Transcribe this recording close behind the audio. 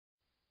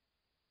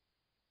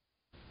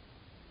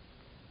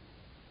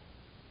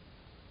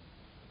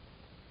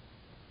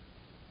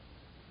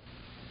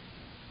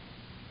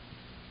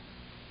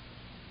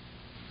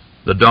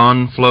The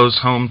Dawn Flows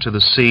Home to the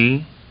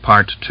Sea,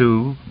 Part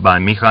 2, by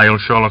Mikhail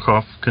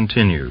Sholokhov,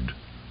 continued.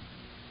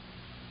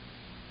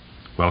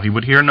 Well, he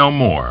would hear no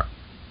more.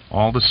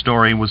 All the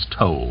story was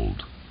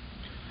told.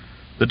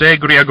 The day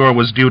Griagor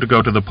was due to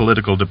go to the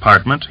political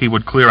department, he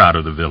would clear out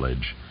of the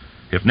village,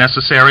 if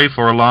necessary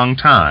for a long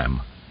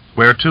time.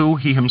 Where to,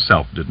 he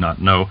himself did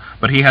not know,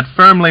 but he had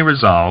firmly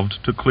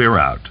resolved to clear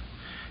out.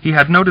 He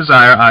had no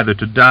desire either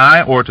to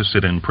die or to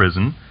sit in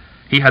prison.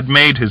 He had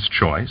made his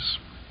choice,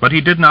 but he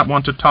did not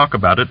want to talk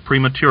about it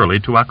prematurely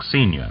to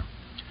Aksenia.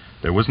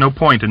 There was no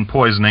point in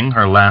poisoning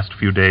her last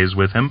few days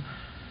with him.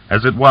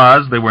 As it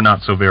was, they were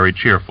not so very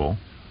cheerful.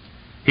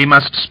 He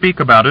must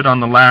speak about it on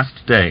the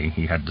last day,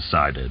 he had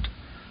decided.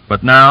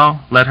 But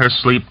now let her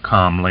sleep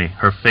calmly,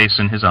 her face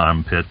in his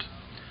armpit.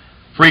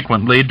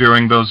 Frequently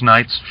during those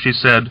nights she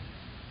said,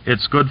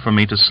 "It's good for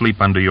me to sleep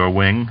under your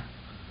wing."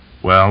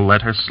 Well,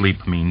 let her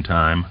sleep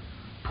meantime.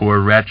 Poor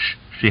wretch,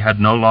 she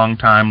had no long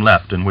time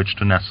left in which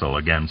to nestle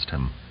against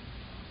him.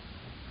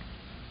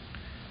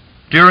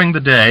 During the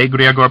day,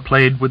 Griagor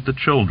played with the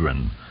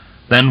children,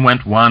 then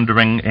went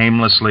wandering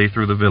aimlessly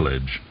through the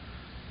village.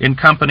 In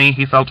company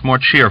he felt more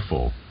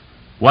cheerful.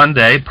 One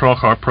day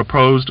Prokhor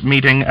proposed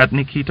meeting at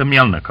Nikita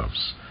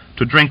Melnikov's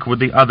to drink with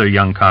the other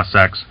young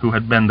Cossacks who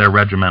had been their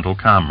regimental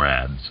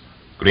comrades.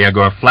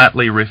 Griagor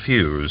flatly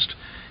refused.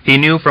 He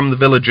knew from the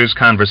villagers'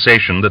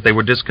 conversation that they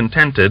were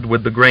discontented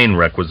with the grain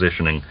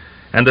requisitioning,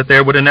 and that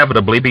there would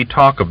inevitably be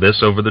talk of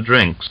this over the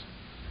drinks.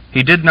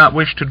 He did not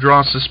wish to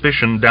draw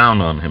suspicion down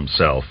on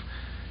himself,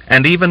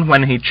 and even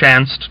when he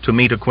chanced to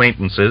meet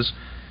acquaintances,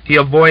 he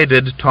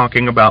avoided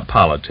talking about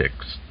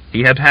politics.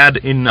 He had had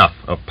enough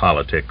of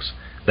politics.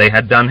 They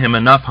had done him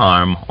enough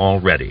harm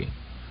already.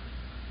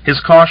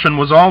 His caution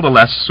was all the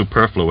less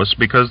superfluous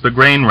because the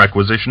grain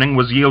requisitioning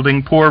was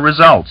yielding poor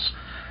results,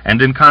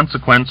 and in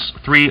consequence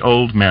 3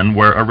 old men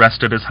were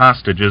arrested as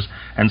hostages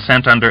and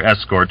sent under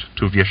escort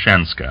to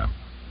Vyeshenska.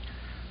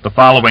 The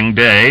following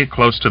day,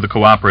 close to the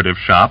cooperative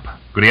shop,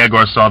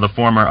 Griagor saw the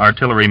former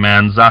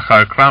artilleryman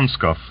Zakhar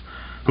Kramskov,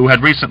 who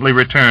had recently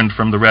returned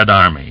from the Red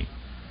Army.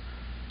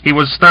 He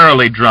was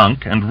thoroughly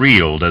drunk and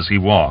reeled as he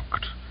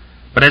walked.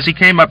 But as he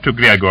came up to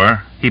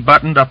Griagor, he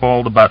buttoned up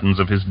all the buttons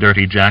of his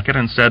dirty jacket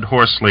and said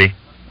hoarsely,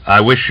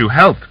 "I wish you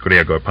health,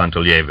 Griagor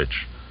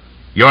Pantelyevich."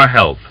 "Your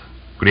health."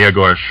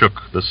 Griagor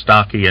shook the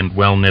stocky and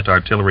well-knit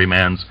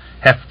artilleryman's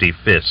hefty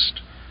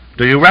fist.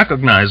 "Do you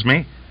recognize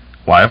me?"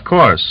 "Why, of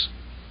course."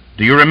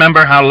 "Do you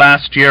remember how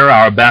last year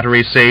our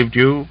battery saved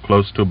you,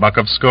 close to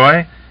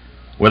Bukovskoy?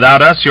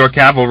 Without us, your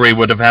cavalry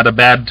would have had a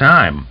bad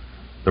time.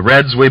 The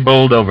Reds we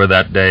bowled over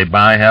that day,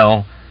 by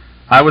hell.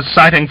 I was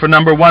sighting for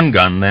number 1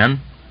 gun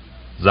then."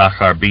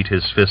 Zakhar beat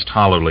his fist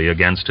hollowly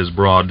against his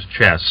broad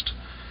chest.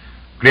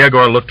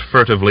 Griagor looked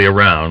furtively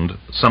around.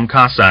 Some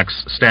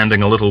Cossacks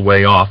standing a little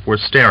way off were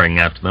staring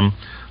at them,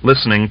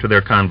 listening to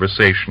their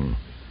conversation.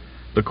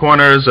 The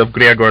corners of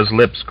Griagor's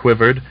lips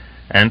quivered,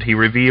 and he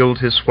revealed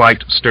his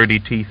white, sturdy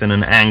teeth in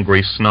an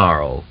angry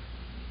snarl.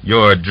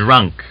 "You're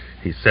drunk,"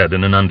 he said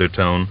in an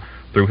undertone,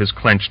 through his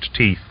clenched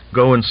teeth.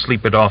 "Go and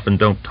sleep it off and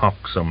don't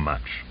talk so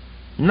much."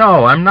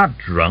 "No, I'm not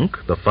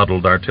drunk," the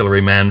fuddled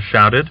artilleryman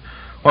shouted.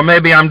 "Or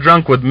maybe I'm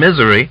drunk with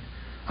misery.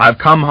 I've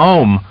come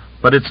home,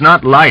 but it's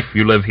not life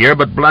you live here,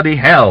 but bloody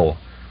hell.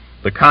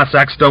 The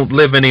Cossacks don't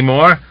live any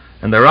more,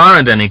 and there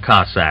aren't any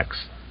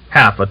Cossacks.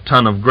 1/2 a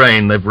ton of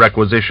grain they've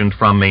requisitioned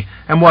from me,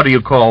 and what do you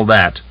call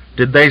that?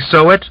 Did they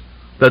sow it?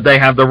 That they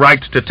have the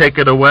right to take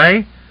it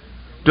away?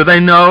 Do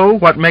they know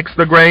what makes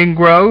the grain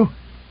grow?"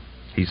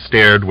 He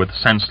stared with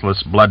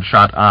senseless,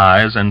 bloodshot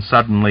eyes, and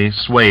suddenly,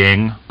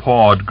 swaying,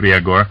 pawed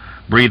Griagor,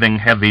 breathing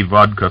heavy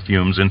vodka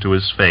fumes into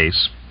his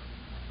face.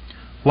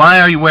 "Why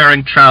are you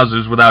wearing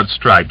trousers without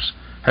stripes?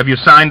 Have you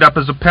signed up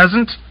as a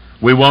peasant?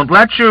 We won't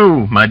let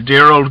you, my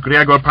dear old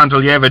Griagor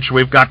Pantelyevich.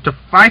 We've got to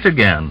fight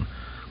again.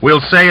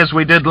 We'll say as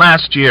we did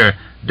last year,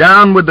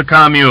 down with the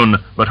commune,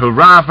 but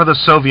hurrah for the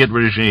Soviet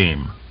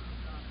regime."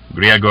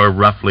 Griagor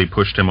roughly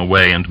pushed him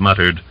away and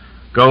muttered,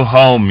 "Go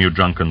home, you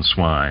drunken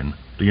swine.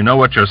 Do you know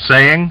what you're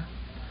saying?"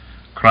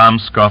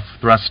 Kramskov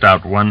thrust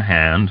out one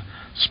hand,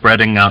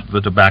 spreading out the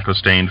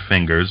tobacco-stained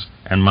fingers,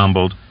 and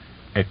mumbled,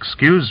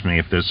 "Excuse me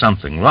if there's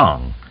something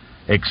wrong.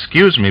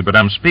 Excuse me, but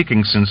I'm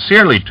speaking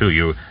sincerely to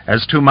you,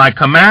 as to my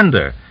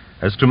commander,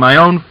 as to my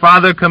own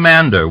father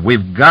commander.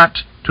 We've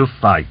got to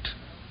fight."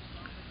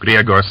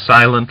 Griagor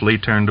silently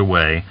turned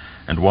away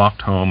and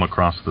walked home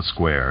across the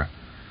square.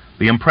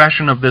 The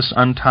impression of this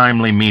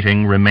untimely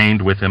meeting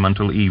remained with him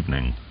until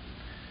evening.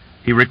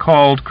 He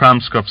recalled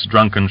Kramskov's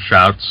drunken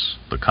shouts,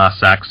 the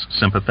Cossacks'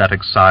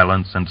 sympathetic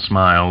silence and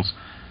smiles,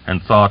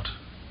 and thought,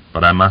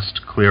 "But I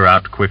must clear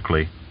out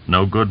quickly.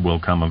 No good will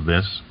come of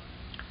this."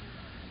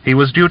 He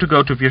was due to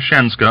go to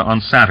Vyeshenska on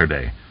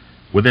Saturday.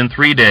 Within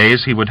 3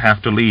 days he would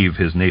have to leave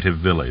his native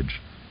village.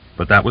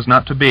 But that was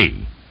not to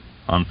be.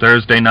 On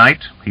Thursday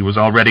night, he was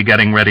already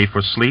getting ready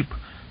for sleep.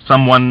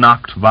 Someone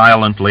knocked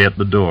violently at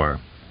the door.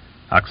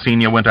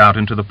 Aksenia went out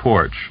into the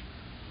porch.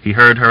 He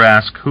heard her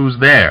ask, "Who's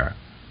there?"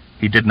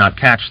 He did not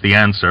catch the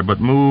answer,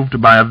 but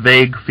moved by a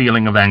vague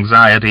feeling of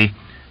anxiety,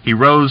 He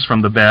rose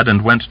from the bed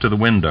and went to the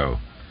window.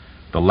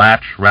 The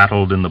latch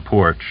rattled in the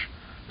porch.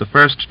 The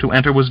first to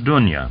enter was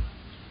Dunya.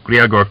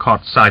 Griagor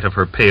caught sight of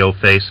her pale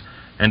face,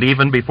 and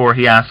even before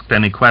he asked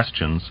any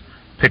questions,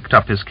 picked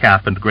up his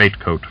cap and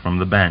greatcoat from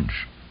the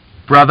bench.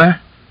 "Brother?"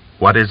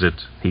 "What is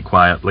it?" he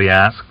quietly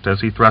asked,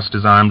 as he thrust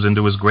his arms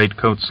into his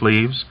greatcoat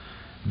sleeves.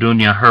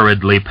 Dunya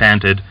hurriedly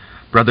panted,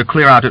 "Brother,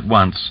 clear out at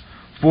once.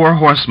 4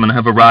 horsemen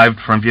have arrived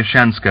from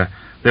Vyashenska.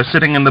 They're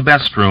sitting in the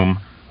best room.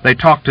 They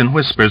talked in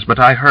whispers, but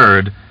I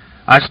heard.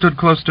 I stood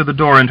close to the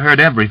door and heard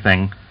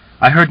everything.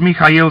 I heard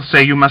Mikhail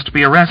say you must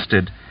be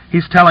arrested.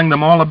 He's telling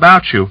them all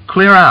about you.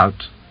 Clear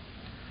out."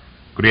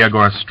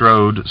 Griagor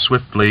strode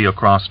swiftly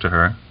across to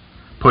her,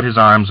 put his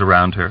arms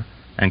around her,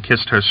 and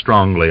kissed her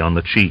strongly on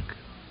the cheek.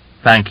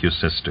 "Thank you,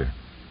 sister.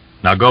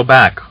 Now go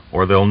back,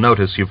 or they'll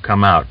notice you've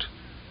come out.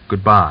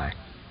 Goodbye."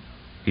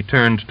 He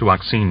turned to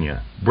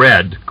Aksenia.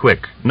 "Bread,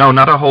 quick. No,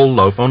 not a whole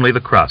loaf, only the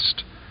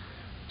crust."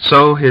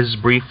 So his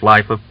brief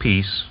life of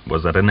peace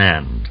was at an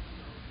end.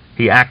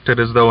 He acted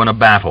as though in a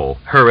battle,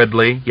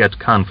 hurriedly yet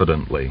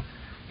confidently.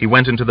 He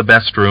went into the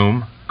best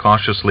room,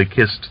 cautiously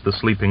kissed the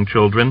sleeping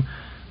children,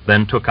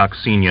 then took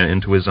Aksenia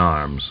into his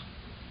arms.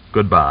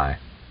 "Goodbye.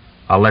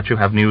 I'll let you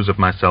have news of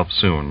myself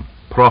soon.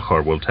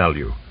 Prokhor will tell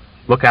you.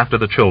 Look after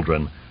the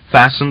children.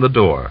 Fasten the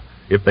door.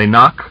 If they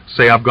knock,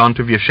 say I've gone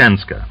to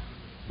Vyashenska.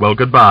 Well,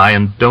 goodbye,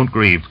 and don't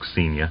grieve,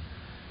 Ksenia."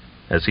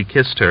 As he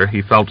kissed her,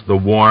 he felt the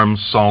warm,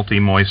 salty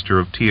moisture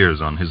of tears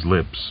on his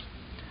lips.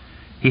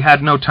 He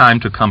had no time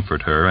to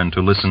comfort her and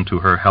to listen to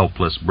her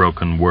helpless,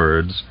 broken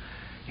words.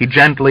 He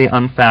gently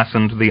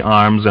unfastened the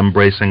arms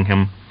embracing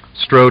him,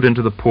 strode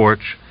into the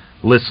porch,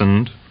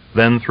 listened,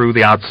 then threw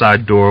the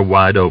outside door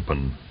wide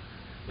open.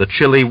 The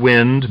chilly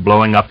wind,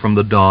 blowing up from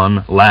the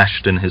dawn,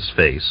 lashed in his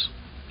face.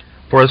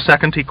 For a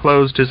second he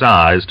closed his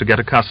eyes to get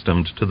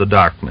accustomed to the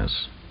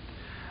darkness.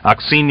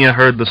 Aksenia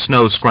heard the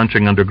snow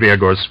scrunching under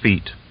Griagor's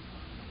feet,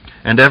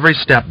 and every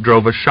step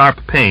drove a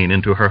sharp pain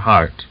into her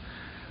heart.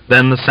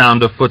 Then the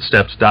sound of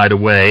footsteps died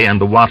away, and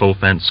the wattle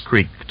fence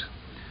creaked.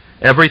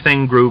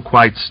 Everything grew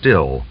quite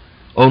still.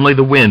 Only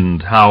the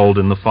wind howled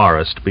in the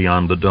forest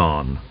beyond the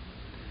dawn.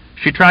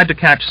 She tried to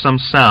catch some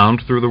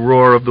sound through the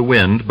roar of the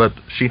wind, but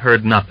she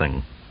heard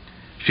nothing.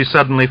 She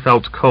suddenly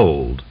felt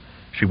cold.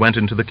 She went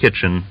into the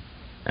kitchen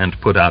and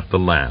put out the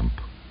lamp.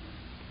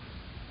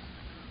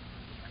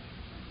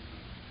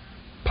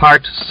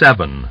 Part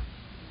 7.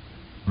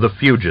 The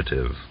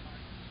Fugitive.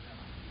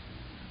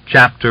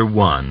 Chapter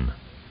 1.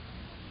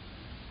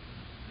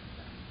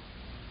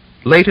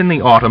 Late in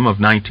the autumn of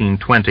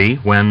 1920,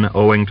 when,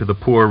 owing to the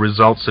poor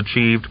results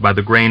achieved by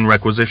the grain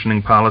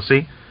requisitioning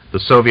policy, the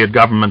Soviet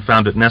government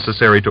found it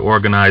necessary to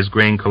organize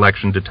grain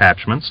collection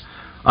detachments,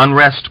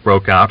 unrest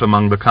broke out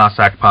among the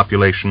Cossack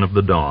population of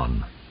the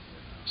Don.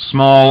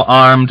 Small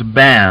armed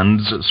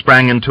bands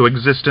sprang into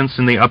existence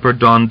in the Upper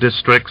Don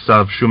districts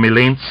of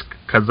Shumilinsk,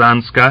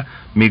 Kazanska,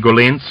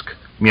 Migolinsk,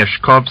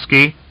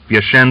 Mieszkovsky,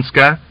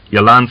 Vyashenska,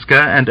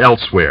 Yalanska, and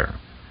elsewhere.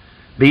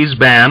 These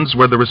bands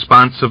were the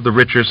response of the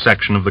richer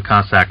section of the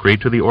Cossackry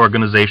to the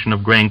organization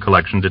of grain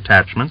collection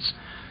detachments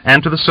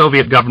and to the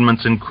Soviet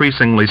government's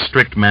increasingly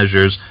strict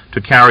measures to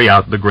carry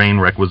out the grain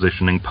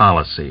requisitioning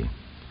policy.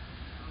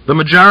 The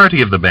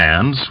majority of the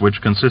bands,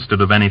 which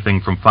consisted of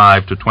anything from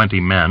 5 to 20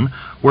 men,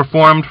 were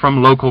formed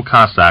from local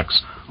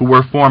Cossacks who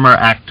were former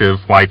active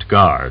White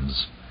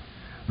Guards.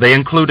 They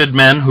included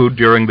men who,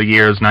 during the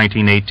years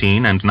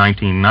 1918 and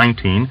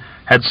 1919,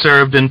 had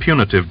served in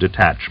punitive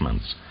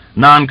detachments,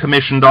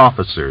 non-commissioned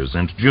officers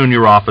and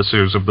junior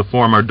officers of the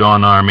former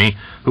Don Army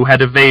who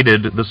had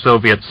evaded the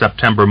Soviet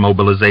September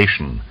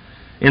mobilization,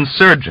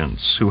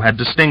 insurgents who had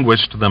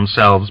distinguished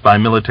themselves by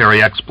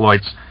military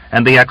exploits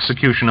and the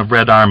execution of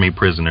Red Army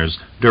prisoners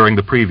during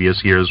the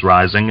previous year's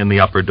rising in the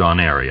Upper Don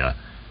area.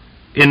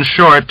 In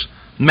short,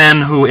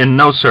 men who in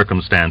no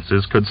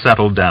circumstances could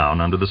settle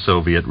down under the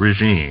Soviet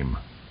regime.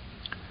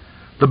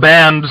 The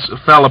bands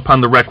fell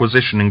upon the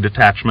requisitioning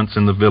detachments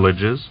in the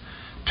villages,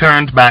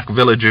 turned back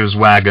villagers'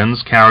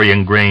 wagons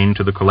carrying grain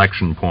to the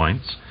collection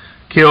points,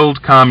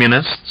 killed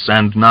communists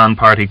and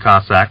non-party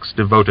Cossacks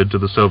devoted to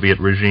the Soviet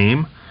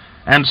regime,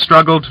 and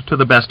struggled to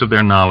the best of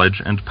their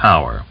knowledge and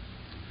power.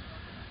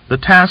 The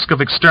task of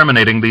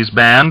exterminating these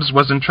bands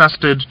was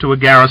entrusted to a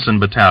garrison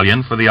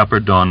battalion for the Upper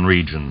Don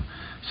region,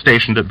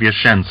 stationed at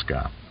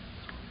Vyashenska.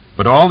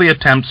 But all the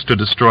attempts to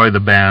destroy the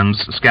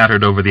bands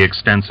scattered over the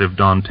extensive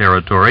Don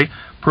territory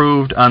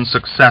proved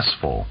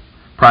unsuccessful,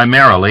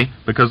 primarily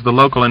because the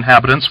local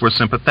inhabitants were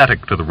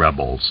sympathetic to the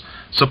rebels,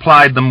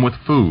 supplied them with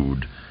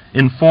food,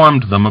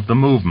 informed them of the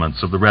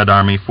movements of the Red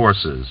Army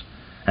forces,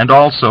 and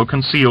also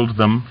concealed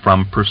them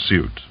from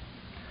pursuit.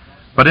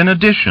 But in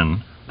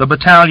addition, the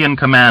battalion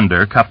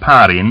commander,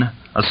 Kaparin,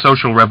 a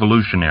social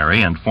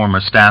revolutionary and former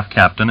staff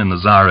captain in the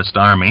Tsarist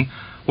army,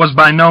 was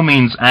by no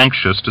means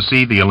anxious to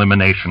see the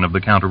elimination of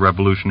the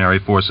counter-revolutionary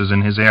forces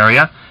in his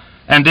area,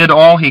 and did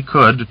all he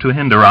could to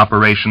hinder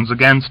operations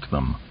against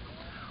them.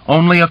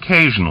 Only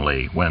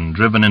occasionally, when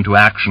driven into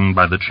action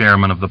by the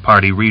chairman of the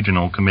party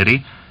regional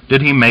committee,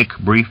 did he make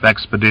brief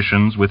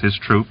expeditions with his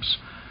troops,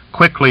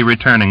 quickly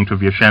returning to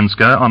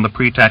Vyazhenska on the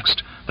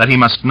pretext that he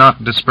must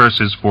not disperse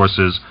his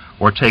forces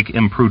or take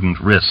imprudent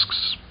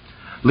risks,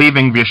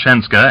 leaving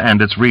Vyazhenska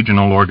and its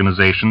regional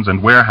organizations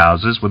and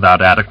warehouses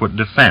without adequate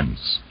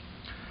defense.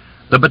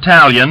 The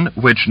battalion,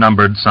 which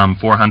numbered some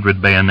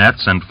 400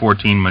 bayonets and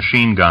 14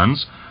 machine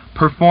guns,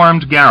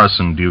 performed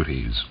garrison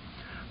duties.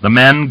 The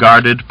men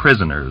guarded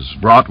prisoners,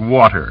 brought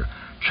water,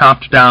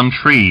 chopped down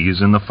trees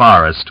in the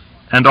forest,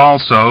 and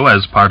also,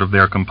 as part of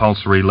their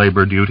compulsory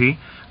labor duty,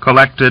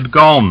 collected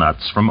gall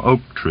nuts from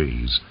oak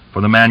trees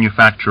for the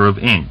manufacture of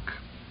ink.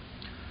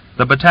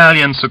 The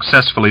battalion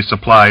successfully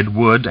supplied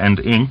wood and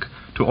ink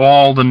to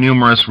all the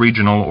numerous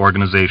regional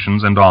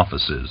organizations and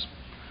offices.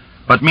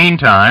 But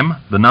meantime,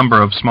 the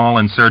number of small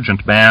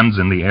insurgent bands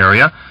in the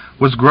area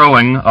was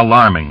growing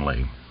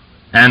alarmingly,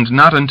 and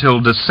not until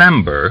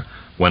December,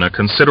 when a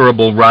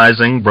considerable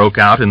rising broke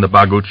out in the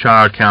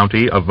Baguchar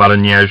county of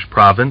Volyneige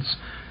province,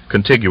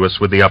 contiguous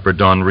with the Upper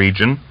Don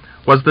region,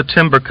 was the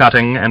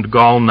timber-cutting and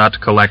gall-nut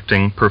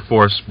collecting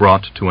perforce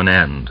brought to an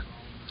end.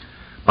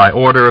 By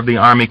order of the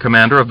army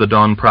commander of the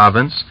Don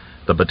province,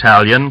 the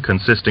battalion,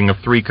 consisting of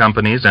 3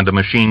 companies and a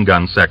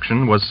machine-gun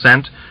section, was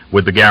sent,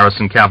 with the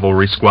garrison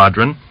cavalry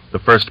squadron, the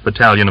 1st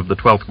Battalion of the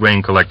 12th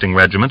Grain-Collecting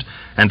Regiment,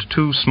 and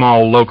 2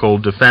 small local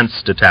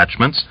defense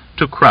detachments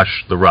to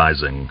crush the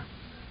rising.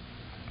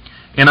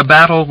 In a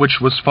battle which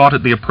was fought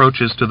at the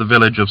approaches to the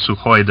village of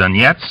Sukhoy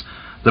Donets,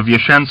 the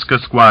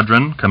Vyazhenska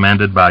squadron,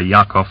 commanded by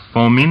Yakov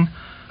Fomin,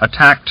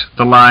 attacked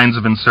the lines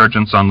of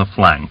insurgents on the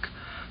flank,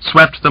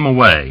 swept them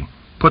away,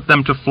 put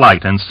them to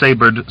flight, and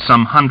sabred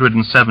some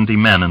 170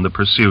 men in the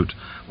pursuit,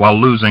 while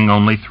losing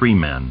only 3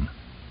 men.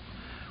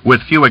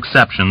 With few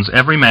exceptions,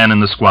 every man in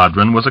the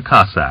squadron was a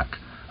Cossack,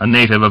 a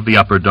native of the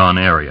Upper Don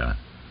area.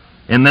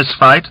 In this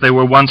fight they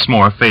were once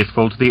more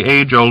faithful to the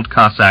age-old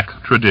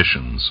Cossack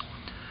traditions.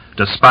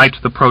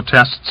 Despite the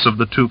protests of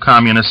the 2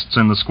 communists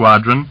in the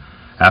squadron,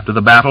 after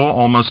the battle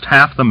almost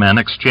half the men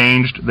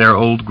exchanged their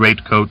old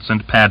greatcoats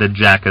and padded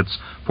jackets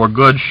for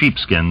good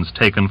sheepskins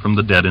taken from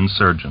the dead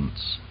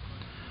insurgents.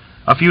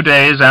 A few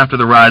days after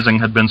the rising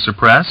had been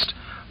suppressed,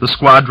 the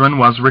squadron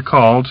was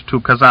recalled to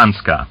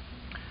Kazanska.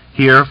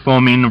 Here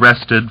Fomin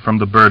rested from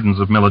the burdens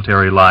of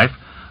military life,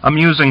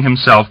 amusing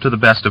himself to the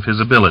best of his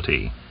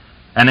ability.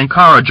 An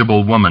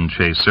incorrigible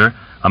woman-chaser,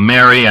 a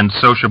merry and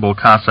sociable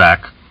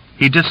Cossack,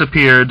 he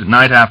disappeared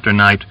night after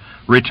night,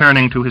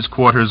 returning to his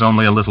quarters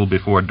only a little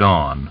before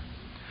dawn.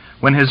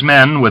 When his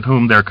men, with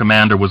whom their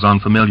commander was on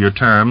familiar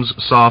terms,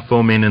 saw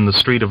Fomin in the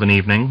street of an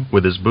evening,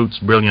 with his boots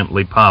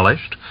brilliantly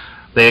polished,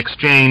 they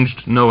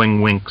exchanged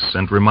knowing winks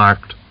and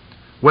remarked,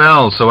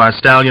 "Well, so our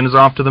stallion is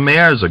off to the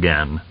mares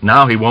again.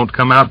 Now he won't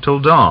come out till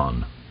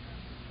dawn."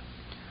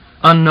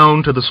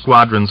 Unknown to the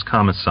squadron's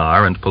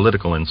commissar and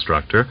political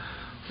instructor,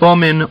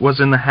 Fomin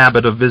was in the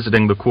habit of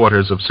visiting the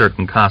quarters of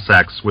certain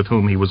Cossacks with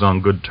whom he was on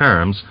good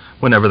terms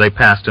whenever they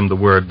passed him the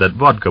word that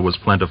vodka was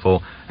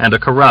plentiful and a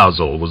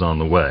carousal was on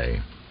the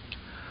way.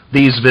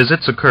 These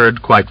visits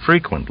occurred quite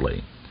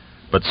frequently,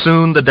 but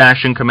soon the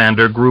dashing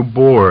commander grew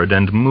bored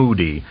and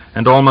moody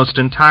and almost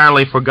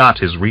entirely forgot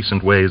his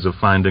recent ways of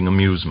finding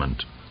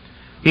amusement.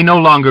 He no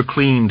longer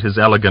cleaned his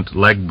elegant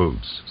leg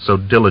boots so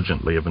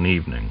diligently of an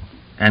evening,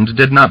 and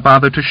did not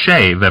bother to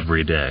shave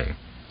every day.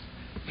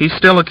 He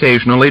still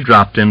occasionally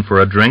dropped in for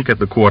a drink at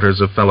the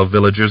quarters of fellow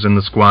villagers in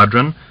the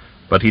squadron,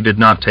 but he did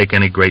not take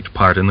any great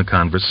part in the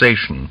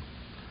conversation.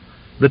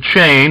 The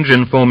change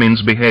in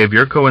Fomin's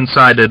behavior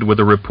coincided with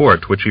a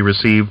report which he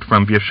received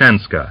from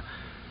Vyazhenska.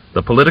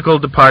 The political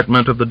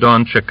department of the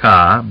Don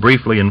Cheka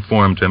briefly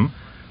informed him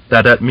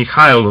that at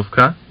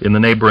Mikhailovka, in the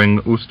neighboring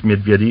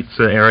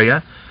Ust-Medveditsa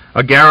area,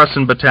 a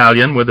garrison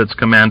battalion with its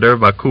commander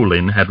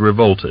Vakulin had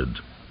revolted.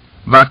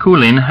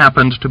 Vakulin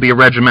happened to be a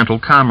regimental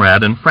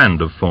comrade and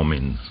friend of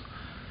Fomin's.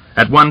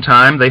 At one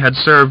time they had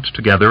served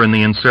together in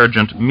the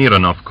insurgent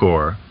Mironov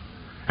Corps,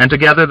 and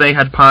together they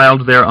had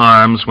piled their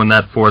arms when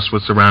that force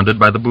was surrounded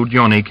by the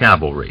Budyonny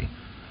cavalry.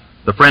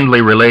 The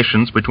friendly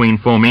relations between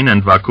Fomin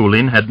and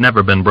Vakulin had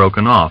never been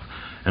broken off,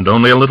 and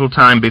only a little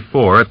time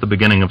before, at the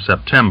beginning of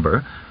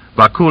September,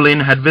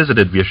 Vakulin had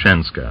visited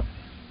Vyazhenska.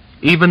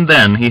 Even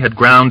then he had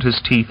ground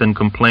his teeth and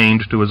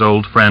complained to his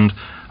old friend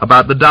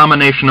about the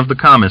domination of the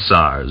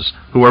commissars,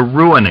 who are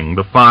ruining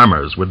the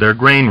farmers with their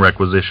grain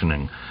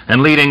requisitioning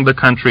and leading the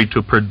country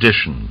to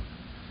perdition.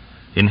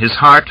 In his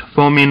heart,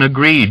 Fomin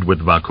agreed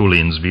with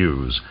Vakulin's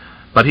views,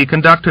 but he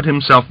conducted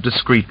himself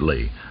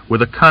discreetly,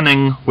 with a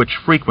cunning which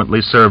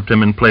frequently served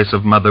him in place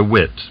of mother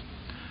wit.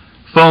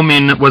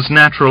 Fomin was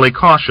naturally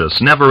cautious,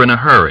 never in a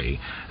hurry,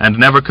 and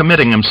never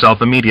committing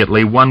himself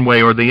immediately one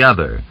way or the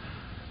other.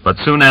 But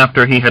soon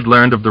after he had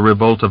learned of the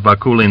revolt of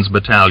Vakulin's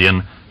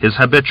battalion, his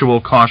habitual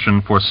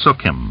caution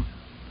forsook him.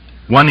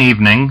 One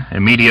evening,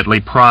 immediately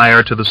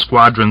prior to the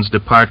squadron's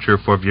departure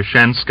for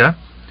Vyazhenska,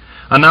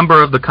 a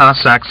number of the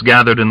Cossacks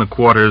gathered in the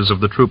quarters of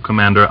the troop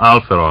commander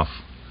Alferov.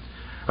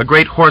 A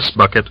great horse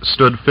bucket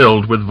stood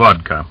filled with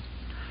vodka.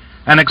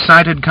 An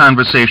excited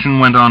conversation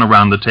went on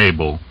around the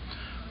table.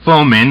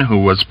 Fomin, who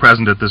was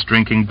present at this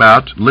drinking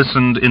bout,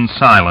 listened in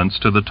silence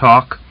to the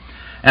talk,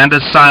 and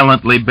as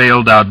silently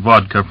bailed out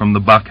vodka from the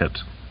bucket.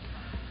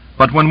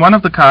 But when one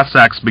of the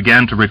Cossacks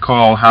began to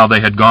recall how they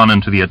had gone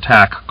into the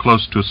attack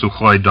close to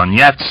Sukhoy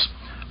Donets,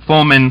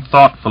 Fomin,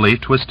 thoughtfully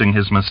twisting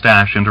his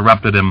mustache,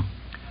 interrupted him.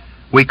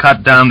 "We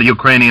cut down the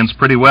Ukrainians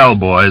pretty well,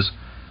 boys,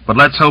 but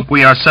let's hope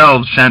we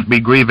ourselves shan't be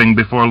grieving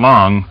before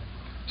long.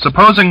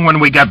 Supposing when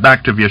we get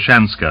back to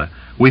Vyazhenska,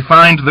 we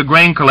find the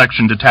grain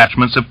collection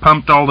detachments have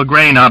pumped all the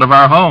grain out of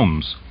our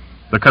homes.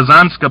 The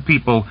Kazanska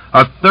people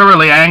are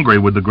thoroughly angry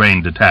with the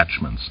grain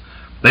detachments.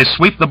 They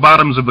sweep the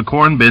bottoms of the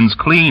corn bins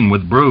clean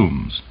with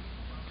brooms."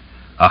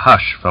 A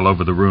hush fell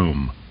over the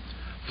room.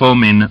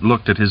 Fomin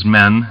looked at his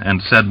men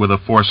and said with a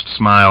forced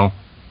smile,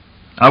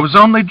 "I was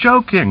only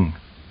joking.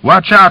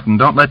 Watch out and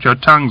don't let your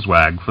tongues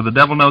wag, for the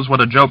devil knows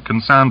what a joke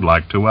can sound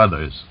like to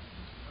others."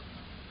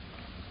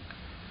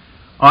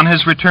 On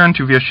his return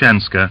to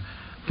Vyazhenska,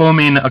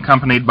 Fomin,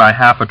 accompanied by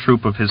half a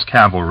troop of his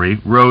cavalry,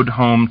 rode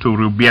home to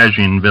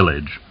Rubyezhin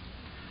village.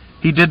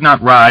 He did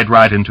not ride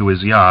right into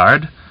his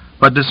yard,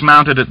 but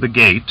dismounted at the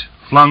gate,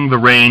 flung the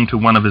rein to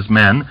one of his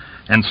men,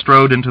 and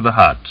strode into the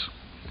hut.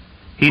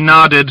 He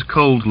nodded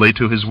coldly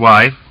to his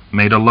wife,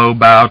 made a low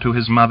bow to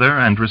his mother,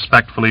 and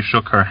respectfully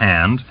shook her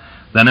hand,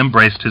 then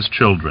embraced his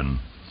children.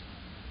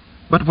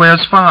 "But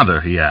where's father?"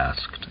 he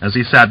asked, as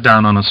he sat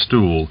down on a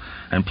stool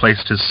and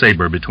placed his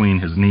saber between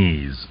his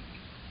knees.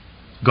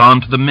 "Gone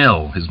to the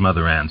mill," his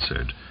mother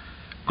answered.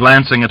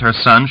 Glancing at her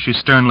son, she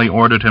sternly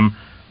ordered him,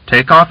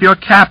 "Take off your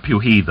cap, you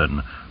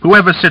heathen!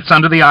 Whoever sits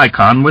under the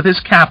icon with his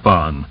cap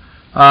on?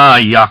 Ah,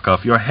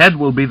 Yakov, your head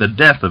will be the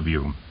death of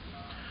you."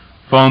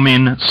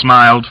 Fomin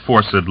smiled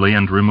forcedly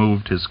and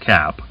removed his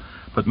cap,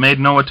 but made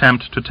no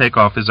attempt to take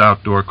off his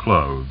outdoor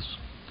clothes.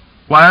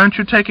 "Why aren't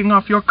you taking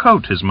off your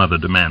coat?" his mother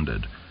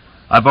demanded.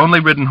 "I've only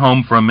ridden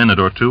home for a minute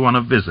or two on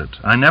a visit.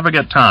 I never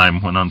get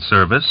time when on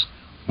service."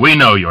 "We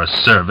know your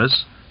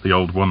service," the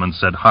old woman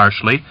said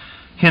harshly,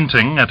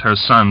 hinting at her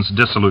son's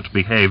dissolute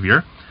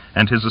behavior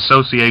and his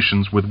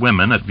associations with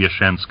women at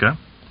Vyazhenska.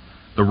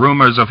 The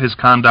rumors of his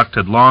conduct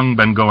had long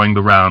been going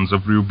the rounds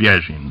of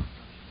Rubyezhin.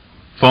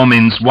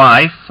 Fomin's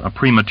wife, a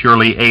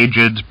prematurely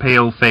aged,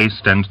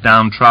 pale-faced, and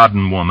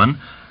downtrodden woman,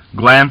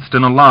 glanced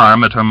in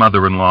alarm at her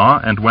mother-in-law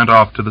and went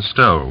off to the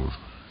stove,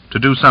 to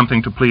do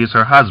something to please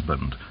her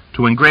husband,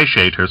 to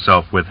ingratiate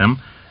herself with him,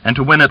 and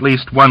to win at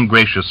least one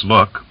gracious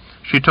look.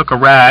 She took a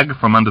rag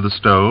from under the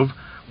stove,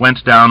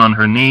 went down on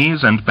her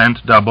knees and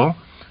bent double,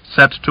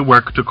 set to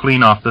work to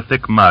clean off the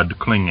thick mud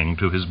clinging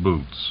to his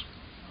boots.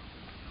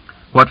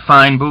 "What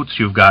fine boots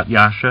you've got,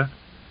 Yasha.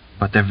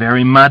 But they're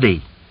very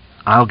muddy.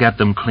 I'll get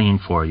them clean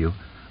for you.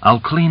 I'll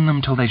clean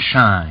them till they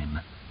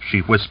shine," she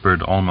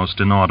whispered almost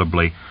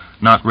inaudibly,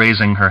 not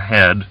raising her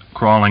head,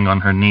 crawling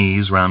on her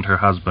knees round her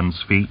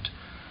husband's feet.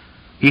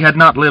 He had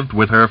not lived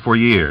with her for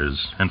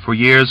years, and for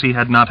years he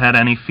had not had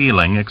any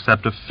feeling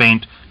except a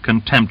faint,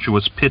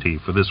 contemptuous pity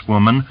for this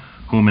woman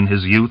whom in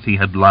his youth he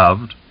had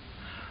loved.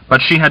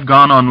 But she had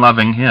gone on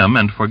loving him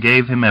and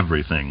forgave him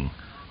everything,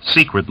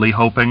 secretly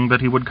hoping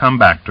that he would come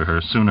back to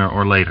her sooner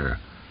or later.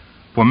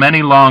 For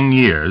many long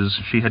years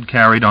she had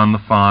carried on the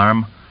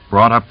farm,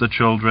 brought up the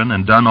children,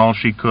 and done all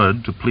she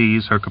could to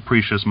please her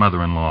capricious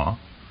mother-in-law.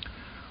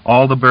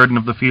 All the burden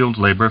of the field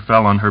labor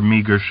fell on her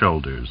meager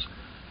shoulders.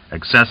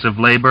 Excessive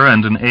labor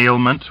and an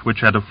ailment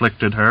which had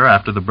afflicted her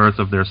after the birth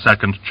of their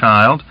second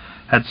child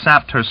had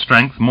sapped her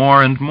strength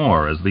more and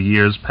more as the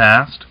years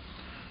passed.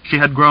 She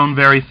had grown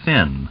very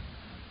thin.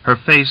 Her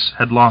face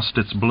had lost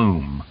its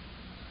bloom.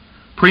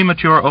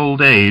 Premature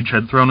old age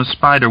had thrown a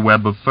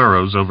spider-web of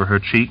furrows over her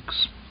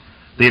cheeks.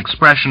 The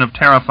expression of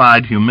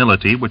terrified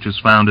humility, which is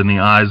found in the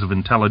eyes of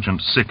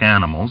intelligent sick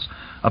animals,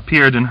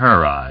 appeared in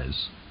her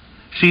eyes.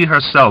 She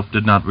herself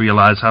did not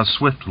realize how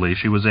swiftly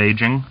she was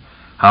aging,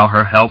 how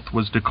her health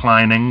was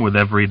declining with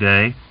every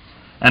day,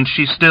 and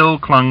she still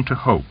clung to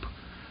hope.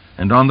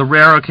 And on the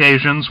rare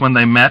occasions when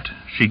they met,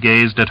 she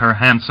gazed at her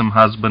handsome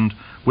husband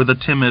with a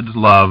timid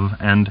love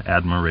and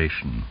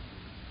admiration.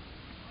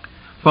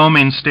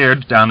 Fomin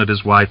stared down at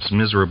his wife's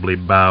miserably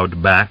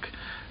bowed back,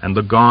 and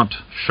the gaunt,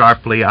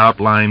 sharply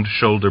outlined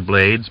shoulder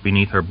blades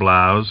beneath her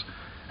blouse,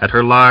 at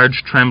her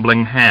large,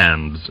 trembling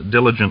hands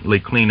diligently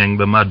cleaning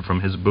the mud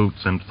from his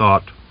boots, and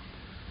thought,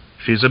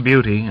 "She's a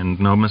beauty, and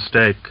no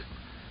mistake,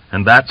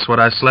 and that's what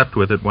I slept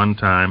with at one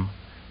time,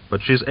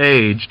 but she's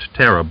aged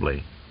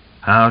terribly.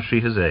 How she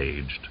has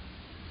aged."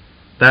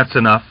 "That's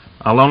enough.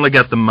 I'll only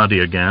get them muddy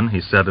again," he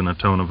said in a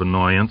tone of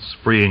annoyance,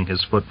 freeing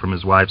his foot from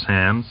his wife's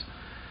hands.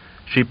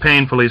 She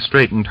painfully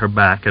straightened her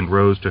back and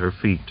rose to her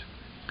feet.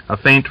 A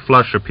faint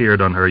flush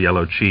appeared on her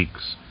yellow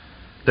cheeks.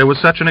 There was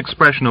such an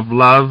expression of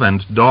love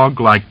and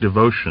dog-like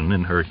devotion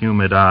in her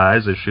humid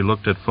eyes as she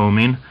looked at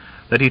Fomin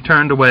that he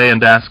turned away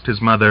and asked his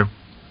mother,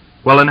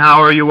 "Well, and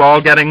how are you all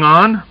getting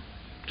on?"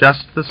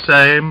 "Just the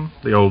same,"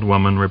 the old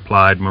woman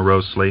replied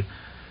morosely.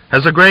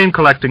 "Has a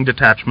grain-collecting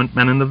detachment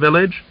been in the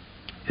village?"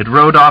 "It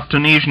rode off to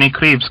Nizhny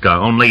Krivska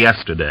only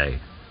yesterday."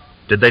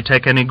 "Did they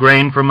take any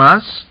grain from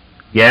us?"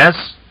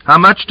 "Yes." "How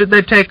much did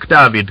they take,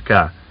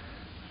 Davidka?"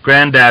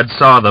 "Granddad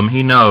saw them,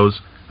 he knows.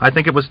 I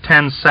think it was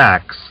 10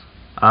 sacks.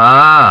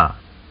 "Ah."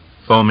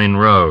 Fomin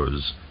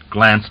rose,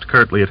 glanced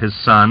curtly at his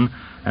son,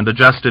 and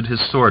adjusted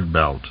his sword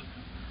belt.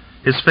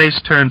 His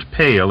face turned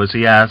pale as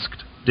he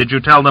asked, "Did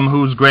you tell them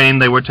whose grain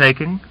they were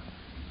taking?"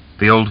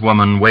 The old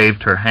woman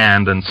waved her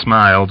hand and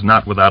smiled,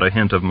 not without a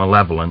hint of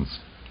malevolence.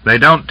 "They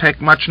don't take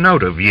much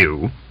note of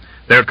you.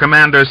 Their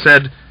commander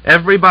said,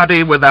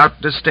 'Everybody without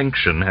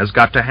distinction has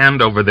got to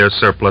hand over their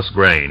surplus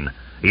grain,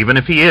 even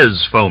if he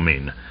is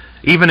Fomin,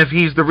 even if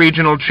he's the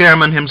regional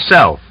chairman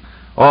himself.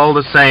 All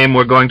the same,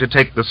 we're going to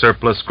take the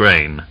surplus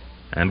grain.'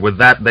 And with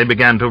that they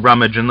began to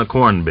rummage in the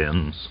corn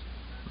bins."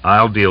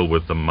 "I'll deal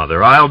with them,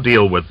 Mother, I'll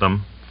deal with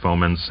them,"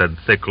 Fomin said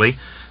thickly,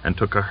 and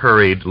took a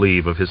hurried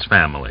leave of his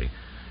family.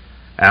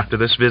 After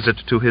this visit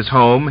to his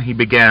home, he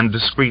began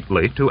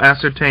discreetly to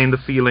ascertain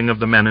the feeling of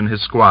the men in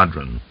his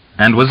squadron,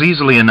 and was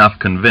easily enough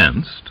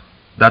convinced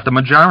that the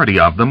majority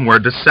of them were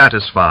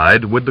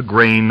dissatisfied with the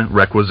grain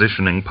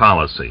requisitioning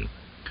policy.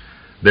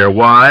 Their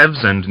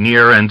wives and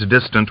near and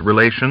distant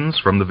relations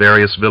from the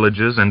various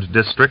villages and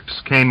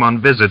districts came on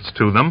visits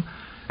to them,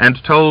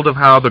 and told of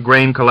how the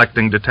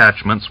grain-collecting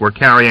detachments were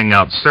carrying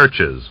out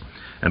searches,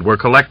 and were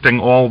collecting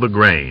all the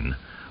grain,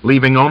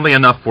 leaving only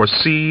enough for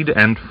seed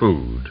and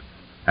food.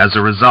 As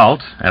a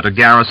result, at a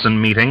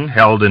garrison meeting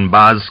held in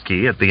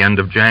Bazki at the end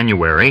of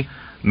January,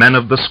 men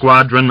of the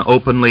squadron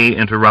openly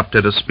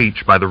interrupted a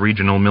speech by the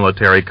regional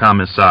military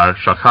commissar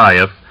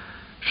Shakhayev.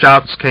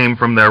 Shouts came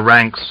from their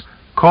ranks,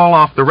 "Call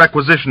off the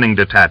requisitioning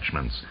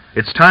detachments.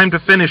 It's time to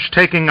finish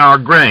taking our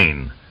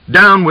grain.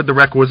 Down with the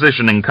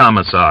requisitioning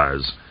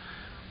commissars."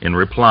 In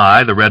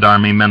reply, the Red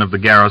Army men of the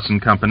garrison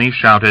company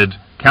shouted,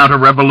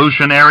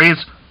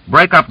 "Counter-revolutionaries,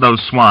 break up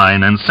those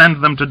swine and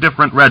send them to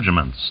different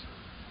regiments."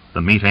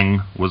 The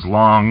meeting was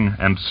long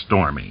and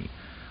stormy.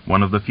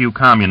 One of the few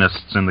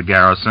communists in the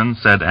garrison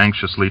said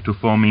anxiously to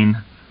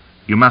Fomin,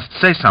 "You must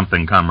say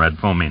something, Comrade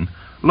Fomin.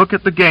 Look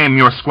at the game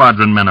your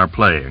squadron men are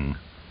playing."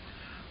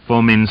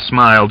 Fomin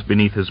smiled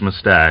beneath his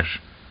mustache.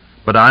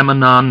 "But I'm a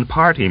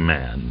non-party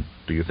man.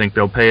 Do you think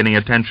they'll pay any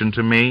attention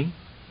to me?"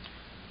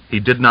 He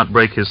did not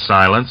break his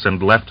silence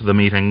and left the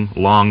meeting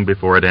long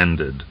before it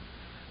ended.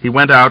 He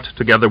went out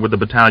together with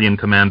the battalion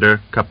commander,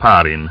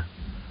 Kaparin.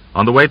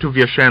 On the way to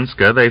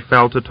Vyazhenska, they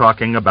fell to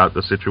talking about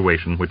the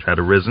situation which had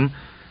arisen,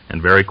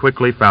 and very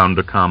quickly found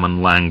a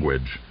common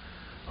language.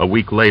 A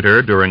week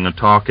later, during a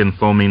talk in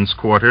Fomin's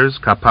quarters,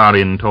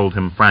 Kaparin told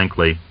him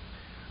frankly,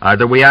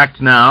 "Either we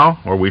act now,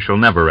 or we shall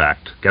never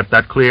act. Get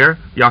that clear,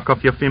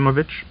 Yakov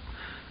Yefimovitch?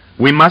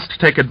 We must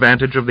take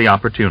advantage of the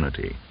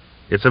opportunity.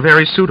 It's a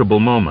very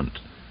suitable moment.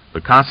 The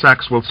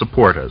Cossacks will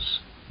support us.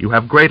 You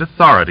have great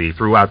authority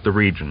throughout the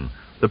region.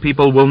 The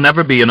people will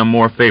never be in a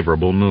more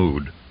favorable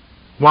mood.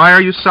 Why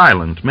are you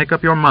silent? Make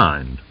up your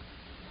mind."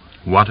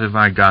 "What have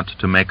I got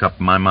to make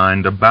up my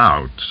mind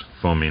about?"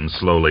 Fomin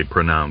slowly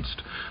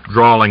pronounced,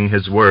 drawling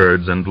his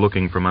words and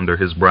looking from under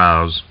his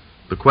brows.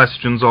 "The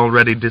question's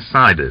already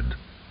decided.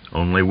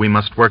 Only we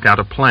must work out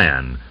a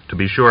plan to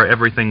be sure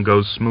everything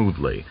goes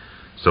smoothly,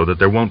 so that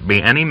there won't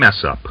be any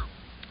mess-up.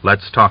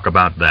 Let's talk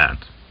about that."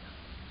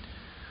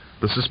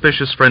 The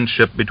suspicious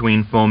friendship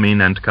between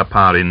Fomin and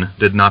Kaparin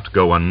did not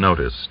go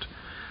unnoticed.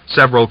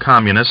 Several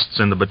communists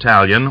in the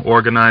battalion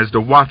organized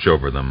a watch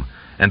over them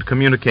and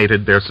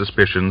communicated their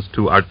suspicions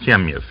to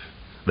Artemyev,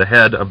 the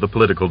head of the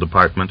political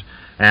department,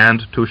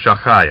 and to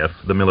Shakhayev,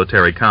 the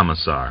military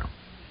commissar.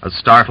 "A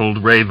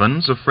startled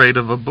raven's afraid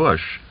of a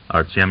bush,"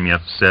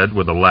 Artemyev said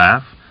with a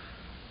laugh.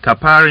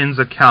 "Kaparin's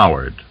a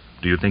coward.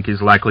 Do you think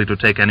he's likely to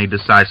take any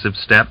decisive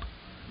step?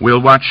 We'll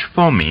watch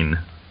Fomin.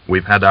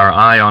 We've had our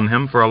eye on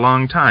him for a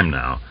long time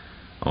now.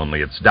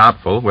 Only it's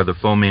doubtful whether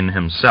Fomin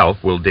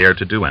himself will dare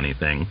to do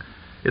anything.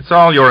 It's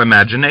all your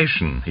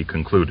imagination," he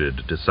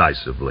concluded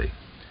decisively.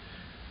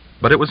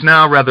 But it was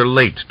now rather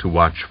late to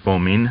watch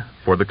Fomin,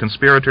 for the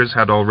conspirators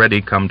had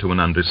already come to an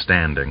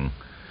understanding.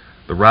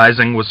 The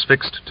rising was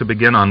fixed to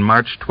begin on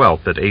March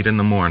 12th at 8 in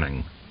the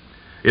morning.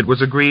 It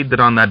was agreed that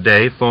on that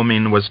day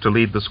Fomin was to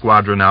lead the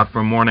squadron out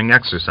for morning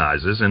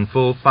exercises in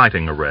full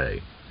fighting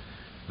array.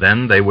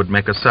 Then they would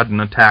make a sudden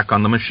attack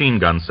on the machine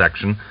gun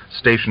section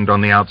stationed on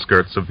the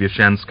outskirts of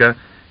Vyazhenska,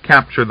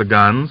 capture the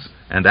guns,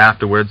 and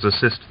afterwards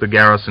assist the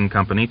garrison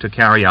company to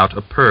carry out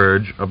a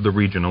purge of the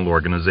regional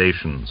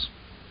organizations.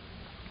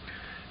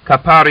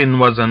 Kaparin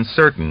was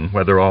uncertain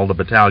whether all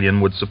the battalion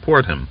would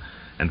support him,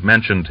 and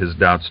mentioned his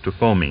doubts to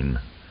Fomin.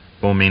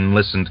 Fomin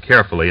listened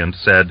carefully and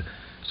said,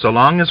 "So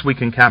long as we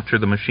can capture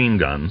the machine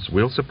guns,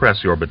 we'll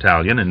suppress your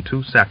battalion in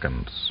 2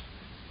 seconds."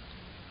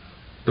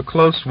 The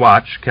close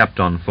watch kept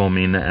on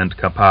Fomin and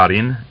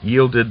Kaparin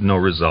yielded no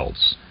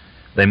results.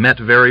 They met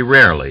very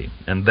rarely,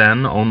 and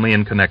then only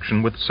in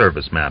connection with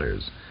service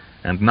matters,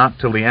 and not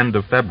till the end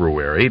of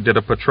February did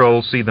a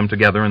patrol see them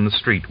together in the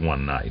street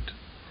one night.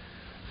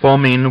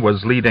 Fomin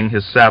was leading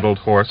his saddled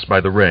horse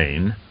by the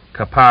rein.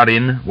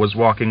 Kaparin was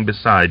walking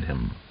beside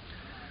him.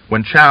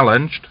 When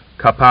challenged,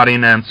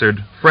 Kaparin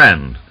answered,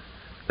 "Friend."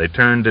 They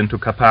turned into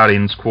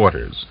Kaparin's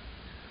quarters.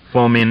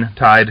 Fomin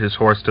tied his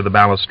horse to the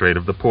balustrade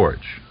of the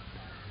porch.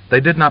 They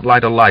did not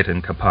light a light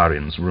in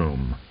Kaparin's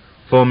room.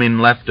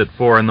 Fomin left at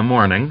 4 in the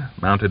morning,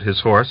 mounted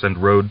his horse,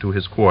 and rode to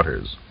his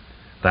quarters.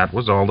 That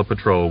was all the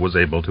patrol was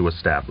able to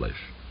establish.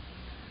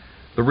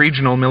 The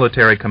regional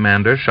military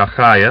commander,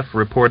 Shakhayev,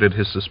 reported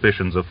his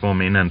suspicions of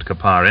Fomin and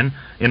Kaparin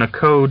in a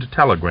code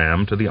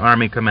telegram to the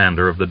army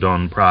commander of the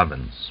Don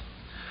province.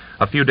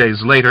 A few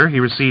days later, he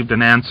received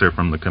an answer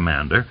from the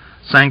commander,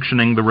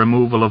 sanctioning the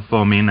removal of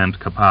Fomin and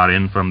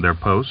Kaparin from their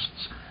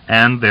posts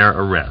and their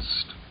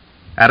arrest.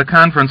 At a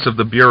conference of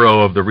the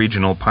Bureau of the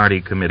Regional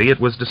Party Committee, it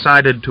was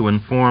decided to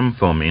inform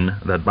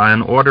Fomin that by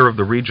an order of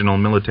the Regional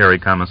Military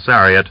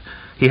Commissariat,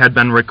 he had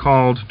been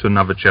recalled to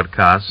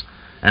Novocherkask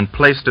and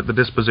placed at the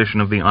disposition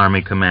of the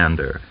army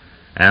commander,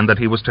 and that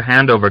he was to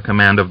hand over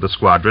command of the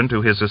squadron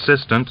to his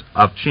assistant,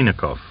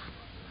 Ovchinnikov.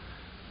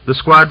 The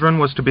squadron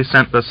was to be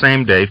sent the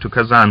same day to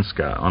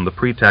Kazanska on the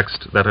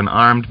pretext that an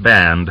armed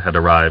band had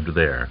arrived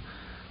there,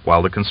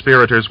 while the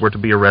conspirators were to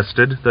be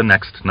arrested the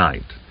next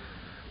night.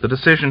 The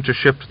decision to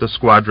shift the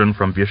squadron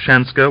from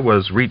Vyazhenska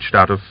was reached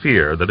out of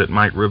fear that it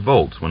might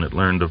revolt when it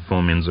learned of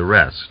Fomin's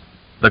arrest.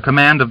 The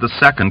command of the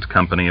 2nd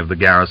Company of the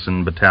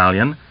Garrison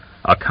Battalion,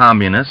 a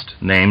communist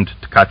named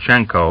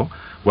Tkachenko,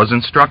 was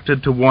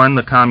instructed to warn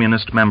the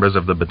communist members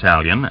of the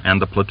battalion and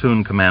the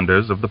platoon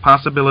commanders of the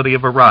possibility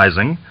of a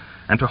rising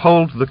and to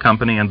hold the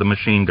company and the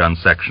machine gun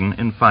section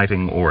in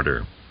fighting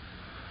order.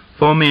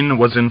 Fomin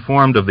was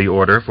informed of the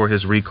order for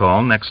his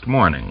recall next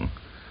morning.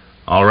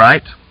 "All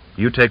right,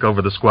 you take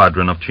over the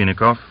squadron,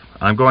 Ovchinnikov.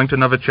 I'm going to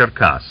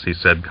Novocherkask," he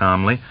said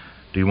calmly.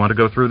 "Do you want to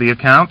go through the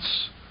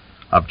accounts?"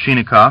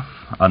 Ovchinnikov,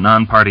 a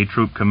non-party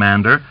troop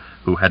commander,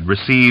 who had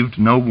received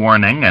no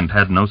warning and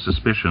had no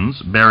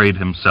suspicions, buried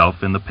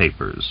himself in the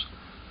papers.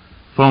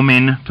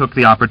 Fomin took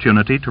the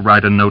opportunity to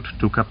write a note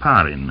to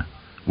Kaparin.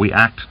 "We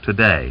act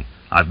today.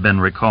 I've been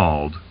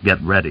recalled.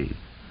 Get ready."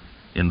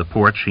 In the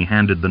porch he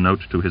handed the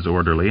note to his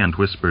orderly and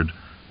whispered,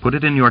 "Put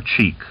it in your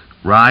cheek.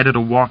 Ride at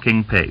a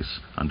walking pace.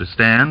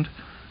 Understand?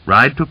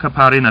 Ride to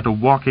Kaparin at a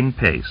walking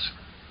pace.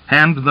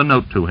 Hand the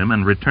note to him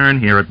and return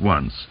here at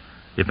once.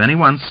 If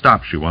anyone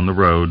stops you on the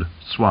road,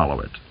 swallow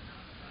it."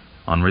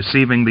 On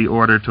receiving the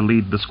order to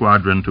lead the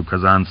squadron to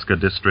Kazanska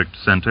district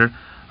center,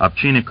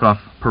 Ovchinnikov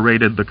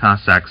paraded the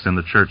Cossacks in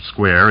the church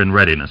square in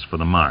readiness for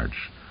the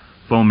march.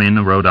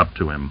 Fomin rode up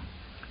to him.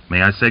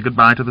 "May I say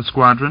goodbye to the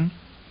squadron?"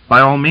 "By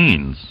all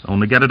means.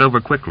 Only get it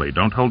over quickly.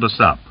 Don't hold us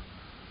up."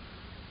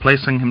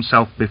 Placing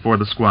himself before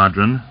the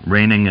squadron,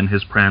 reining in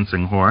his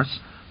prancing horse,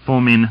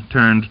 Fomin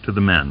turned to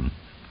the men.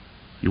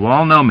 "You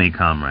all know me,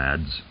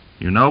 comrades.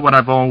 You know what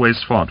I've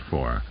always fought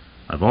for.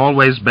 I've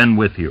always been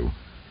with you.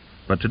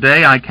 But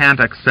today I can't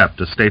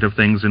accept a state of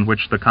things in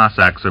which the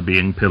Cossacks are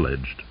being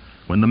pillaged,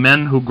 when the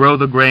men who grow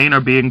the grain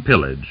are being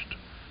pillaged.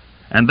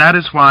 And that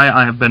is why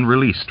I have been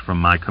released from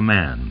my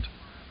command.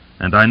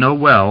 And I know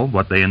well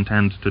what they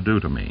intend to do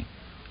to me.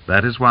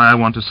 That is why I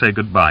want to say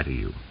goodbye to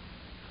you."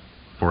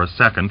 For a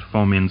second,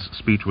 Fomin's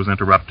speech was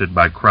interrupted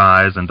by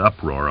cries and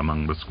uproar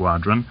among the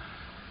squadron.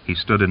 He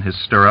stood in his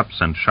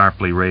stirrups and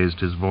sharply raised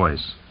his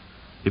voice.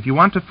 "If you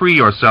want to free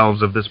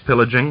yourselves of this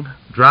pillaging,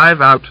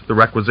 drive out the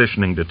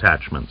requisitioning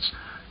detachments.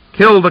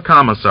 Kill the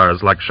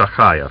commissars like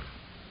Shakhayev.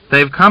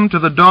 They've come to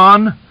the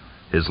Don."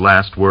 His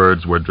last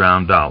words were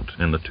drowned out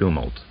in the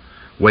tumult.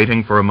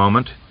 Waiting for a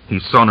moment, he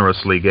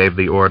sonorously gave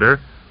the order,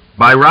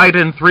 "By right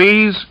in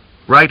threes,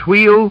 right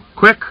wheel,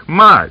 quick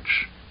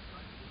march."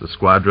 The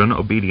squadron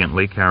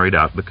obediently carried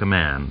out the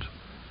command.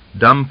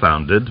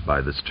 Dumbfounded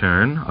by this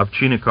turn,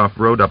 Ovchinnikov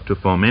rode up to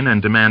Fomin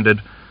and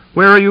demanded,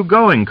 "Where are you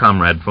going,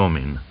 Comrade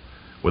Fomin?"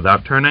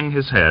 Without turning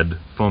his head,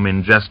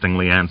 Fomin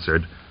jestingly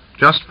answered,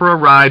 "Just for a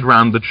ride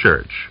round the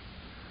church."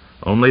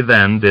 Only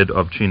then did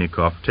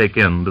Ovchinnikov take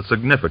in the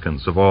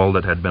significance of all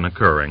that had been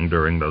occurring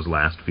during those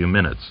last few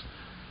minutes.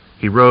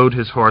 He rode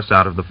his horse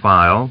out of the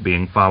file,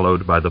 being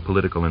followed by the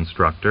political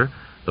instructor,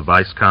 the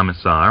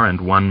vice-commissar,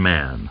 and one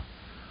man.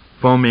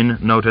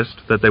 Fomin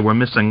noticed that they were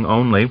missing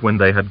only when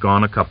they had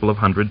gone a couple of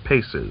 100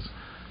 paces.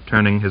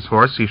 Turning his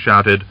horse, he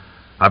shouted,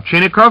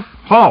 "Ovchinnikov,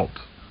 halt!"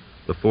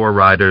 The 4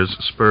 riders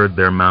spurred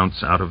their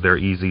mounts out of their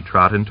easy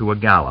trot into a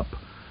gallop.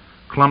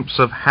 Clumps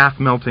of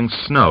half-melting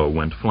snow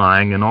went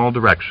flying in all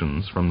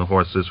directions from the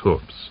horses'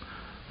 hoofs.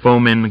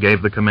 Fomin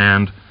gave the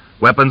command,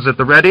 "Weapons at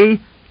the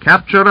ready!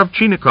 Capture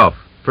Ovchinnikov!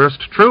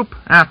 First troop,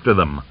 after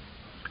them!"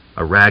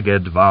 A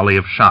ragged volley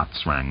of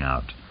shots rang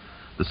out.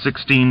 The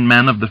 16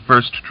 men of the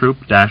first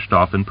troop dashed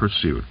off in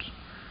pursuit.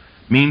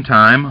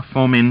 Meantime,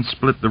 Fomin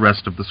split the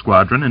rest of the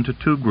squadron into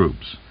 2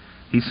 groups.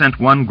 He sent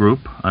one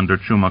group, under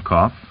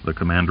Chumakov, the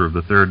commander of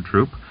the 3rd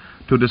troop,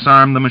 to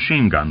disarm the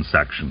machine gun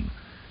section,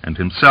 and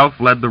himself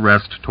led the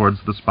rest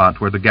towards the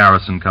spot where the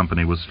garrison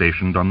company was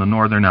stationed on the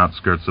northern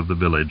outskirts of the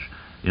village,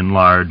 in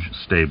large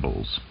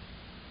stables.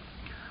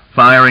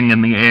 Firing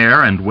in the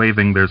air and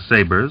waving their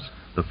sabers,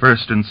 the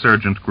 1st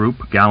insurgent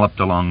group galloped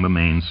along the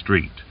main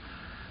street.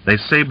 They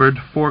sabered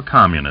 4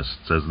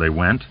 communists as they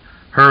went,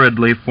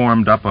 hurriedly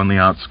formed up on the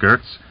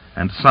outskirts,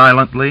 and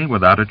silently,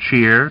 without a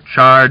cheer,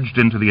 charged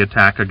into the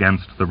attack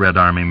against the Red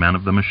Army men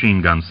of the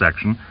machine gun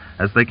section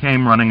as they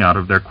came running out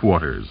of their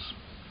quarters.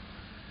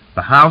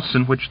 The house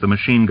in which the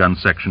machine gun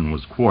section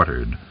was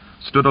quartered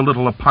stood a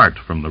little apart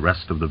from the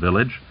rest of the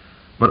village,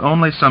 but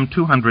only some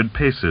 200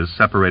 paces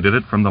separated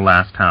it from the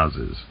last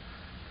houses.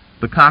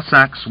 The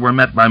Cossacks were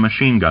met by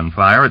machine-gun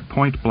fire at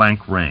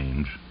point-blank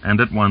range,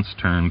 and at once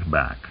turned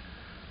back.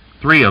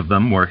 3 of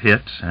them were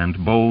hit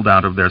and bowled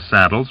out of their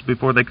saddles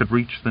before they could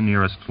reach the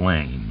nearest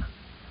lane.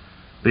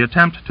 The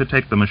attempt to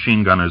take the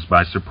machine-gunners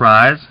by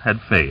surprise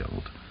had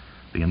failed.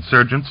 The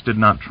insurgents did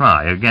not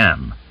try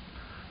again.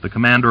 The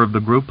commander of the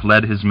group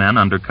led his men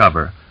under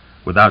cover.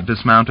 Without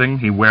dismounting,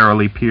 he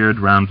warily peered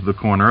round the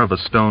corner of a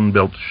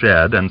stone-built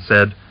shed and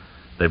said,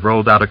 "They've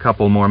rolled out a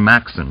couple more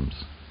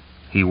Maxims."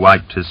 He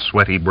wiped his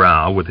sweaty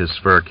brow with his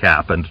fur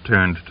cap and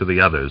turned to the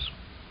others.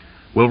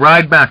 "We'll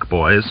ride back,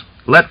 boys.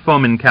 Let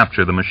Fomin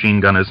capture the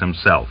machine-gunners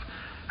himself.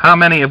 How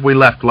many have we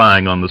left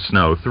lying on the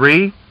snow?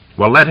 3?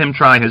 Well, let him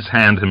try his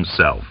hand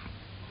himself."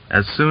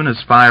 As soon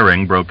as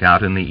firing broke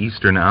out in the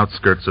eastern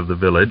outskirts of the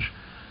village,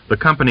 the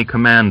company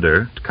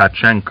commander,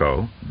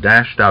 Tkachenko,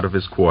 dashed out of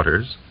his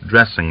quarters,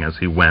 dressing as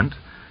he went,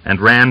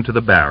 and ran to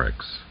the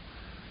barracks.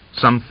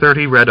 Some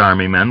 30 Red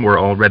Army men were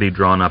already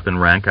drawn up in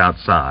rank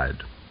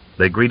outside.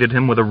 They greeted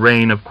him with a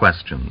rain of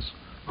questions.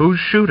 "Who's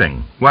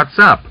shooting? What's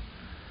up?"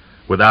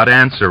 Without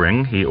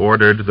answering, he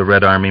ordered the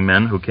Red Army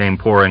men who came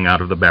pouring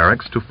out of the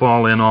barracks to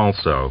fall in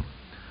also.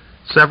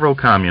 Several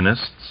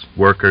communists,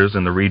 workers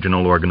in the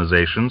regional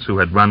organizations who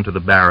had run to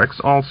the barracks,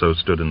 also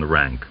stood in the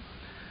rank.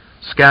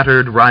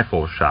 Scattered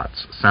rifle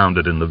shots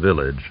sounded in the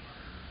village.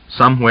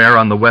 Somewhere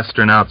on the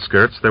western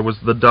outskirts there was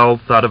the dull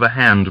thud of a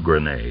hand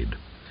grenade.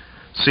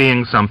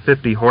 Seeing some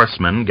 50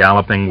 horsemen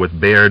galloping with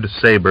bared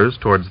sabers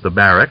towards the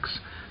barracks,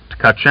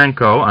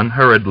 Tkachenko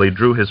unhurriedly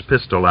drew his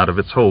pistol out of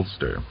its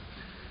holster.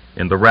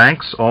 In the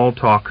ranks all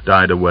talk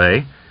died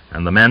away,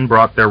 and the men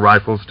brought their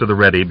rifles to the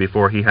ready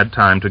before he had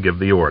time to give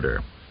the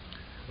order.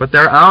 "But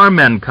they're our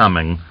men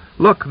coming!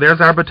 Look, there's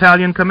our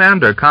battalion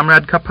commander,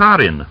 Comrade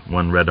Kaparin,"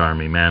 one Red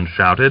Army man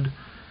shouted.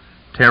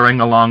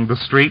 Tearing along the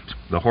street,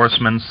 the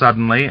horsemen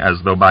suddenly,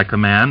 as though by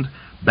command,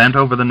 bent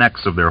over the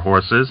necks of their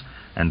horses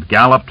and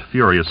galloped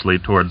furiously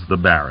towards the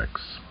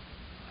barracks.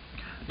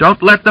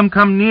 "Don't let them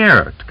come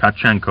near!"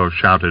 Tkachenko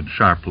shouted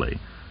sharply.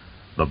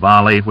 The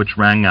volley which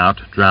rang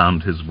out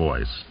drowned his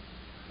voice.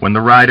 When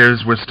the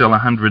riders were still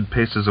 100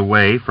 paces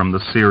away from the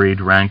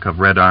serried rank of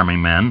Red Army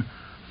men,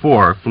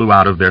 4 flew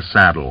out of their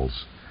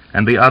saddles,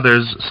 and the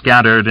others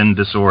scattered in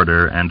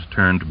disorder and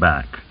turned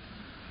back.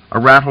 A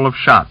rattle of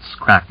shots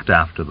cracked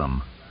after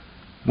them.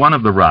 One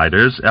of the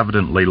riders,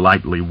 evidently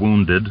lightly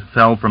wounded,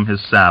 fell from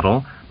his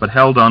saddle, but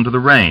held on to the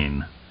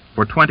rein.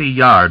 For 20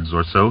 yards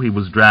or so he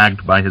was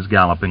dragged by his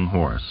galloping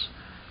horse.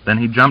 Then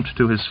he jumped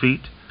to his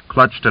feet,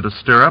 clutched at a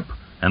stirrup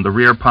and the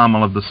rear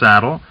pommel of the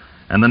saddle,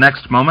 and the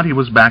next moment he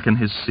was back in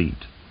his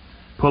seat.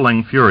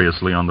 Pulling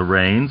furiously on the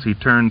reins, he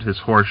turned his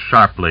horse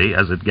sharply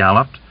as it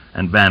galloped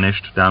and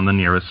vanished down the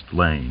nearest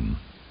lane.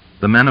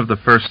 The men of the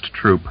first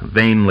troop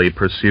vainly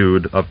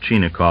pursued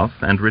Ovchinnikov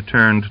and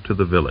returned to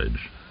the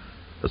village.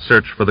 A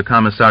search for the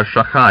Commissar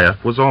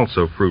Shakhayev was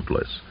also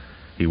fruitless.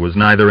 He was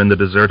neither in the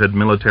deserted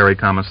military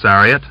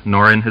commissariat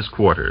nor in his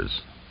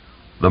quarters.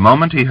 The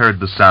moment he heard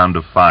the sound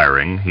of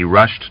firing, he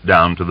rushed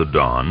down to the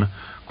Don,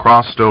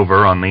 crossed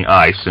over on the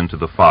ice into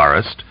the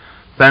forest,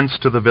 thence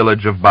to the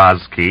village of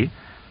Bazki,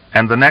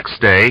 and the next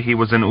day he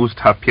was in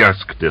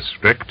Ust-Hapiersk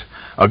district,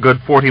 a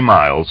good 40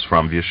 miles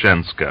from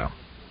Vyazhenska.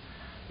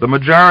 The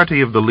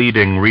majority of the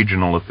leading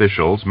regional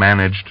officials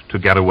managed to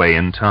get away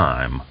in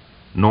time,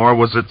 nor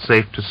was it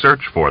safe to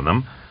search for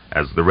them,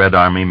 as the Red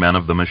Army men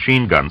of the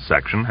machine-gun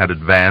section had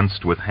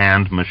advanced with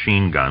hand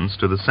machine guns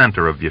to the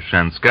center of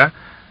Vyazhenska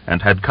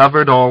and had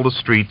covered all the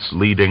streets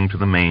leading to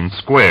the main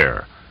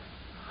square.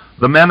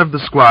 The men of the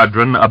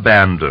squadron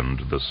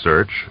abandoned the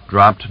search,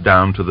 dropped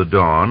down to the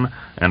Don,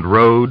 and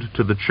rode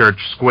to the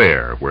church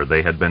square, where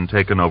they had been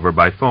taken over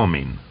by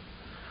Fomin.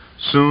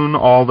 Soon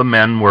all the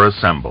men were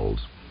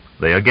assembled.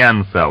 They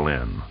again fell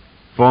in.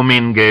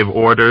 Fomin gave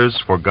orders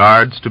for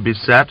guards to be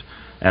set,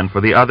 and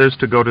for the others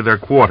to go to their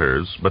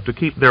quarters, but to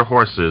keep their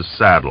horses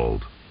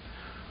saddled.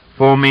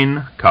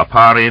 Fomin,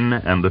 Kaparin,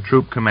 and the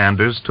troop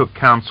commanders took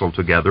counsel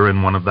together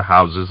in one of the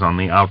houses on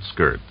the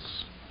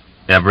outskirts.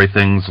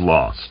 "Everything's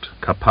lost,"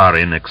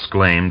 Kaparin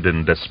exclaimed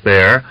in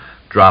despair,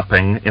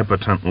 dropping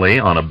impotently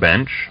on a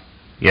bench.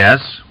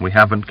 "Yes, we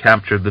haven't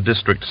captured the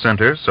district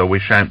center, so we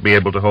shan't be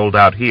able to hold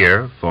out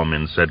here,"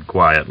 Fomin said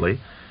quietly.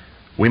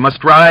 "We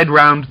must ride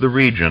round the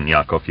region,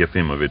 Yakov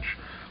Yefimovitch.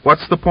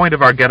 What's the point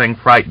of our getting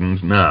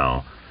frightened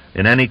now?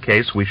 In any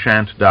case, we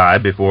shan't die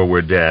before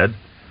we're dead.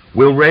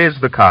 We'll raise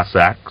the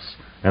Cossacks,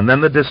 and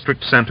then the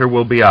district center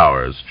will be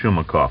ours,"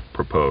 Chumakov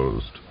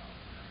proposed.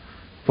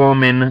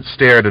 Fomin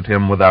stared at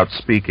him without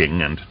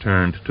speaking and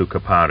turned to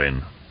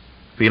Kaparin.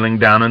 "Feeling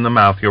down in the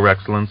mouth, Your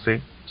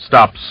Excellency?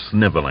 Stop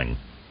sniveling.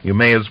 You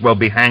may as well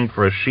be hanged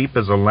for a sheep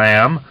as a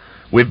lamb.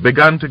 We've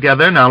begun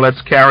together, now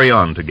let's carry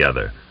on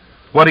together.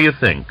 What do you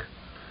think?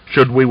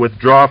 Should we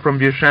withdraw from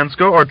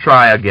Vyazhenska or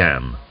try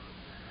again?"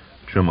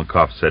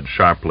 Chumakov said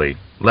sharply,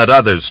 "Let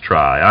others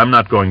try. I'm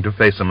not going to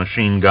face a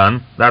machine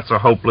gun. That's a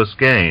hopeless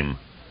game."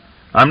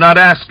 "I'm not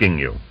asking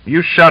you.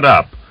 You shut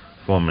up."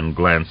 Fomin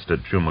glanced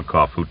at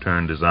Chumakov, who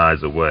turned his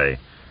eyes away.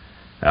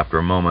 After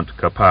a moment,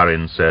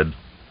 Kaparin said,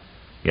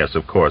 "Yes,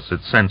 of course,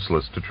 it's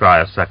senseless to try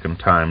a second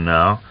time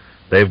now.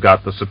 They've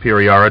got the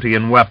superiority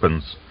in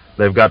weapons.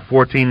 They've got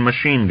 14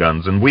 machine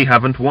guns, and we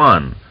haven't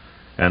one.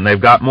 And they've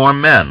got more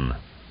men.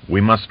 We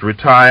must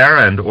retire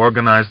and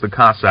organize the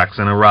Cossacks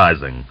in a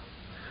rising.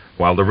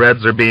 While the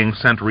Reds are being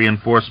sent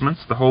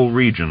reinforcements, the whole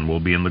region will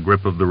be in the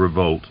grip of the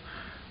revolt.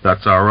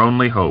 That's our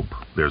only hope.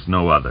 There's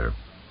no other."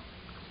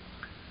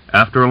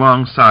 After a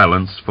long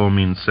silence,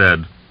 Fomin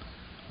said,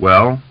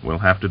 "Well, we'll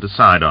have to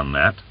decide on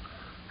that.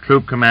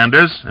 Troop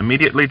commanders,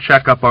 immediately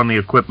check up on the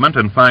equipment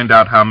and find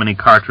out how many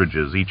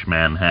cartridges each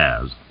man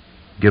has.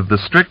 Give the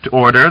strict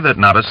order that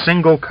not a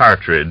single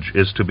cartridge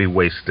is to be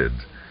wasted.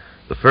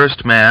 The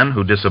first man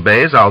who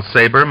disobeys, I'll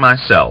saber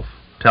myself.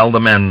 Tell the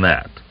men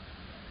that."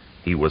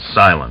 He was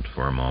silent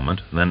for a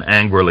moment, then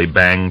angrily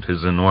banged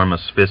his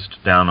enormous fist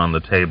down on the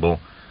table.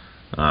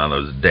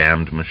 Those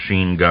damned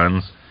machine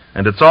guns.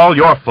 "And it's all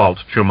your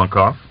fault,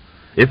 Chumakov.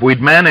 If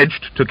we'd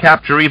managed to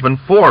capture even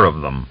 4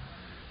 of them.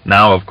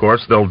 Now, of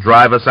course, they'll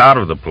drive us out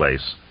of the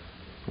place.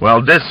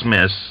 Well,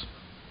 dismiss.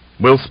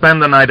 We'll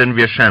spend the night in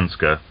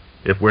Vyashenska,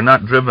 if we're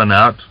not driven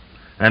out,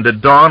 and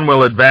at dawn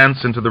we'll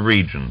advance into the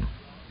region."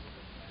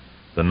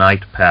 The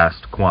night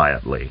passed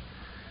quietly.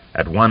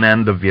 At one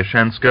end of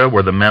Vyashenska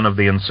were the men of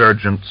the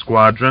insurgent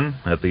squadron,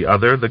 at the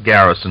other the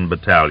garrison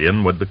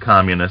battalion with the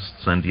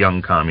communists and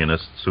young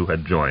communists who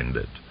had joined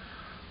it.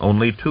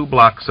 Only 2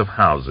 blocks of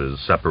houses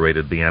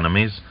separated the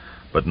enemies,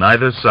 but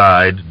neither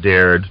side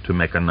dared to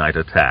make a night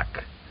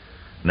attack.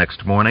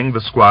 Next morning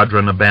the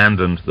squadron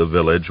abandoned the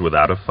village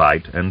without a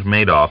fight and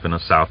made off in a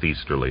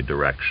southeasterly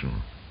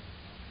direction.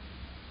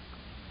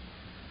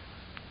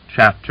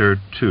 Chapter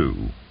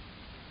 2.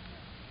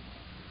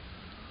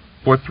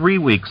 For 3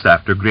 weeks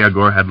after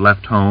Griagor had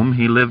left home,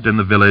 he lived in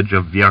the village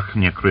of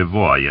Verkhny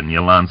Krivoy in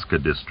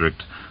Yalanska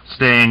district,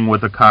 staying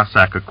with a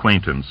Cossack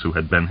acquaintance who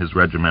had been his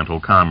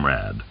regimental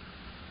comrade.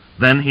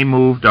 Then he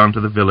moved on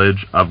to the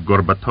village of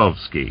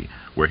Gorbatovsky,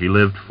 where he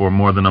lived for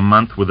more than a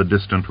month with a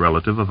distant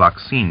relative of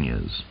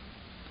Aksinya's.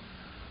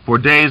 For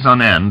days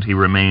on end he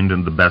remained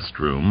in the best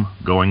room,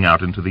 going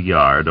out into the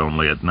yard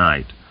only at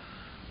night.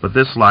 But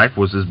this life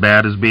was as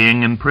bad as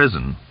being in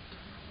prison.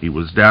 He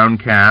was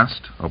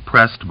downcast,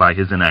 oppressed by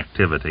his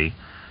inactivity.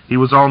 He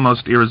was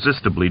almost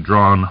irresistibly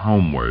drawn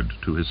homeward,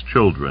 to his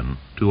children,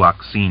 to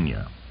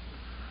Aksinya.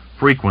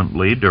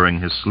 Frequently, during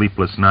his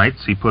sleepless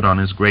nights, he put on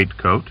his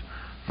greatcoat,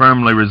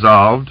 firmly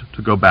resolved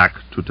to go back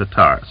to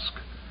Tatarsk.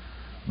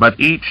 But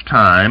each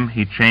time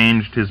he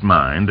changed his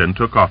mind and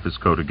took off his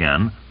coat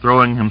again,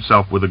 throwing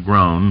himself with a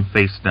groan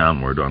face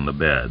downward on the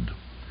bed.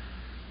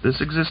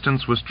 This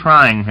existence was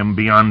trying him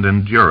beyond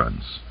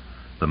endurance.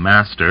 The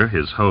master,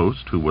 his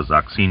host, who was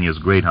Aksinya's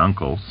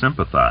great-uncle,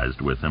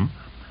 sympathized with him,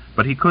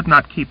 but he could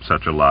not keep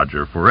such a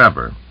lodger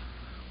forever.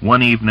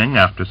 One evening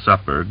after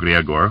supper,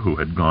 Griagor, who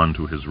had gone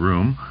to his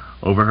room,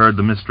 overheard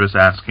the mistress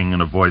asking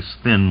in a voice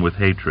thin with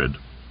hatred,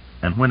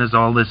 "And when is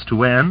all this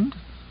to end?"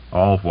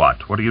 "All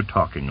what? What are you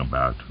talking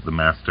about?" the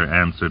master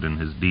answered in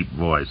his deep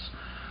voice.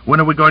 "When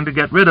are we going to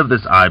get rid of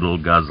this idle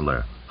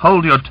guzzler?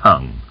 Hold your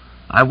tongue."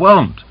 "I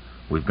won't.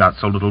 We've got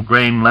so little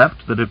grain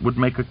left that it would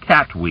make a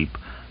cat weep,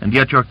 and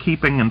yet you're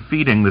keeping and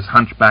feeding this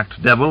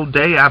hunchbacked devil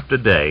day after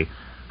day.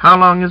 How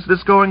long is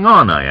this going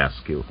on, I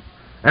ask you?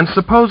 And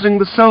supposing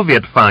the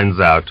Soviet finds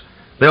out,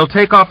 they'll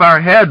take off our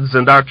heads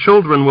and our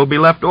children will be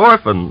left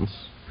orphans."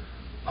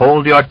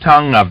 "Hold your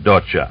tongue,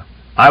 Avdotya."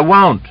 "I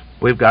won't.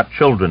 We've got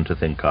children to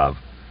think of.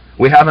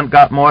 We haven't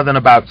got more than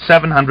about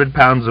 700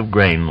 pounds of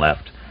grain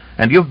left,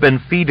 and you've been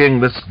feeding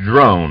this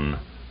drone.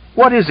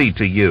 What is he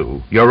to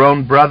you? Your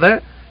own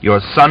brother? Your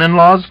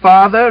son-in-law's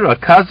father? A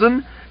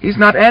cousin? He's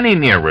not any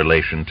near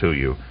relation to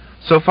you.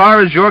 So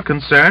far as you're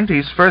concerned,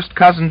 he's first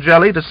cousin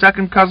jelly to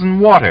second cousin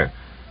water.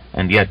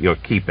 And yet you're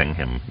keeping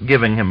him,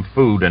 giving him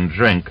food and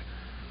drink.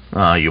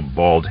 Ah, you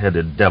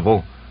bald-headed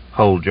devil.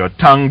 Hold your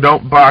tongue,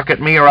 don't bark at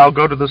me, or I'll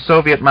go to the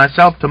Soviet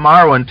myself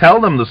tomorrow and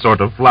tell them the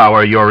sort of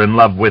flower you're in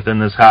love with in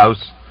this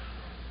house."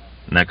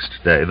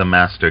 Next day the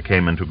master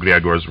came into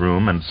Griagor's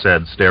room and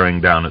said, staring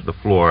down at the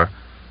floor,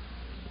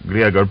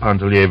 "Griagor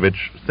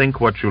Pantelyevich, think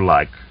what you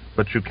like,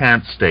 but you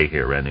can't stay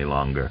here any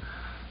longer.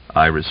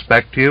 I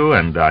respect you,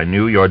 and I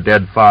knew your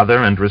dead father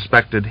and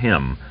respected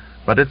him,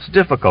 but it's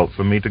difficult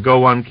for me to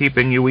go on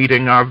keeping you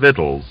eating our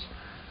victuals.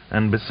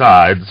 And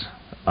besides,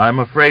 I'm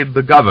afraid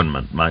the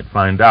government might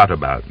find out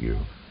about you.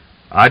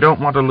 I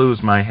don't want to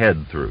lose my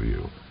head through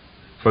you.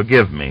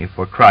 Forgive me,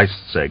 for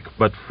Christ's sake,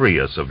 but free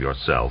us of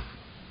yourself."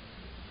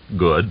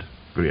 "Good,"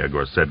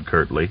 Griagor said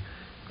curtly.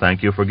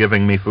 "Thank you for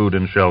giving me food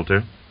and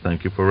shelter.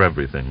 Thank you for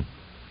everything.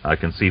 I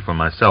can see for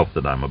myself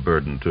that I'm a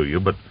burden to you,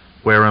 but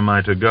where am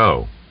I to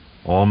go?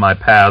 All my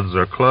paths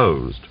are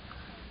closed."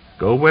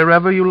 "Go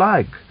wherever you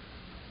like."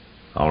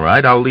 "All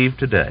right, I'll leave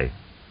today.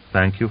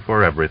 Thank you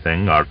for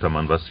everything,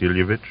 Artaman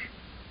Vasilyevich.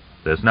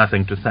 There's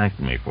nothing to thank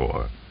me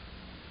for.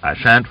 I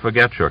shan't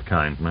forget your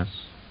kindness.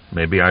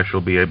 Maybe I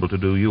shall be able to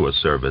do you a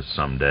service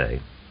some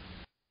day."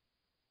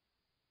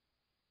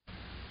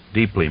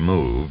 Deeply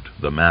moved,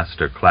 the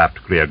master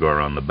clapped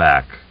Griagor on the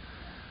back.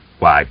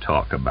 "Why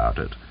talk about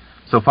it?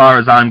 So far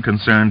as I'm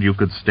concerned, you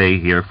could stay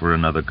here for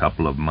another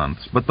couple of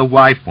months, but the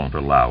wife won't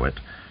allow it.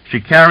 She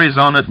carries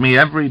on at me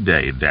every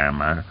day, damn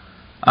her.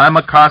 I'm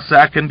a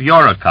Cossack and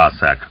you're a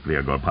Cossack,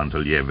 Griagor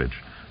Pantelyevich.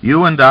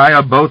 You and I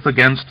are both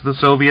against the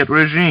Soviet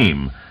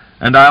regime,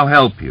 and I'll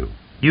help you.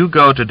 You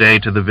go today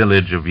to the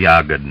village of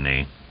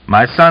Yagodny.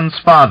 My son's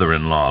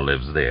father-in-law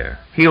lives there.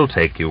 He'll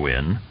take you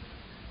in.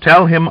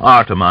 Tell him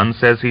Artaman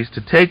says he's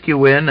to take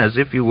you in as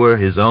if you were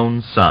his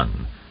own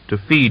son, to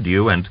feed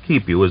you and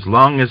keep you as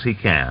long as he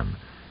can.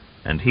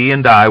 And he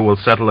and I will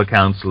settle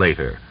accounts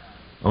later.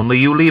 Only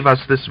you leave us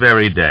this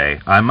very day.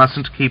 I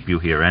mustn't keep you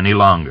here any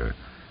longer.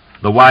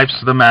 The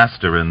wife's the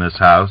master in this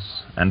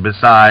house, and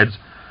besides,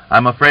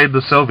 I'm afraid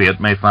the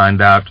Soviet may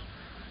find out.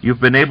 You've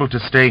been able to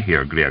stay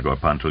here, Griagor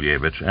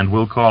Pantelyevich, and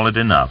we'll call it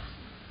enough.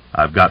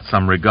 I've got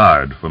some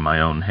regard for my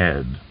own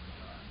head.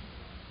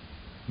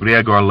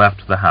 Griagor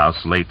left the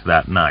house late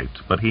that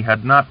night, but he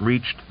had not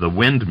reached the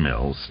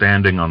windmill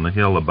standing on the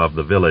hill above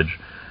the village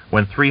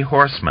when 3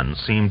 horsemen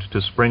seemed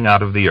to spring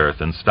out of the earth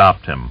and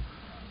stopped him.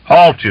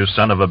 "Halt, you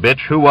son of a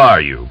bitch! Who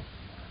are you?"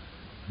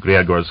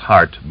 Griagor's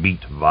heart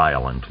beat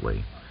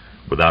violently.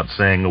 Without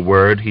saying a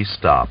word, he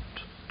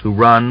stopped. To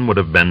run would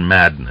have been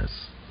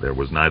madness. There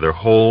was neither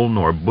hole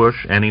nor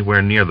bush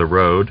anywhere near the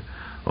road,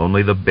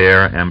 only the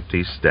bare,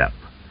 empty steppe.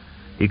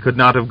 He could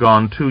not have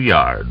gone 2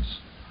 yards.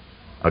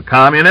 "A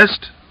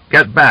communist?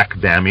 Get back,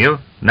 damn you!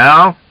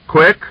 Now,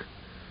 quick!"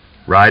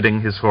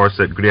 Riding his horse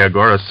at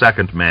Griagor, a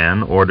second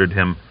man ordered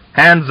him,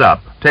 "Hands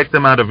up! Take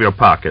them out of your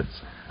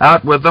pockets!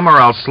 Out with them, or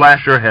I'll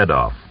slash your head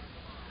off!"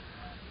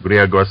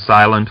 Griagor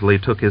silently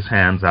took his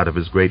hands out of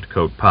his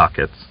greatcoat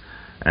pockets,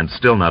 and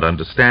still not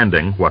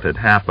understanding what had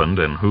happened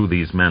and who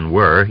these men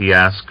were, he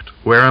asked,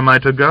 "Where am I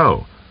to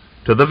go?"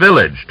 "To the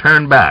village.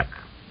 Turn back."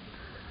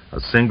 A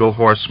single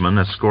horseman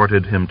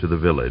escorted him to the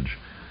village.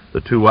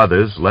 The 2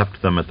 others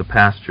left them at the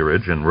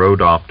pasturage and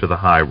rode off to the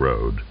high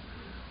road.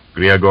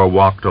 Griagor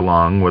walked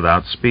along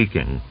without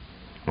speaking.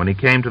 When he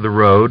came to the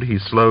road, he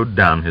slowed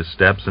down his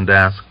steps and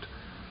asked,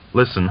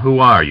 "Listen, who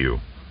are you?"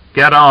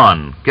 Get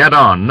on,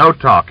 no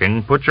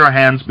talking. Put your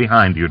hands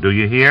behind you, do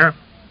you hear?"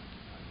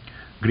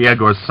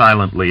 Griagor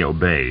silently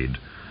obeyed,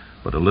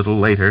 but a little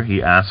later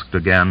he asked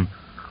again,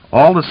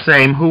 "All the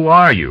same, who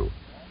are you?"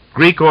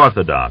 "Greek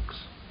Orthodox."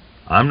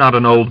 "I'm not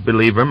an old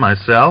believer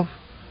myself."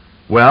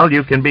 "Well,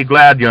 you can be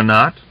glad you're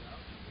not."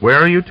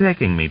 "Where are you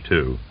taking me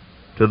to?"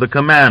 "To the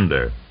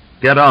commander."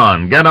 Get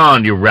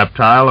on, you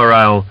reptile, or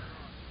I'll—"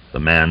 The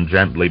man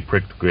gently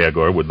pricked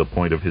Griagor with the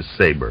point of his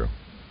saber.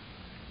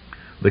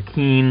 The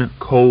keen,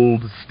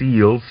 cold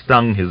steel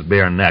stung his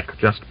bare neck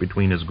just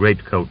between his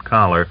greatcoat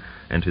collar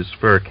and his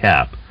fur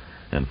cap,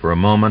 and for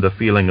a moment a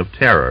feeling of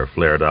terror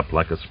flared up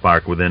like a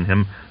spark within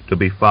him, to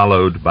be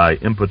followed by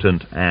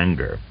impotent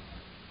anger.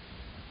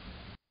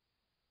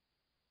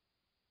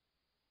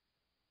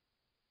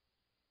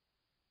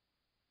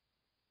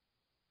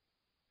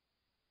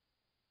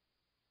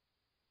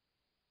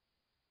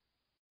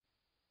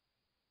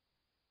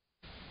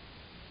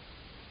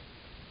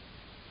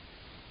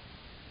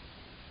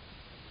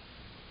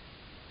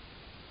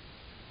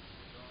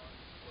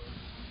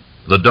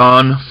 The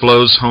Dawn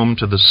Flows Home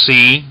to the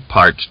Sea,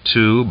 Part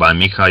 2, by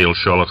Mikhail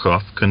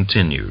Sholokhov,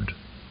 continued.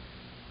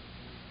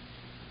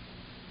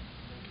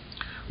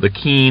 The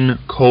keen,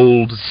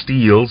 cold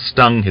steel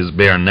stung his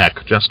bare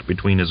neck just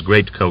between his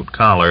greatcoat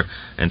collar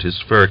and his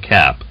fur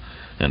cap,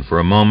 and for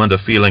a moment a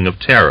feeling of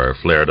terror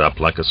flared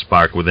up like a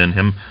spark within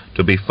him,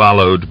 to be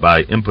followed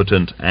by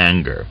impotent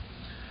anger.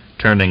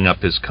 Turning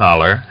up his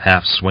collar,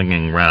 half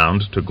swinging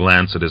round to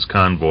glance at his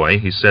convoy,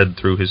 he said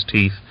through his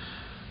teeth,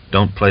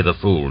 "Don't play the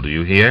fool, do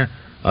you hear?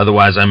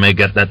 Otherwise I may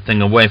get that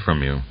thing away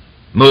from you.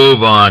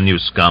 Move on, you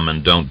scum,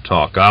 and don't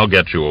talk. I'll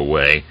get you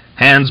away.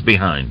 Hands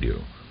behind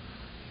you."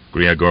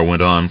 Griagor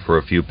went on for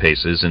a few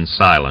paces in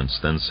silence,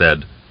 then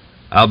said,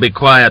 "I'll be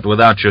quiet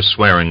without your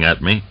swearing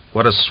at me.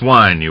 What a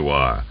swine you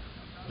are.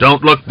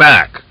 Don't look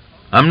back."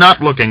 "I'm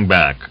not looking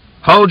back."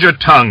 "Hold your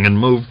tongue and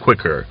move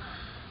quicker."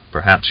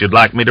 "Perhaps you'd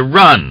like me to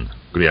run?"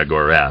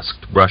 Griagor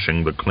asked,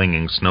 brushing the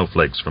clinging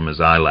snowflakes from his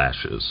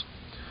eyelashes.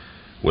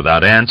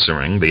 Without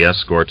answering, the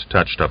escort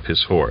touched up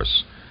his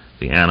horse.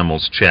 The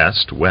animal's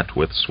chest, wet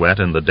with sweat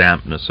and the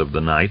dampness of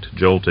the night,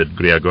 jolted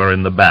Griagor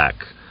in the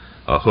back.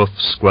 A hoof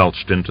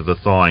squelched into the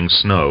thawing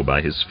snow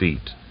by his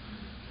feet.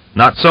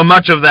 "Not so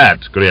much of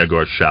that!"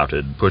 Griagor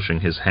shouted, pushing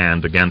his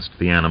hand against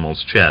the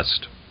animal's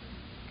chest.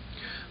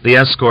 The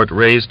escort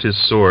raised his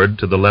sword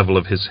to the level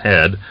of his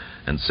head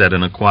and said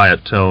in a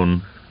quiet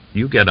tone,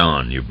 "You get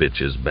on, you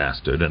bitch's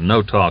bastard, and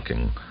no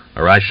talking,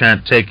 or I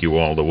shan't take you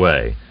all the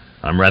way.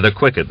 I'm rather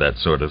quick at that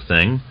sort of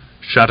thing.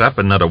 Shut up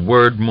and not a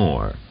word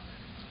more."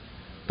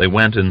 They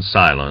went in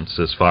silence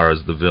as far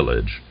as the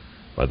village.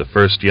 By the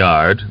first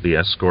yard, the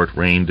escort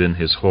reined in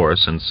his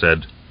horse and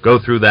said, "Go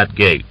through that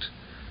gate."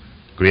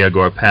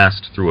 Griagor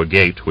passed through a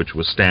gate which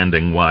was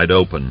standing wide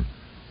open.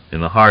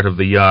 In the heart of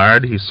the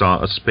yard he saw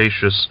a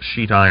spacious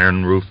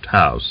sheet-iron-roofed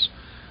house.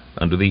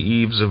 Under the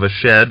eaves of a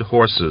shed,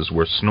 horses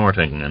were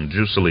snorting and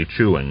juicily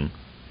chewing.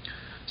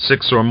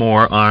 6 or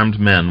more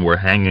armed men were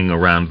hanging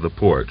around the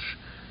porch.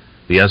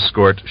 The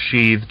escort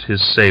sheathed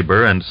his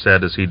saber and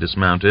said as he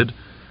dismounted,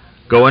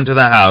 "Go into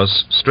the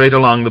house, straight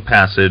along the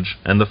passage,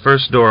 and the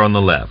first door on the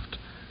left.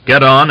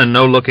 Get on and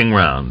no looking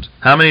round.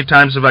 How many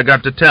times have I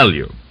got to tell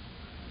you?"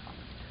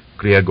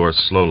 Griagor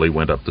slowly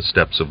went up the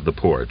steps of the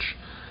porch.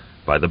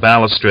 By the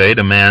balustrade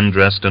a man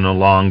dressed in a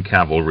long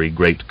cavalry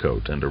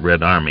greatcoat and a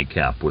red army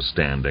cap was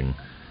standing.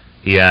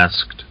 He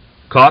asked,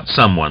 "Caught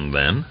someone,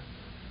 then?"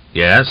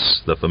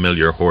 "Yes," the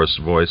familiar hoarse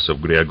voice of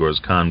Griagor's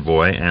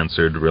convoy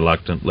answered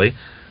reluctantly.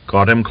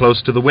 "Caught him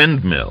close to the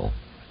windmill."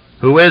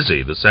 "Who is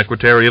he, the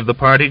secretary of the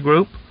party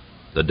group?"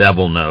 "The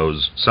devil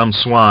knows. Some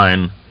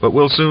swine, but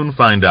we'll soon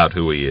find out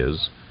who he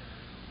is.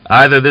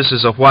 Either this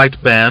is a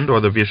white band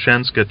or the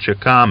Vyashenska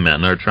Cheka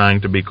men are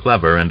trying to be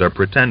clever and are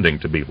pretending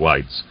to be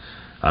whites.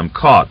 I'm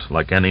caught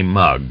like any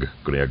mug,"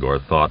 Griagor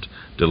thought,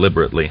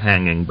 deliberately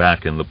hanging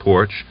back in the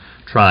porch,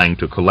 trying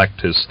to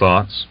collect his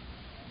thoughts.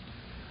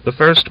 The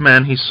first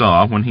man he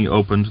saw when he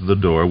opened the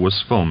door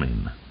was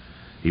Fomin.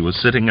 He was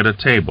sitting at a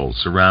table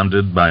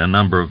surrounded by a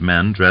number of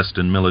men dressed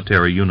in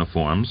military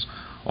uniforms,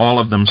 all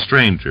of them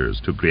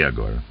strangers to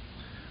Griagor.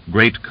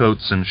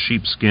 Greatcoats and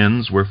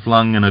sheepskins were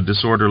flung in a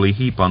disorderly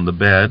heap on the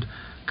bed,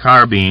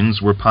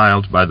 carbines were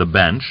piled by the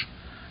bench,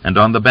 and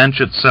on the bench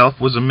itself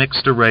was a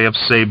mixed array of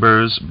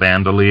sabers,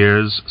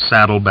 bandoliers,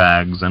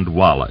 saddlebags, and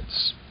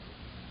wallets.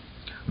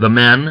 The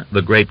men,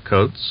 the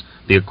greatcoats,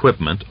 the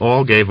equipment,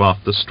 all gave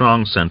off the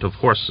strong scent of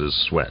horses'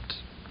 sweat.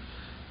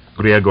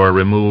 Griagor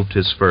removed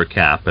his fur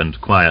cap and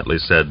quietly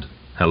said,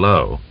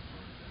 "Hello."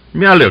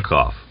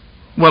 "Myelyukov.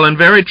 Well, in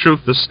very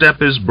truth, the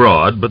steppe is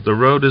broad, but the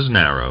road is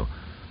narrow.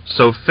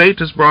 So fate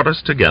has brought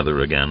us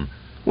together again.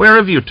 Where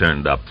have you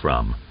turned up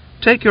from?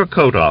 Take your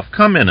coat off.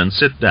 Come in and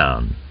sit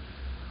down."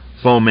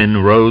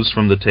 Fomin rose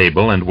from the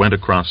table and went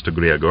across to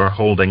Griagor,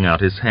 holding out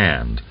his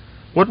hand.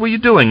 "What were you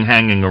doing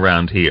hanging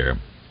around here?"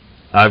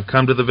 "I've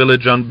come to the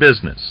village on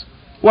business."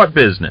 "What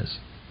business?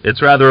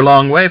 It's rather a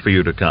long way for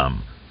you to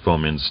come."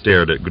 Fomin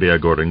stared at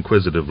Griagor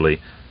inquisitively.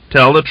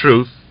 "Tell the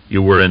truth.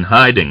 You were in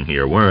hiding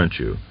here, weren't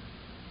you?"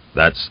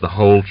 "That's the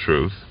whole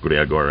truth,"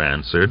 Griagor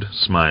answered,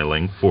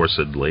 smiling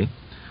forcedly.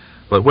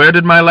 "But where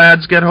did my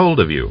lads get hold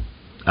of you?"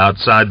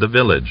 "Outside the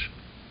village."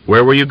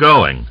 "Where were you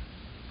going?"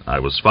 "I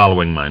was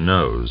following my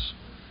nose."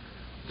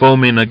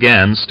 Fomin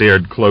again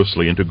stared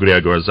closely into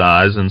Griagor's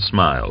eyes and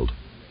smiled.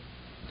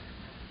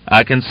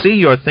 "I can see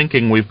you're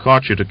thinking we've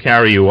caught you to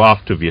carry you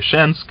off to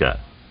Vyashenska.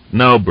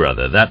 No,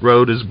 brother, that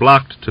road is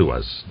blocked to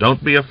us.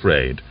 Don't be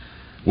afraid.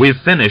 We've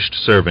finished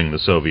serving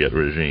the Soviet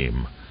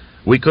regime.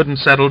 We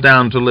couldn't settle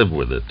down to live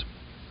with it.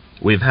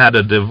 We've had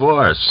a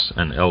divorce,"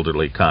 an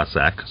elderly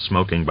Cossack,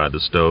 smoking by the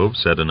stove,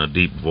 said in a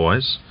deep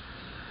voice.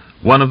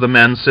 One of the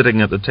men sitting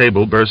at the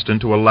table burst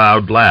into a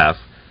loud laugh.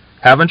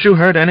 "Haven't you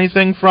heard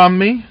anything from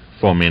me?"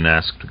 Fomin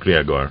asked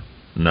Griagor.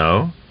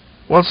 "No?"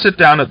 "Well, sit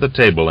down at the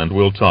table and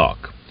we'll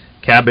talk.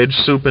 Cabbage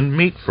soup and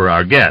meat for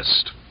our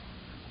guest."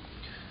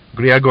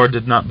 Griagor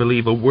did not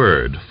believe a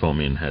word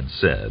Fomin had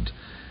said.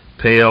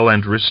 Pale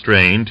and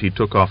restrained, he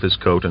took off his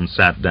coat and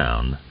sat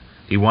down.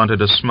 He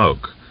wanted a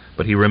smoke,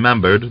 but he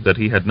remembered that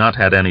he had not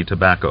had any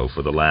tobacco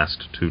for the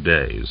last 2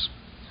 days.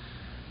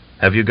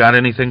 "Have you got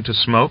anything to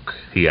smoke?"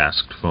 he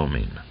asked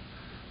Fomin.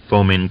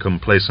 Fomin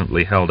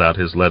complacently held out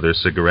his leather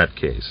cigarette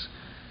case.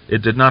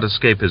 It did not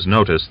escape his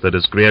notice that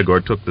as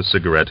Griagor took the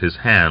cigarette his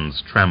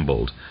hands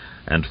trembled,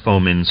 and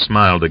Fomin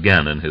smiled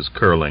again in his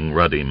curling,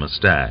 ruddy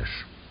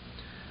mustache.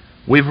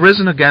 "We've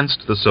risen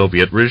against the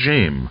Soviet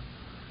regime.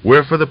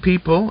 We're for the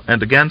people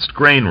and against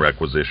grain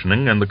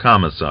requisitioning and the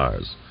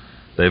commissars.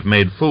 They've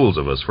made fools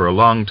of us for a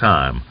long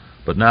time,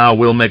 but now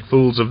we'll make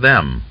fools of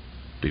them.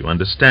 Do you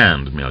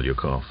understand,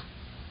 Myelyukov?"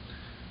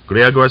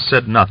 Griagor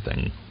said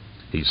nothing.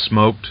 He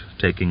smoked,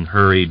 taking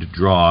hurried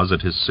draws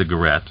at his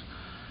cigarette.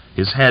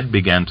 His head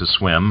began to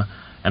swim,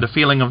 and a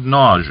feeling of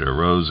nausea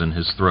rose in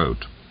his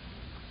throat.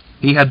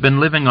 He had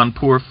been living on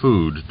poor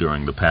food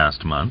during the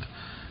past month,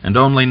 and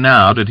only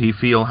now did he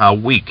feel how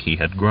weak he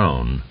had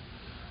grown.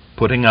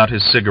 Putting out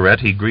his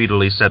cigarette, he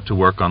greedily set to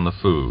work on the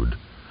food.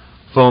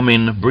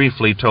 Fomin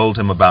briefly told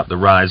him about the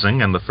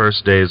rising and the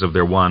first days of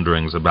their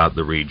wanderings about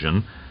the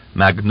region,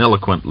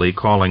 magniloquently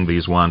calling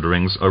these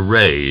wanderings a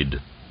raid.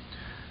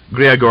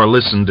 Griagor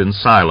listened in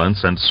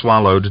silence and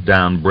swallowed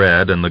down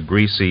bread and the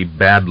greasy,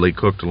 badly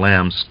cooked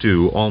lamb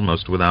stew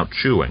almost without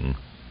chewing.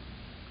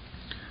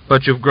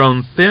 "But you've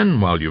grown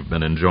thin while you've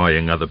been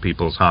enjoying other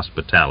people's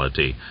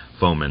hospitality,"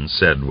 Fomin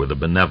said with a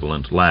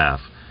benevolent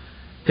laugh.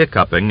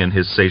 Hiccuping in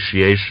his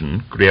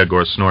satiation,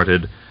 Griagor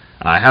snorted,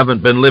 "I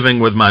haven't been living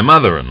with my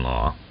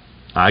mother-in-law."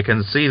 "I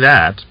can see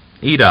that.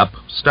 Eat up.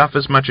 Stuff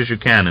as much as you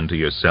can into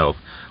yourself.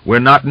 We're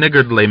not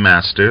niggardly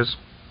masters."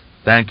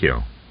 "Thank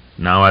you.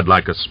 Now I'd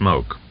like a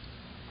smoke."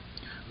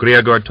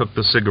 Griagor took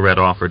the cigarette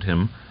offered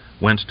him,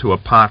 went to a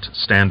pot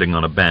standing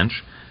on a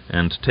bench,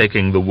 and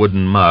taking the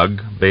wooden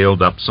mug,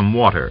 bailed up some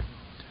water.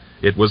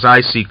 It was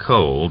icy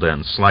cold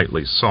and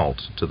slightly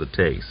salt to the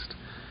taste.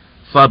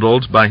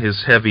 Fuddled by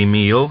his heavy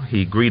meal,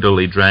 he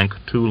greedily drank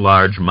 2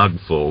 large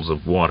mugfuls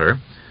of water,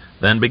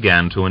 then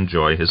began to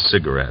enjoy his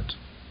cigarette.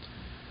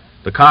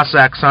 "The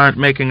Cossacks aren't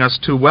making us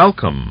too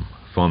welcome,"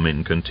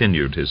 Fomin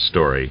continued his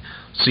story,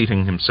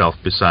 seating himself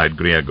beside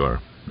Griegor.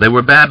 "They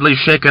were badly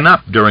shaken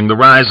up during the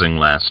rising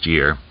last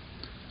year.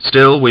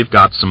 Still, we've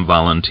got some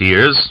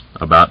volunteers.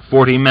 About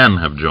 40 men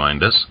have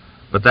joined us,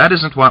 but that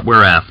isn't what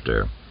we're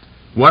after.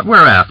 What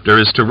we're after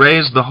is to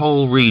raise the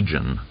whole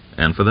region,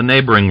 and for the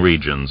neighboring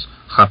regions,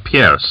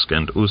 Khapiersk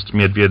and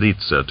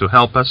Ust-Medveditsa, to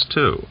help us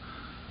too.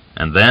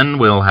 And then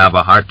we'll have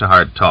a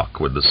heart-to-heart talk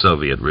with the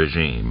Soviet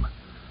regime."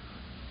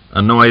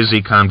 A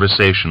noisy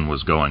conversation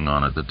was going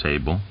on at the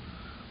table.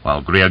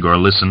 While Griegor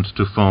listened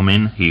to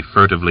Fomin, he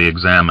furtively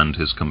examined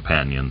his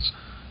companions.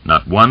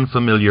 Not one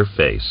familiar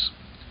face.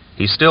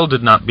 He still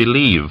did not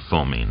believe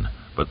Fomin,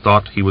 but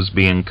thought he was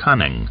being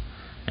cunning,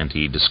 and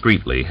he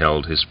discreetly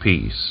held his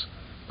peace.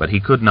 But he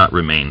could not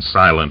remain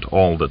silent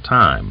all the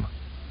time.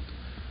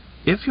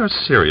 "If you're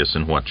serious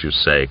in what you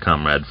say,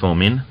 Comrade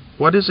Fomin,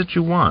 what is it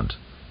you want?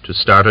 To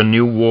start a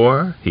new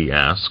war?" he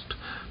asked,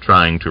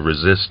 trying to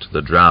resist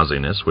the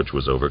drowsiness which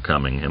was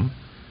overcoming him.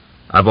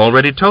 "I've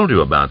already told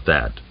you about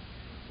that."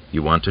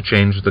 "You want to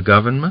change the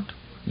government?"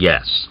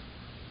 "Yes."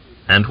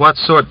 "And what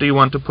sort do you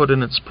want to put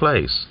in its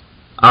place?"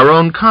 "Our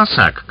own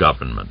Cossack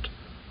government."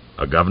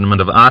 "A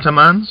government of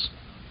Ottomans?"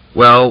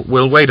 "Well,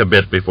 we'll wait a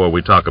bit before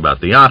we talk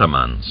about the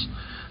Ottomans.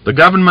 The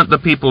government the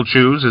people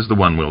choose is the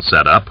one we'll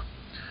set up.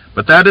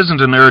 But that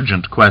isn't an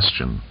urgent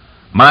question.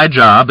 My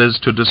job is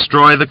to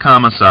destroy the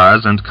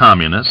commissars and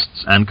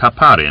communists, and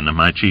Kaparin,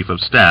 my chief of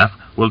staff,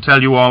 will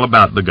tell you all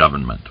about the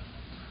government.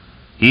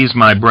 He's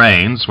my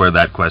brains where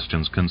that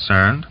question's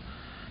concerned.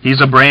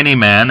 He's a brainy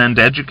man and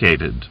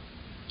educated."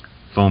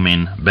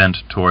 Fomin bent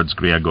towards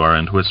Griegor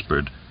and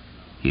whispered,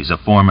 "He's a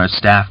former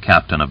staff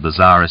captain of the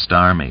Tsarist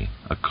army,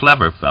 a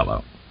clever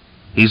fellow.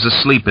 He's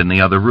asleep in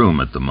the other room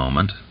at the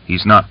moment.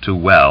 He's not too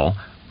well,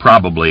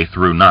 probably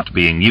through not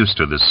being used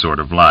to this sort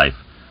of life.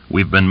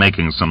 We've been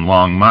making some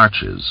long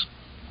marches."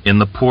 In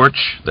the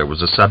porch there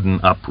was a sudden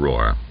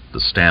uproar,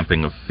 the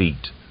stamping of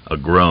feet, a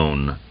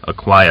groan, a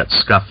quiet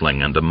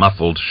scuffling, and a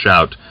muffled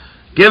shout,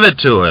 "Give it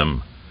to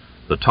him!"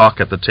 The talk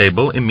at the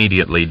table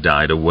immediately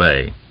died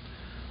away.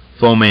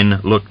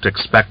 Fomin looked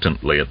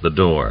expectantly at the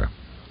door.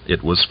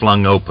 It was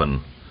flung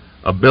open.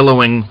 A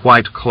billowing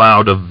white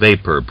cloud of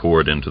vapor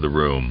poured into the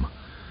room.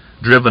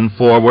 Driven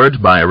forward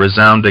by a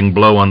resounding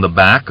blow on the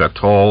back, a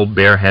tall,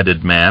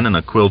 bare-headed man in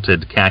a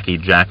quilted khaki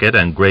jacket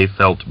and gray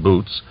felt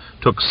boots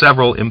took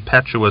several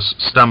impetuous,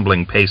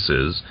 stumbling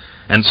paces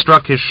and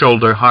struck his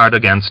shoulder hard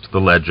against the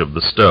ledge of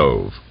the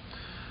stove.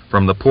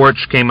 From the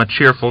porch came a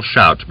cheerful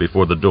shout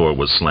before the door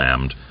was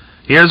slammed.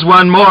 "Here's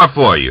one more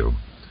for you!"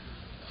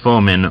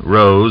 Fomin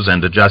rose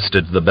and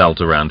adjusted the belt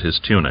around his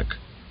tunic.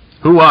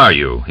 "Who are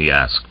you?" he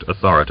asked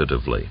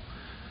authoritatively.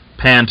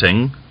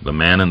 Panting, the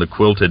man in the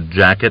quilted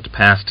jacket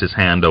passed his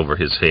hand over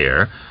his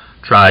hair,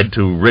 tried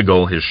to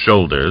wriggle his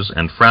shoulders,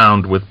 and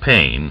frowned with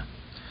pain.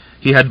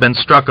 He had been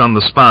struck on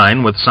the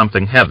spine with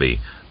something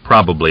heavy,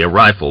 probably a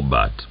rifle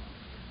butt.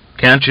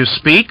 "Can't you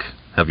speak?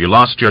 Have you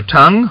lost your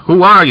tongue?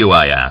 Who are you?"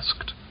 I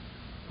asked.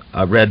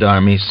 "A Red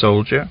Army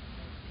soldier."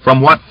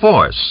 "From what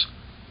force?"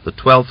 "The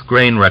 12th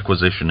Grain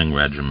Requisitioning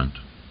Regiment."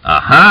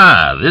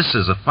 "Aha! This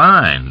is a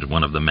find,"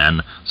 one of the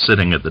men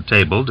sitting at the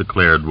table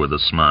declared with a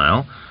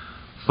smile.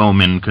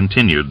 Fomin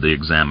continued the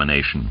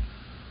examination.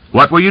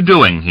 "What were you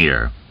doing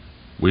here?"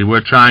 "We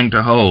were trying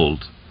to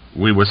hold.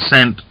 We were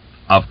sent—"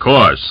 "Of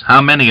course.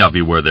 How many of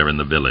you were there in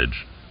the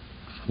village?"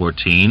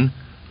 14.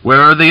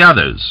 "Where are the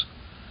others?"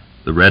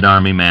 The Red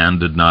Army man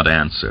did not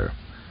answer.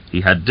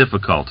 He had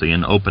difficulty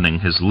in opening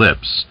his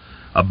lips.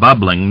 A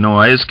bubbling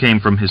noise came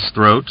from his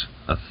throat.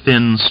 A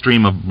thin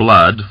stream of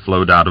blood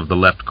flowed out of the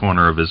left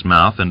corner of his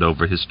mouth and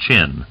over his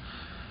chin.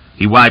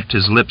 He wiped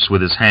his lips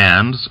with his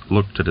hands,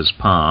 looked at his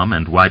palm,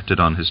 and wiped it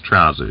on his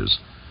trousers.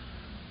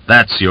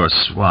 "That's your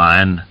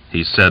swine,"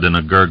 he said in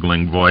a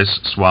gurgling voice,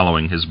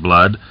 swallowing his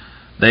blood.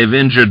 "They've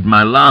injured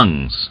my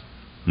lungs."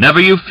 "Never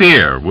you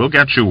fear, we'll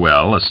get you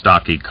well," a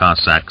stocky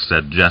Cossack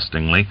said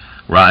jestingly,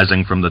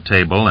 rising from the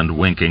table and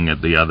winking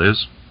at the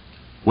others.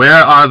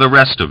 "Where are the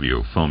rest of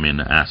you?"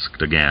 Fomin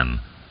asked again.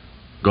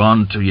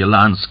 "Gone to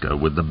Yelanska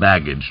with the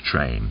baggage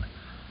train."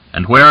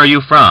 "And where are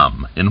you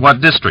from? In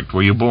what district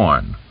were you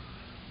born?"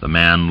 The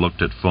man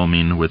looked at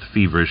Fomin with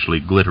feverishly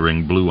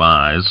glittering blue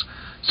eyes,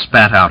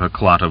 spat out a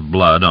clot of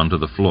blood onto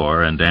the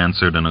floor, and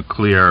answered in a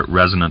clear,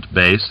 resonant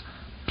bass,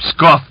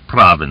 "Pskov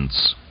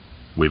province."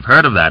 "We've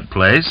heard of that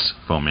place,"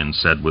 Fomin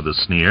said with a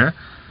sneer.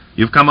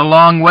 "You've come a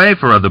long way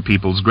for other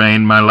people's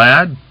grain, my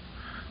lad."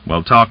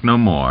 "Well, talk no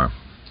more.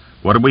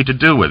 What are we to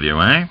do with you,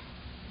 eh?"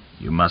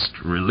 "You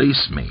must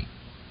release me."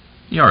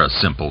 "You're a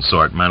simple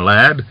sort, my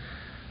lad.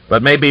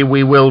 But maybe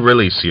we will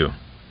release you.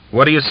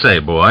 What do you say,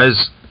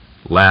 boys?"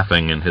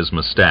 Laughing in his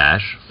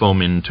mustache,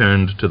 Fomin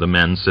turned to the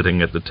men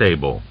sitting at the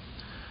table.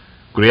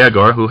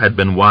 Griegor, who had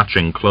been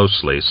watching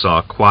closely,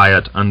 saw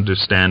quiet,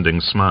 understanding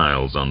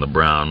smiles on the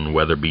brown,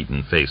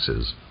 weather-beaten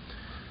faces.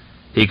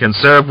 "He can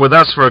serve with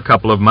us for a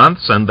couple of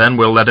months, and then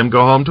we'll let him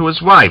go home to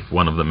his wife,"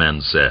 one of the men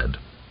said.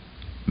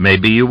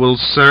 "Maybe you will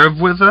serve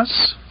with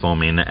us?"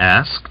 Fomin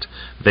asked,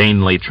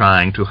 vainly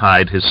trying to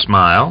hide his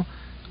smile.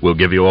 "We'll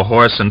give you a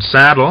horse and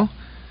saddle,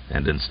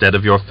 and instead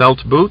of your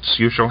felt boots,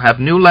 you shall have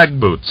new leg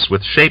boots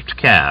with shaped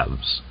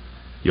calves.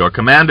 Your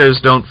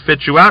commanders don't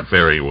fit you out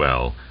very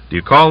well. Do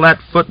you call that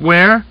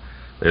footwear?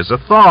 There's a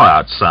thaw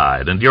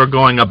outside, and you're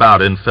going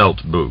about in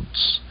felt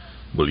boots.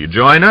 Will you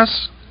join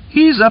us?"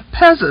 "He's a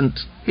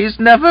peasant. He's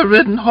never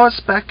ridden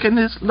horseback in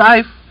his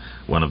life,"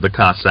 one of the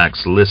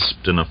Cossacks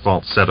lisped in a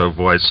falsetto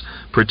voice,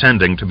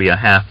 pretending to be a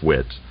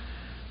half-wit.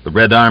 The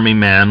Red Army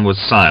man was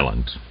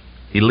silent.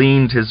 He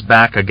leaned his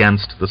back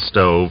against the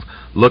stove,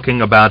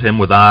 looking about him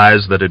with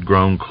eyes that had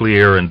grown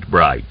clear and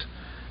bright.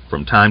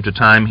 From time to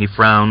time he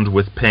frowned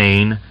with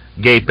pain,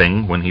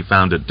 gaping when he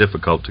found it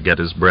difficult to get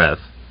his breath.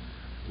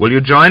 "Will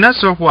you join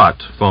us, or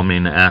what?"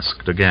 Fomin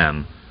asked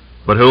again.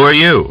 "But who are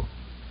you?"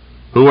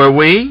 "Who are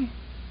we?"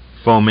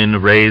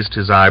 Fomin raised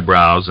his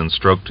eyebrows and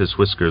stroked his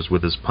whiskers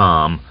with his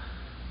palm.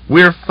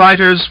 "We're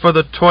fighters for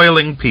the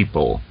toiling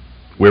people.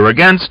 We're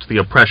against the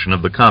oppression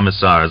of the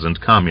commissars and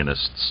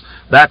communists.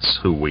 That's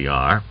who we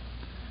are."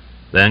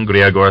 Then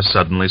Griagor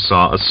suddenly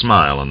saw a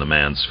smile on the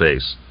man's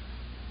face.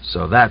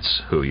 "So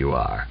that's who you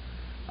are.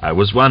 I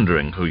was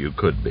wondering who you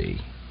could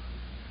be."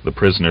 The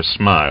prisoner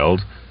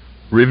smiled,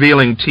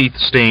 revealing teeth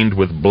stained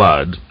with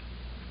blood,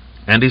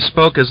 and he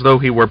spoke as though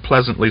he were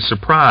pleasantly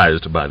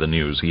surprised by the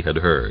news he had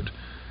heard.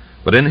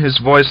 But in his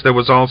voice there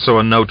was also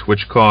a note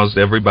which caused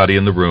everybody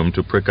in the room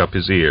to prick up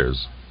his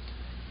ears.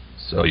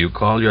 "So you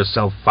call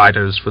yourself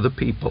fighters for the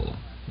people?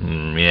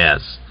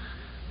 Yes.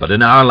 But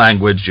in our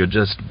language you're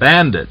just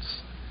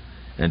bandits.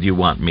 And you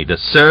want me to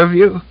serve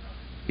you?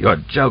 You're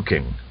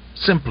joking.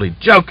 Simply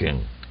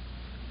joking."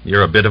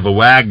 "You're a bit of a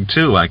wag,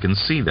 too, I can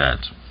see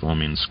that."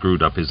 Fomin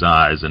screwed up his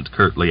eyes and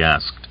curtly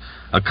asked,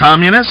 "A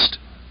communist?"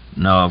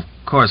 "No, of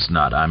course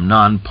not. I'm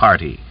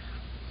non-party."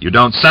 "You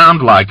don't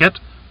sound like it."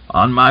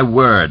 "On my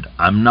word,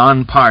 I'm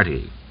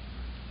non-party."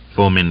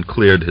 Fomin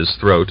cleared his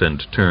throat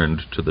and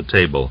turned to the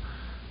table.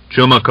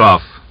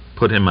 "Chumakov,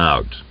 put him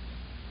out."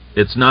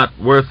 "It's not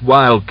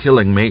worthwhile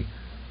killing me."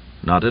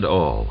 "Not at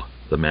all,"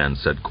 the man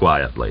said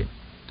quietly.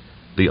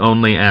 The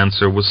only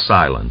answer was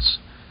silence.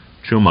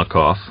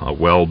 Chumakov, a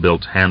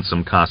well-built,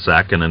 handsome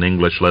Cossack in an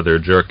English leather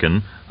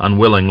jerkin,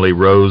 unwillingly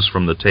rose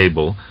from the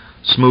table,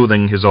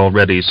 smoothing his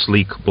already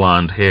sleek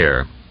blond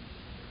hair.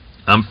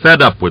 "I'm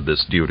fed up with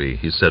this duty,"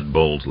 he said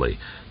boldly,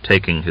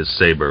 taking his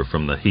saber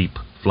from the heap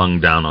flung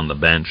down on the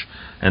bench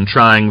and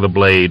trying the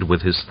blade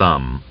with his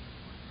thumb.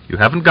 "You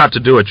haven't got to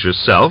do it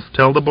yourself.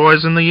 Tell the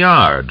boys in the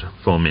yard,"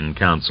 Fomin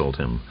counseled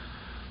him.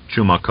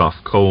 Chumakov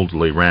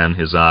coldly ran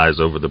his eyes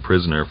over the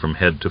prisoner from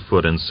head to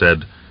foot and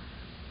said,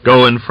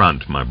 "Go in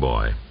front, my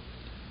boy."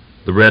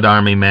 The Red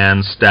Army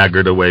man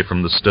staggered away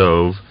from the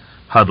stove,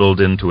 huddled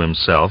into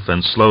himself,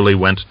 and slowly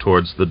went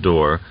towards the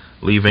door,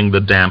 leaving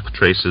the damp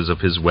traces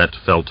of his wet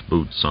felt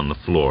boots on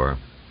the floor.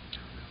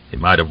 He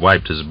might have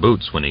wiped his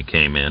boots when he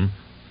came in.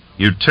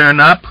 "You turn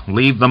up,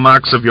 leave the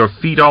marks of your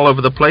feet all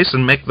over the place,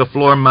 and make the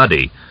floor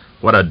muddy.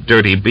 What a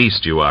dirty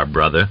beast you are,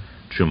 brother,"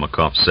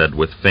 Chumakov said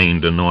with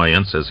feigned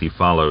annoyance as he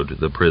followed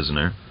the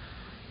prisoner.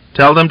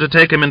 "Tell them to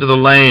take him into the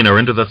lane or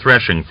into the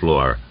threshing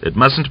floor. It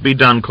mustn't be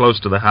done close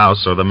to the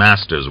house or the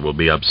masters will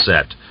be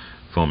upset,"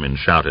 Fomin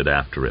shouted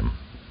after him.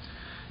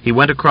 He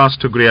went across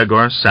to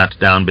Griagor, sat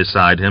down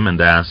beside him,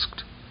 and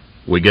asked,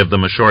 "We give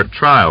them a short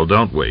trial,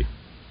 don't we?"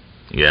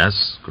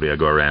 "Yes,"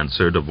 Griagor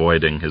answered,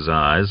 avoiding his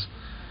eyes.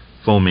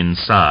 Fomin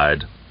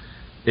sighed.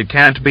 "It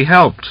can't be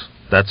helped.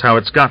 That's how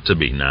it's got to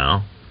be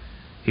now."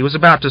 He was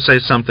about to say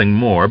something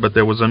more, but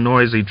there was a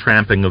noisy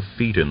tramping of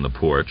feet in the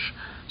porch.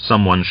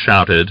 Someone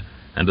shouted,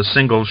 and a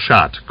single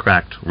shot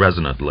cracked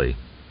resonantly.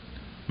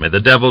 "May the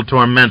devil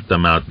torment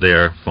them out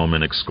there,"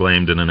 Fomin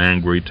exclaimed in an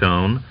angry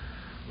tone.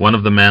 One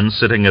of the men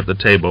sitting at the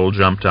table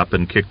jumped up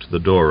and kicked the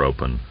door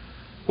open.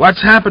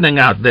 "What's happening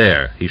out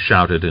there?" he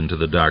shouted into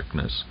the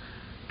darkness.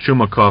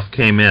 Chumakov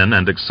came in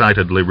and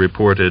excitedly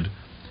reported,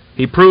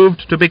 "He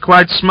proved to be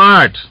quite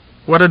smart.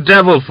 What a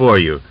devil for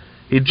you!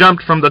 He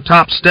jumped from the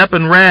top step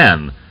and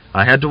ran.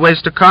 I had to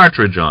waste a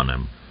cartridge on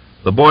him.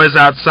 The boys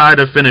outside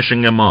are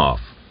finishing him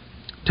off.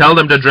 Tell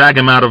them to drag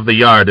him out of the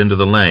yard into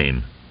the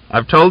lane."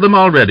 "I've told them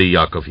already,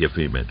 Yakov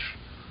Yefimych."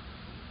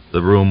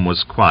 The room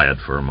was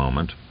quiet for a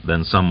moment.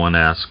 Then someone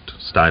asked,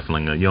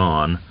 stifling a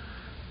yawn,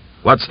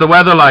 "What's the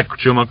weather like,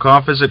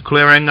 Chumakov? Is it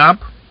clearing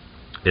up?"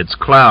 "It's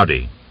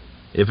cloudy.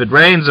 If it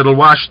rains, it'll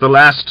wash the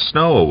last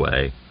snow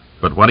away."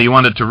 "But what do you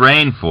want it to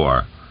rain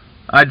for?"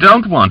 "I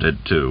don't want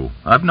it to.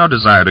 I've no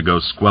desire to go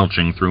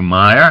squelching through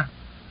mire."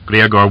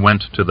 Griagor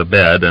went to the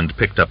bed and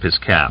picked up his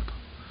cap.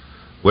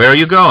 "Where are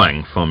you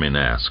going?" Fomin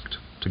asked.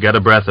 "To get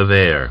a breath of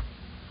air."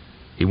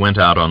 He went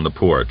out on the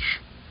porch.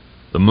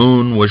 The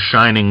moon was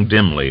shining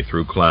dimly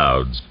through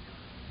clouds.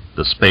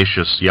 The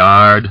spacious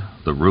yard,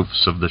 the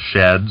roofs of the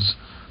sheds,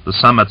 the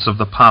summits of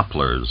the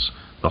poplars,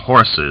 the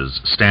horses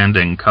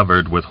standing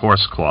covered with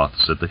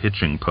horsecloths at the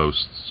hitching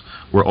posts,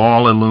 were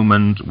all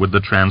illumined with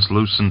the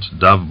translucent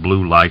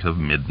dove-blue light of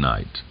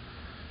midnight.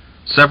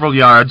 Several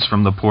yards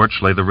from the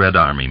porch lay the Red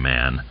Army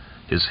man,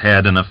 his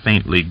head in a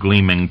faintly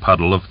gleaming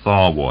puddle of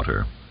thaw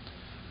water.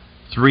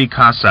 3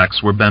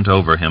 Cossacks were bent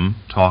over him,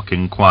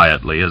 talking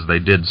quietly as they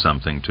did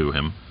something to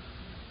him.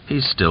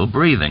 "He's still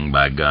breathing,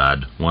 by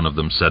God," one of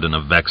them said in a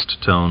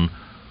vexed tone.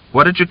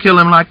 "What did you kill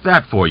him like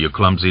that for, you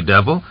clumsy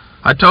devil?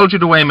 I told you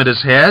to aim at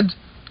his head."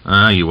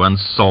 "Ah, you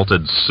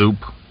unsalted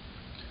soup."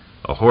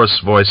 A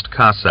hoarse-voiced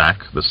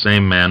Cossack, the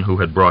same man who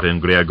had brought in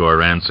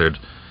Griagor, answered,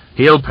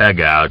 "He'll peg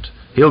out.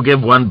 He'll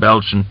give one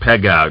belch and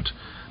peg out.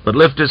 But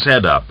lift his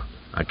head up.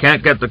 I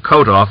can't get the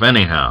coat off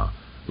anyhow.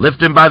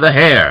 Lift him by the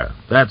hair.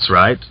 That's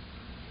right.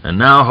 And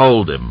now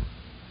hold him."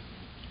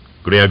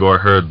 Griagor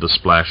heard the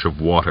splash of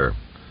water.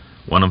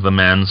 One of the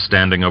men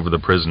standing over the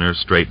prisoner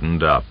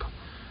straightened up.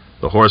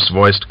 The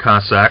hoarse-voiced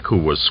Cossack, who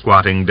was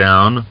squatting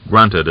down,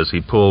 grunted as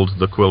he pulled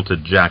the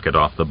quilted jacket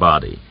off the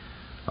body.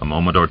 A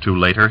moment or two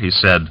later he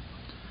said,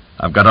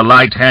 "I've got a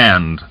light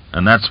hand,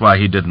 and that's why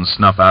he didn't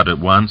snuff out at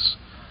once.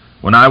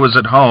 When I was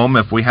at home,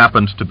 if we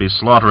happened to be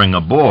slaughtering a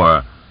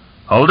boar—"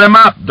 "Hold him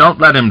up! Don't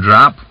let him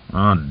drop!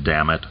 Oh,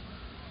 damn it.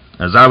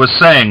 As I was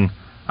saying,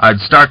 I'd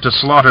start to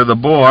slaughter the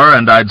boar,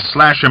 and I'd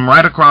slash him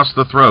right across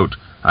the throat.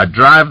 I'd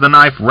drive the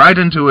knife right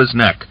into his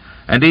neck,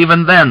 and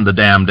even then the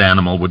damned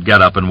animal would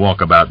get up and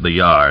walk about the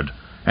yard,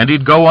 and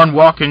he'd go on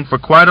walking for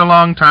quite a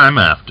long time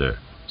after.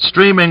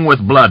 Streaming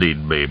with blood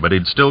he'd be, but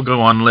he'd still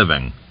go on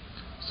living.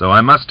 So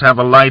I must have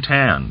a light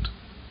hand.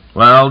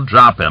 Well,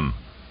 drop him.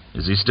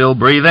 Is he still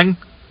breathing?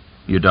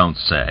 You don't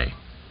say.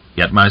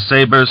 Yet my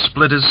saber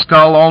split his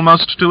skull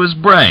almost to his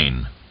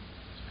brain."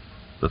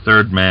 The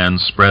third man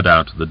spread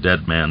out the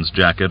dead man's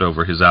jacket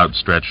over his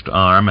outstretched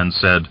arm and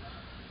said,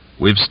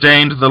 "We've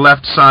stained the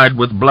left side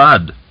with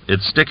blood.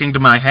 It's sticking to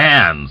my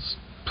hands.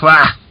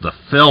 Plah, the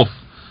filth!"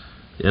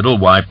 "It'll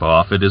wipe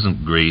off. It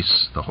isn't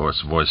grease," the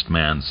hoarse-voiced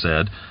man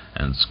said,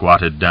 and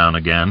squatted down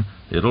again.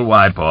 "It'll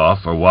wipe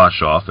off, or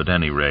wash off at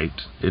any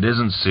rate. It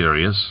isn't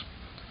serious."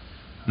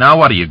 "Now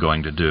what are you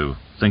going to do?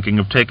 Thinking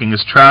of taking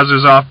his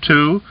trousers off,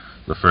 too?"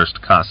 the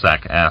first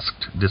Cossack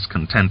asked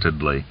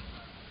discontentedly.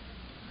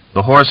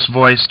 The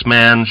hoarse-voiced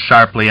man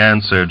sharply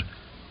answered,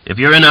 "If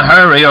you're in a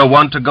hurry or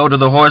want to go to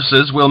the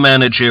horses, we'll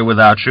manage here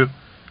without you.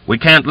 We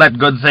can't let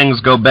good things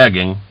go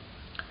begging."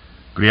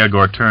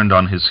 Griagor turned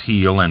on his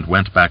heel and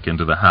went back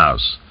into the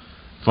house.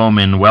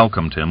 Fomin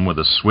welcomed him with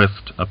a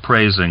swift,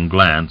 appraising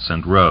glance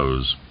and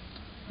rose.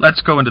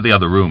 "Let's go into the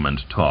other room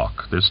and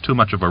talk. There's too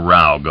much of a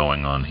row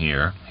going on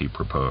here," he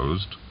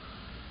proposed.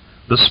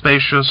 The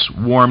spacious,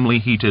 warmly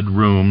heated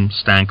room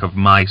stank of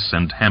mice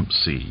and hemp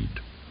seed.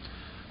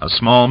 A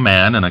small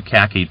man in a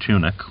khaki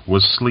tunic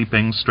was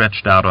sleeping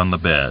stretched out on the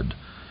bed.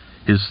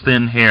 His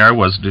thin hair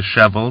was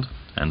disheveled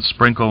and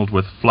sprinkled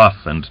with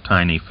fluff and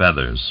tiny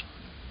feathers.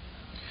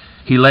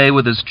 He lay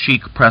with his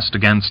cheek pressed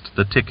against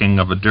the ticking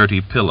of a dirty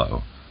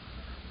pillow.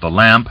 The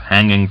lamp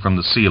hanging from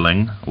the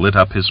ceiling lit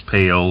up his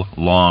pale,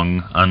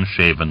 long,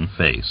 unshaven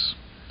face.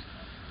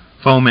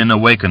 Fomin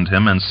awakened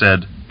him and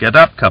said, "Get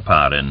up,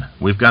 Kaparin.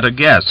 We've got a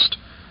guest.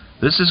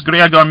 This is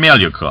Griagor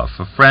Melyukov,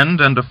 a friend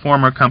and a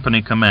former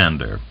company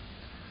commander."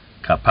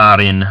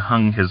 Kaparin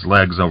hung his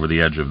legs over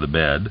the edge of the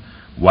bed,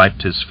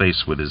 wiped his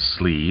face with his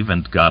sleeve,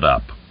 and got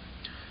up.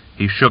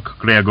 He shook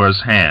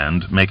Griagor's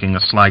hand, making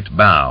a slight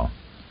bow.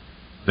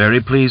 "Very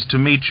pleased to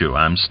meet you.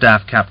 I'm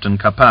Staff Captain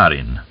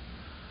Kaparin."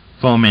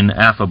 Fomin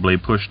affably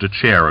pushed a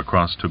chair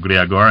across to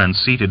Griagor and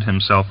seated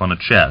himself on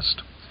a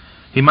chest.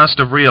 He must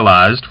have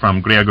realized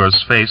from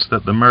Griagor's face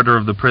that the murder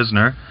of the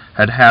prisoner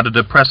had had a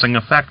depressing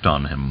effect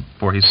on him,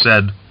 for he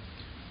said,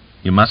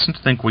 "You mustn't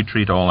think we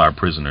treat all our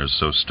prisoners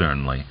so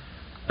sternly.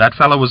 That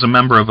fellow was a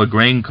member of a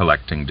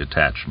grain-collecting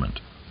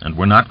detachment, and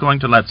we're not going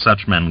to let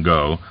such men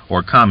go,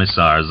 or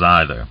commissars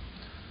either.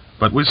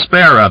 But we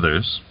spare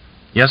others.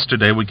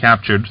 Yesterday we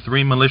captured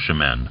 3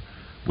 militiamen.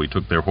 We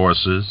took their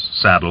horses,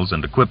 saddles,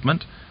 and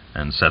equipment,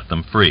 and set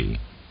them free.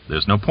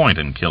 There's no point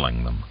in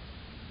killing them."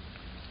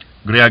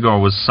 Griagor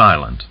was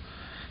silent.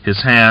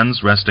 His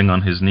hands resting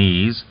on his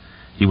knees,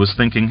 he was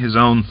thinking his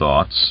own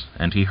thoughts,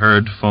 and he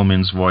heard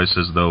Fomin's voice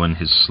as though in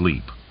his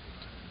sleep.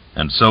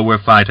 "And so we're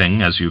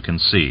fighting, as you can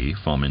see,"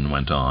 Fomin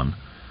went on.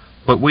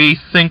 "But we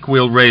think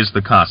we'll raise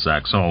the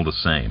Cossacks all the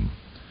same.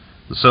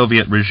 The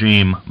Soviet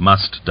regime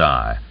must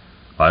die.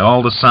 By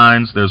all the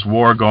signs, there's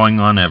war going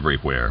on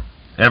everywhere.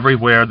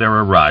 Everywhere there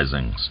are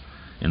risings.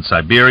 In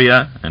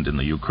Siberia, and in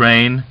the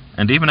Ukraine,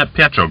 and even at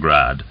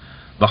Petrograd.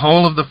 The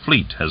whole of the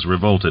fleet has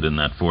revolted in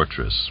that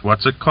fortress.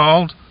 What's it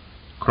called?"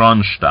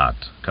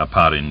 "Kronstadt,"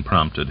 Kaparin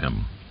prompted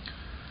him.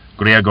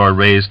 Griagor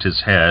raised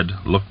his head,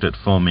 looked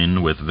at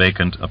Fomin with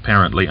vacant,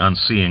 apparently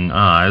unseeing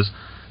eyes,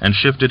 and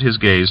shifted his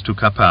gaze to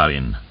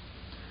Kaparin.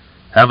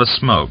 "Have a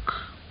smoke."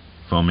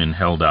 Fomin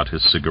held out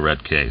his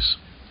cigarette case.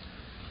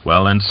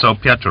 "Well, and so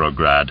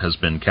Petrograd has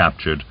been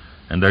captured,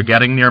 and they're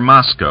getting near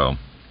Moscow.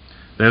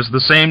 There's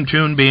the same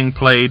tune being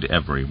played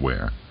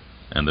everywhere,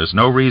 and there's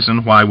no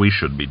reason why we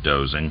should be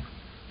dozing.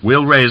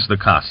 We'll raise the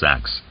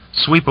Cossacks,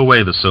 sweep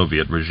away the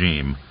Soviet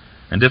regime,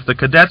 and if the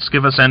cadets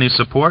give us any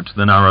support,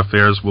 then our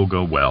affairs will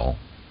go well.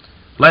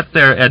 Let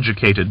their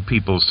educated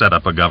people set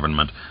up a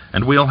government,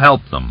 and we'll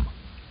help them."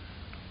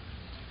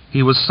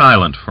 He was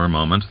silent for a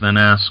moment, then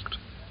asked,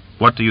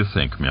 "What do you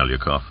think,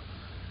 Melyukov?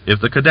 If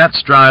the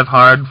cadets drive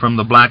hard from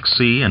the Black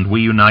Sea and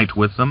we unite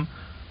with them,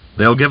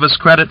 They'll give us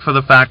credit for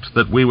the fact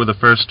that we were the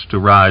first to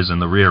rise in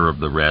the rear of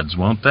the Reds,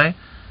 won't they?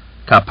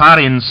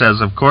 Kaparin says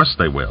of course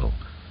they will.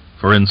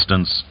 For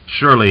instance,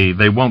 surely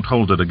they won't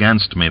hold it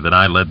against me that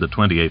I led the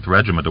 28th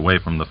Regiment away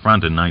from the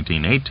front in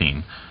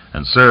 1918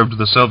 and served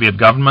the Soviet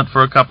government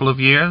for a couple of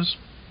years?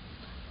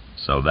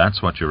 So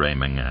that's what you're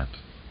aiming at.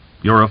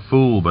 You're a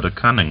fool, but a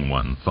cunning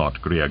one,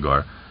 thought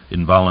Griagor,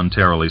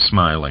 involuntarily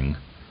smiling.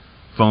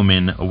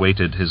 Fomin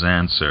awaited his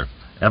answer.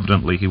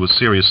 Evidently he was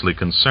seriously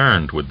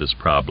concerned with this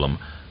problem.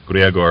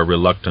 Griagor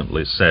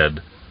reluctantly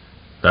said,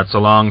 "That's a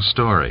long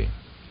story."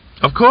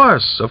 Of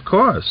course,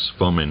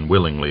 Fomin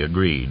willingly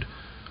agreed.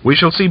 "We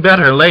shall see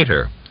better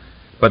later.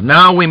 But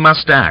now we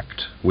must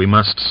act. We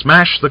must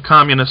smash the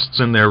communists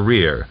in their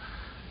rear.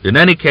 In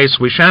any case,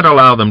 we shan't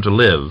allow them to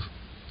live.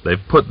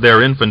 They've put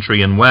their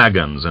infantry in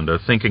wagons and are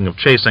thinking of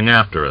chasing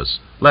after us.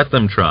 Let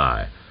them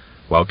try.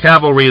 While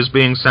cavalry is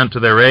being sent to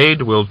their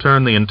aid, we'll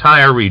turn the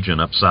entire region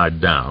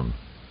upside down."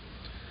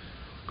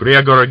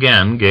 Griagor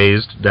again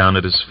gazed down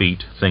at his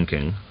feet,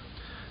 thinking.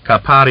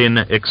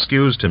 Kaparin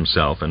excused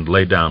himself and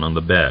lay down on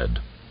the bed.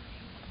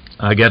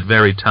 "I get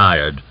very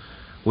tired.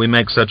 We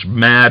make such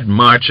mad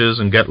marches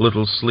and get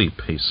little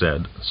sleep," he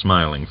said,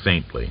 smiling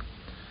faintly.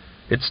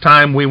 "It's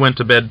time we went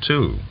to bed,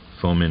 too."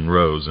 Fomin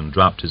rose and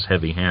dropped his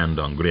heavy hand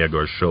on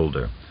Griagor's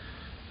shoulder.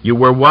 "You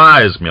were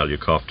wise,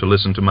 Melyukov, to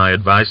listen to my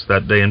advice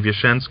that day in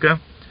Vyazhenska.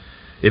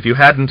 If you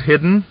hadn't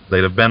hidden,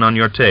 they'd have been on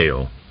your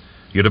tail.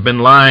 You'd have been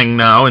lying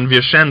now in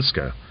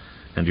Vyazhenska,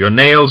 and your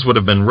nails would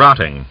have been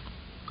rotting.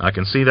 I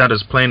can see that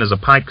as plain as a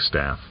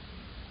pikestaff.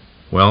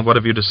 Well, what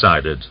have you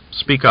decided?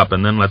 Speak up,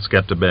 and then let's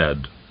get to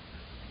bed."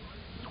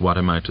 "What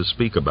am I to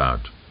speak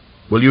about?"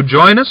 "Will you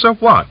join us, or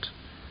what?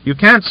 You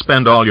can't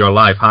spend all your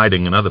life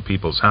hiding in other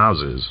people's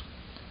houses."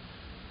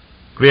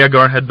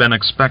 Griagor had been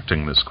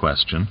expecting this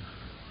question.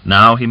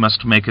 Now he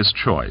must make his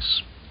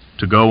choice.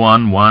 To go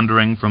on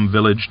wandering from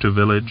village to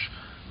village,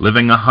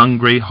 living a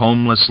hungry,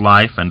 homeless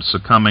life and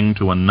succumbing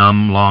to a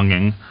numb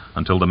longing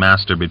until the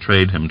master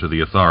betrayed him to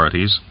the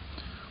authorities,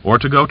 or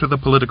to go to the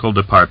political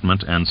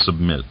department and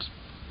submit,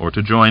 or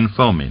to join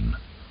Fomin.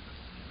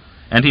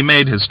 And he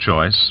made his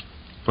choice.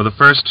 For the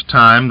first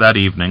time that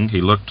evening he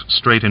looked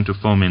straight into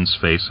Fomin's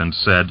face and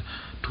said,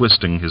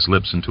 twisting his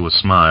lips into a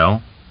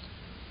smile,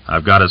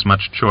 "I've got as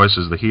much choice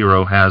as the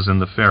hero has in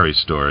the fairy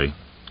story.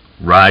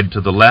 Ride to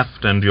the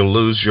left and you'll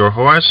lose your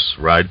horse,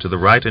 ride to the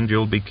right and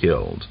you'll be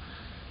killed.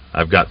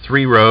 I've got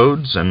 3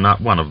 roads, and not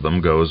one of them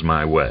goes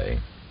my way.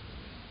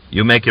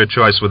 You make your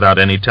choice without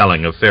any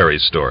telling of fairy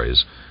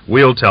stories.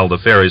 We'll tell the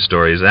fairy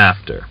stories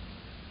after.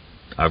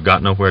 I've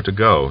got nowhere to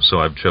go, so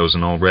I've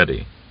chosen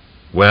already.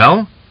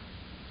 Well,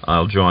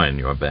 I'll join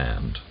your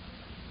band."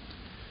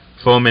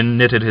 Fomin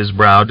knitted his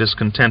brow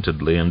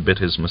discontentedly and bit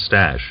his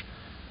mustache.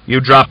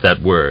 "You drop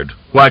that word.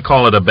 Why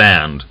call it a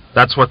band?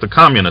 That's what the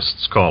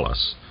communists call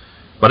us.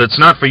 But it's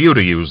not for you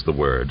to use the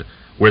word.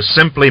 We're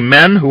simply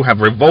men who have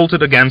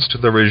revolted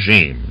against the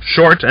regime,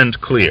 short and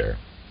clear."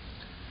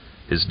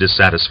 His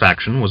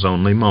dissatisfaction was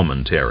only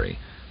momentary.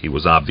 He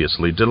was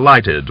obviously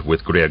delighted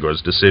with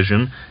Griagor's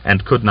decision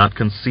and could not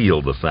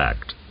conceal the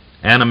fact.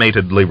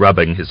 Animatedly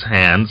rubbing his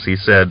hands, he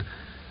said,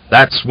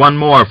 "That's one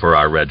more for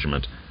our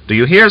regiment. Do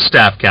you hear,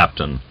 staff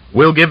captain?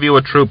 We'll give you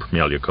a troop,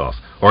 Melyukov,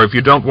 or if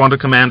you don't want to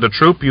command a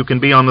troop, you can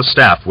be on the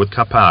staff with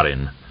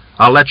Kaparin.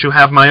 I'll let you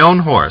have my own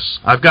horse.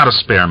 I've got a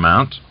spare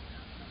mount."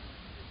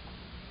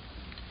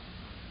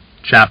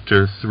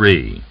 Chapter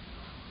 3.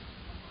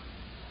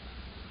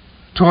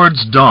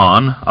 Towards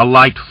dawn, a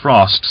light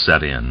frost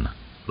set in.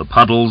 The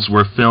puddles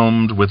were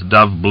filmed with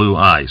dove-blue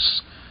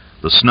ice.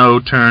 The snow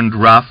turned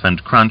rough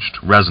and crunched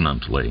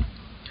resonantly.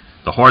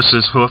 The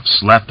horses'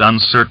 hoofs left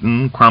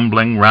uncertain,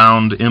 crumbling,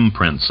 round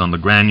imprints on the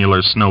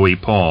granular snowy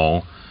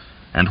pall,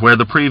 and where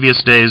the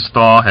previous day's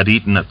thaw had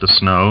eaten at the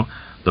snow,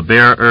 the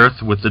bare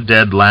earth with the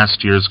dead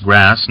last year's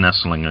grass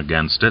nestling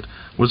against it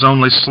was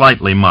only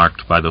slightly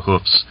marked by the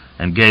hoofs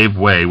and gave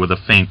way with a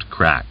faint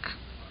crack.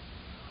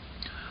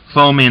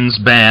 Fomin's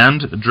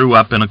band drew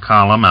up in a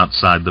column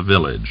outside the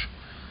village.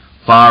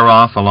 Far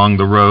off along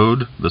the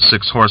road, the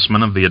 6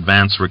 horsemen of the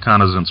advance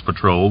reconnaissance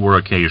patrol were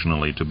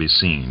occasionally to be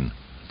seen.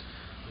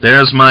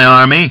 "There's my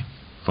army,"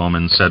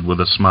 Fomin said with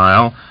a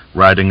smile,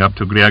 riding up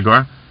to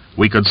Griagor.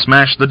 "We could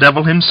smash the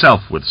devil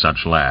himself with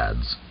such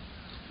lads."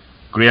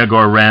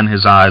 Griagor ran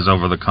his eyes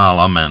over the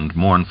column and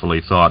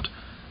mournfully thought,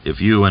 "If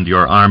you and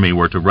your army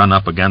were to run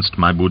up against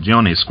my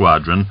Budyonny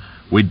squadron,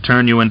 we'd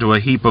turn you into a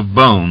heap of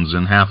bones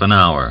in half an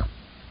hour."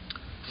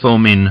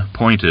 Fomin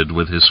pointed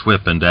with his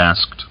whip and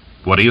asked,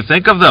 "What do you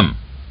think of them?"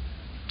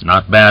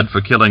 "Not bad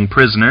for killing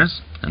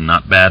prisoners, and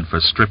not bad for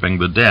stripping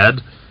the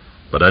dead,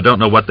 but I don't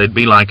know what they'd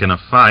be like in a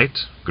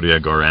fight,"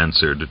 Griagor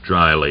answered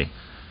dryly.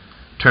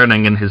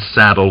 Turning in his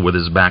saddle with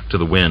his back to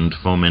the wind,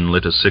 Fomin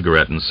lit a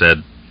cigarette and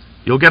said,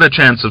 "You'll get a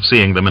chance of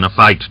seeing them in a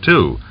fight,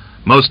 too.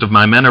 Most of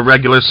my men are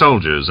regular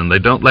soldiers, and they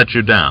don't let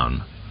you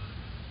down."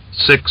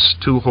 6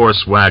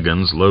 2-horse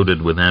wagons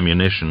loaded with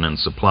ammunition and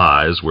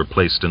supplies were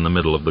placed in the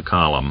middle of the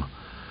column.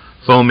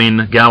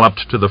 Fomin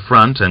galloped to the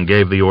front and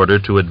gave the order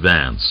to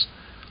advance.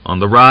 On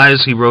the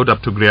rise he rode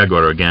up to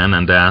Griagor again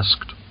and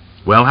asked,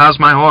 "Well, how's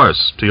my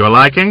horse? To your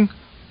liking?"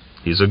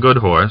 "He's a good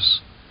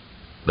horse."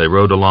 They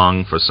rode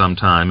along for some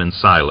time in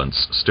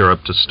silence,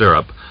 stirrup to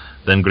stirrup.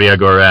 Then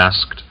Griagor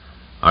asked,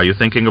 "Are you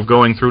thinking of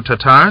going through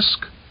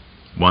Tatarsk?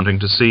 Wanting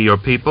to see your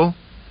people?"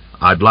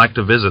 "I'd like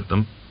to visit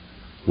them."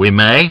 "We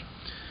may.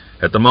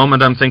 At the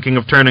moment I'm thinking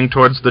of turning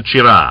towards the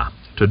Chira,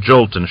 to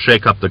jolt and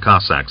shake up the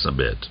Cossacks a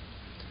bit."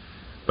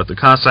 But the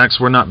Cossacks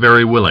were not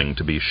very willing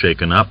to be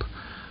shaken up.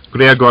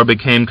 Griagor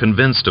became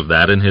convinced of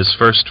that in his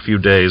first few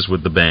days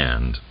with the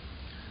band.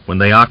 When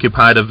they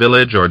occupied a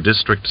village or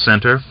district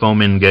center,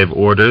 Fomin gave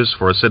orders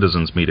for a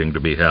citizens' meeting to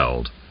be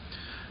held.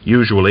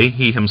 Usually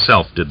he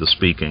himself did the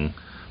speaking,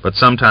 but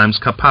sometimes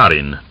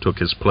Kaparin took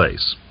his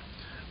place.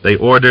 They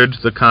ordered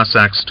the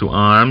Cossacks to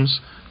arms,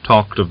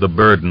 talked of the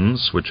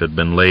burdens which had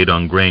been laid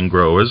on grain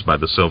growers by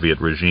the Soviet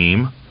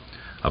regime,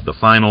 of the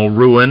final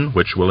ruin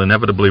which will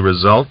inevitably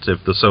result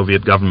if the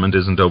Soviet government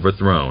isn't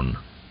overthrown.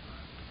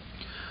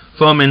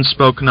 Fomin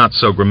spoke not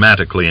so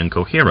grammatically and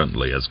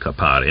coherently as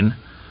Kaparin,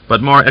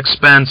 but more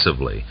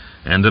expansively,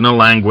 and in a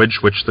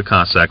language which the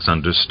Cossacks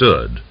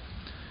understood.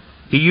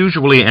 He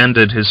usually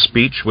ended his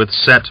speech with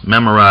set,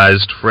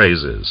 memorized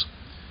phrases.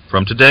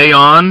 "From today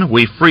on,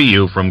 we free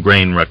you from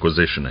grain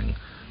requisitioning.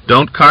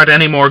 Don't cart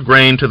any more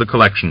grain to the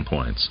collection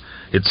points.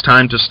 It's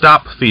time to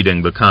stop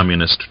feeding the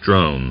communist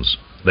drones.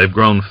 They've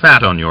grown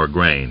fat on your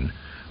grain.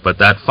 But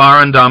that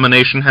foreign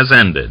domination has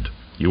ended.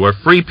 You are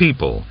free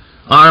people.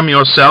 Arm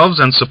yourselves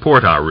and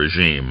support our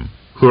regime.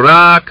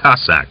 Hurrah,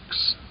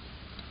 Cossacks!"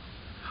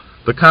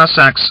 The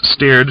Cossacks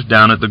stared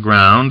down at the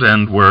ground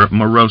and were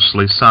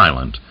morosely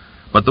silent,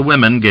 but the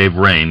women gave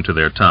rein to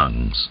their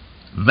tongues.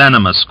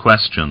 Venomous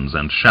questions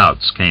and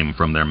shouts came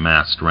from their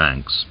massed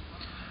ranks.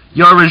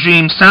 "Your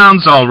regime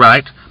sounds all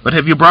right, but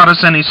have you brought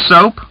us any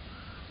soap?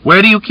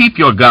 Where do you keep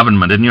your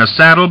government, in your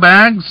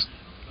saddlebags?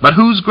 But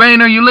whose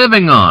grain are you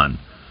living on?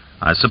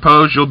 I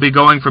suppose you'll be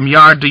going from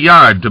yard to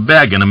yard to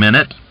beg in a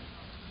minute.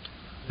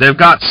 They've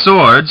got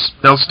swords.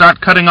 They'll start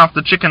cutting off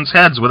the chickens'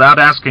 heads without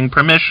asking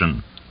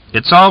permission.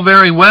 It's all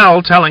very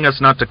well telling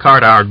us not to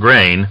cart our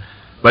grain,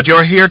 but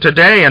you're here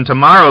today and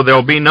tomorrow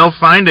there'll be no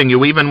finding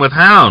you even with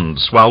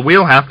hounds, while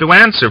we'll have to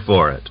answer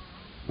for it.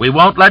 We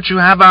won't let you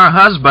have our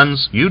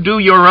husbands. You do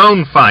your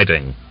own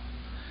fighting."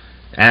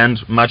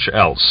 And much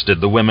else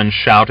did the women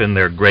shout in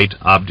their great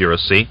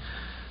obduracy,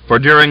 for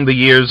during the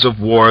years of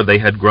war they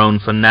had grown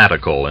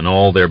fanatical in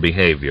all their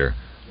behavior,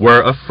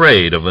 were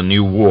afraid of a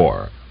new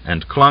war,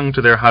 and clung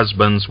to their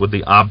husbands with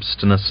the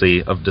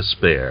obstinacy of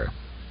despair.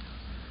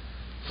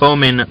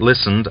 Fomin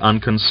listened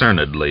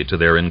unconcernedly to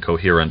their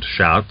incoherent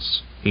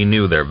shouts. He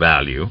knew their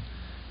value.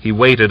 He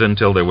waited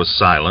until there was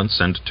silence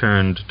and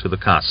turned to the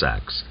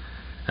Cossacks,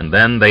 and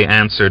then they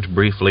answered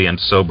briefly and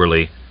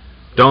soberly,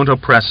 "Don't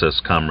oppress us,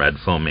 Comrade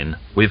Fomin.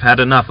 We've had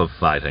enough of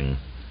fighting.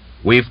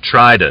 We've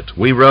tried it.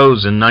 We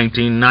rose in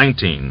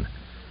 1919.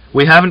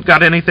 We haven't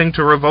got anything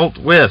to revolt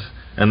with,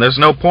 and there's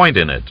no point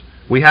in it.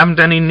 We haven't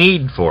any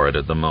need for it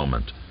at the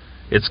moment.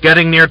 It's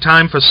getting near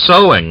time for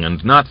sowing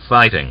and not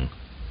fighting."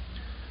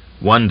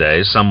 One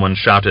day someone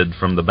shouted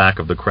from the back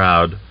of the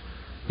crowd,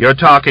 "You're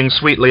talking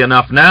sweetly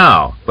enough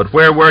now, but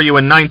where were you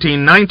in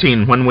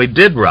 1919 when we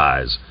did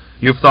rise?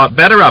 You've thought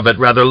better of it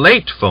rather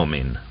late,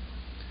 Fomin."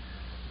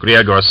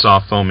 Griagor saw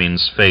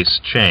Fomin's face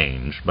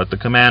change, but the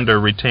commander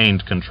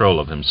retained control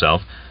of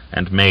himself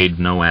and made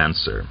no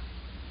answer.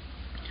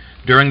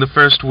 During the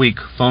first week,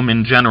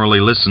 Fomin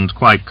generally listened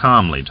quite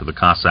calmly to the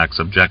Cossacks'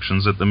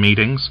 objections at the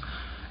meetings,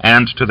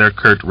 and to their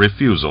curt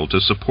refusal to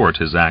support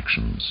his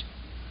actions.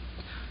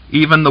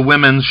 Even the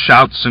women's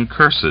shouts and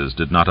curses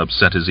did not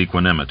upset his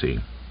equanimity.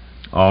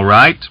 "All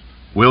right,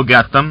 we'll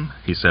get them,"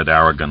 he said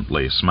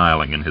arrogantly,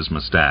 smiling in his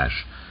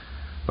mustache.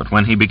 But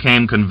when he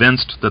became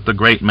convinced that the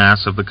great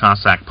mass of the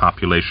Cossack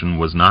population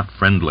was not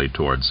friendly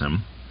towards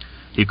him,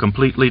 he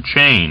completely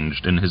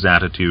changed in his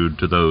attitude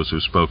to those who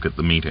spoke at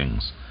the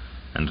meetings,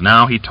 and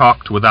now he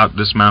talked without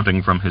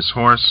dismounting from his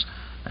horse,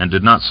 and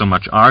did not so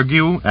much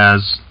argue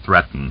as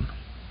threaten.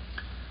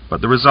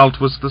 But the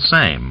result was the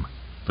same.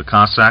 The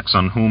Cossacks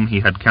on whom he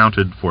had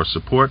counted for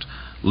support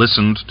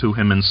listened to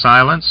him in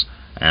silence,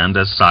 and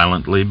as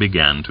silently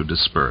began to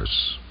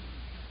disperse.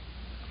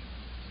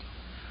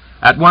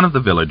 At one of the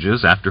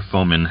villages, after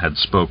Fomin had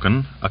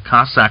spoken, a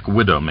Cossack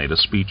widow made a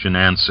speech in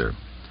answer.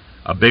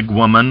 A big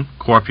woman,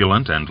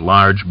 corpulent and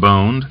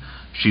large-boned,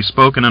 she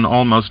spoke in an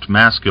almost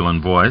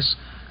masculine voice,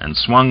 and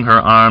swung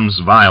her arms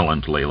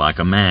violently like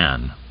a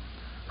man.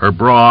 Her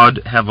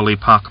broad, heavily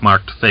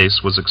pockmarked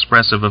face was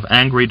expressive of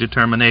angry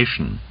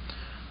determination.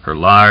 Her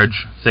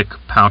large, thick,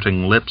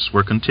 pouting lips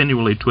were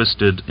continually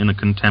twisted in a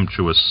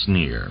contemptuous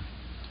sneer.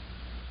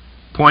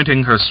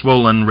 Pointing her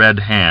swollen red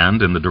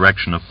hand in the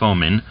direction of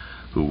Fomin,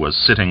 who was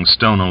sitting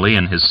stonily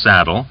in his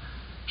saddle,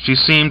 she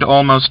seemed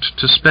almost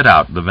to spit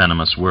out the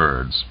venomous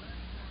words.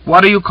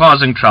 "What are you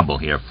causing trouble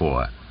here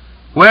for?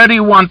 Where do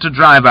you want to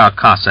drive our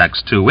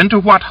Cossacks to? Into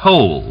what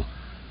hole?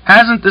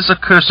 Hasn't this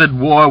accursed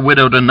war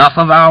widowed enough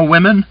of our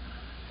women?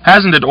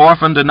 Hasn't it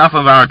orphaned enough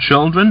of our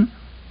children?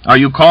 Are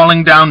you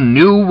calling down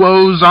new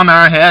woes on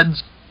our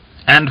heads?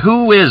 And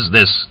who is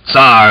this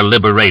Tsar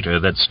liberator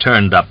that's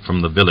turned up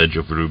from the village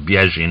of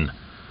Rubyezhin?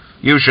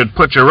 You should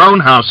put your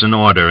own house in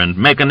order and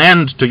make an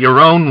end to your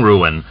own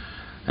ruin,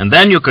 and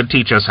then you could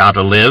teach us how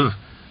to live,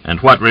 and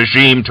what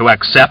regime to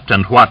accept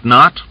and what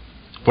not.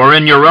 For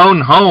in your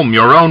own home,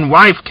 your own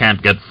wife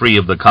can't get free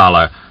of the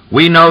collar.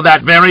 We know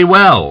that very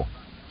well.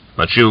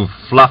 But you've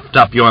fluffed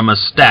up your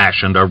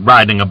mustache and are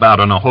riding about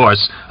on a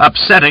horse,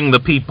 upsetting the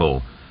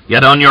people.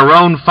 Yet on your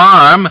own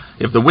farm,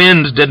 if the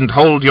wind didn't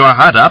hold your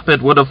hut up,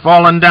 it would have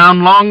fallen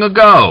down long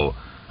ago.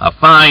 A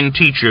fine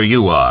teacher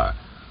you are.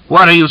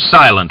 What are you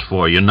silent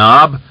for, you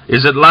knob?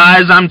 Is it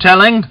lies I'm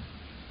telling?"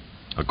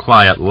 A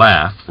quiet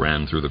laugh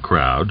ran through the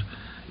crowd.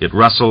 It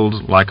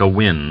rustled like a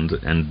wind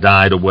and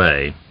died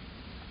away.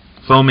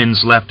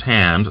 Fomin's left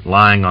hand,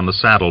 lying on the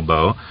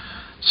saddle-bow,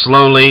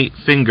 slowly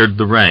fingered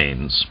the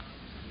reins.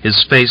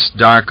 His face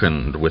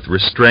darkened with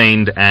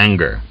restrained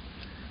anger,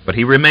 but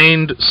he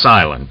remained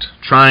silent,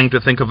 trying to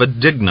think of a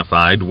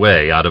dignified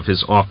way out of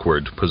his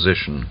awkward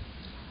position.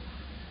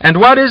 "And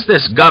what is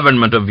this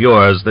government of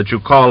yours that you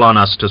call on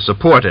us to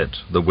support it?"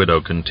 the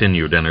widow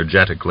continued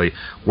energetically,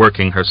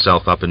 working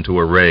herself up into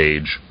a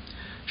rage.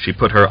 She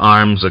put her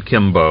arms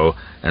akimbo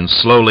and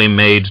slowly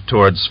made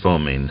towards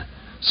Fomin,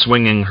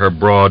 swinging her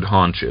broad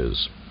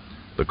haunches.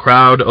 The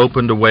crowd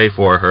opened a way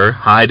for her,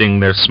 hiding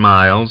their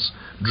smiles,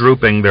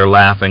 drooping their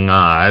laughing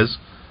eyes.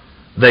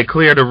 They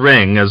cleared a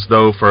ring as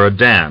though for a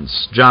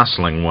dance,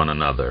 jostling one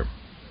another.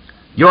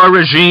 "Your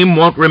regime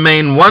won't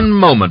remain one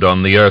moment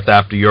on the earth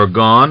after you're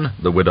gone,"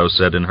 the widow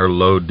said in her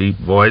low, deep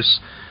voice.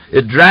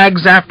 "It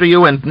drags after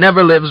you and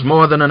never lives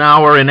more than an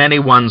hour in any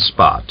one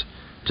spot.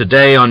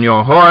 Today on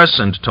your horse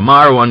and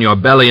tomorrow on your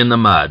belly in the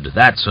mud.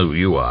 That's who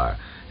you are.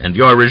 And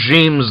your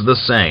regime's the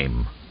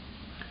same."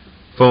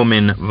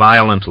 Fomin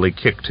violently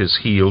kicked his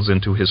heels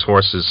into his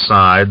horse's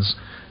sides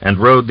and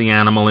rode the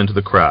animal into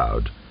the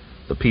crowd.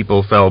 The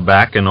people fell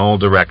back in all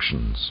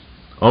directions.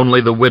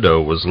 Only the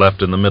widow was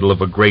left in the middle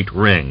of a great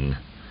ring.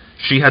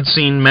 She had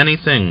seen many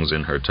things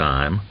in her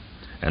time,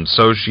 and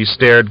so she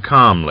stared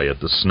calmly at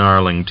the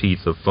snarling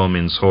teeth of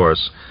Fomin's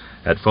horse,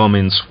 at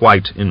Fomin's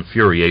white,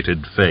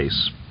 infuriated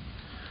face.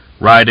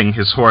 Riding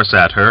his horse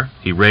at her,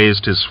 he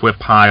raised his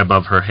whip high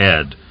above her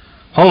head.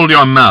 "Hold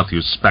your mouth,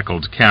 you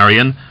speckled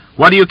carrion!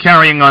 What are you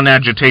carrying on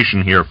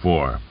agitation here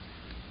for?"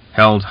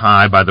 Held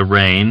high by the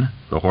rein,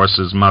 the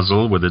horse's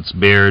muzzle, with its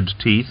bared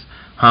teeth,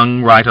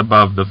 hung right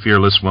above the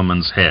fearless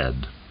woman's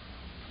head.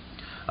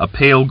 A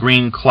pale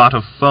green clot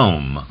of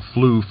foam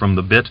flew from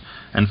the bit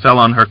and fell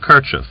on her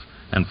kerchief,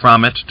 and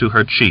from it to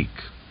her cheek.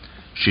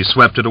 She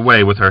swept it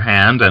away with her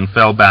hand and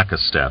fell back a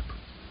step.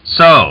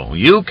 "So,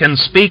 you can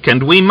speak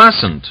and we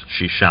mustn't,"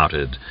 she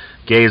shouted,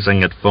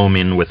 gazing at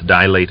Fomin with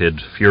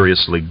dilated,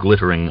 furiously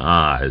glittering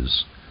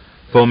eyes.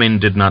 Fomin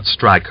did not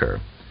strike her.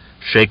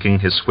 Shaking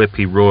his whip,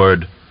 he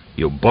roared,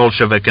 "You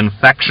Bolshevik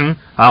infection!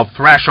 I'll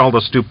thrash all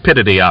the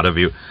stupidity out of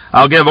you.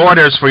 I'll give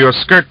orders for your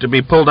skirt to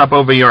be pulled up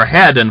over your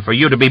head and for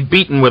you to be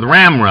beaten with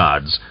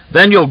ramrods.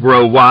 Then you'll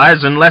grow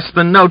wise in less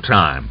than no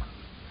time."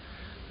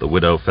 The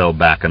widow fell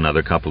back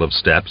another couple of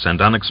steps,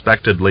 and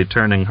unexpectedly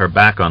turning her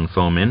back on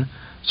Fomin,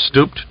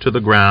 stooped to the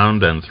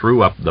ground and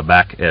threw up the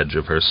back edge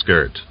of her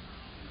skirt.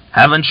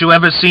 "Haven't you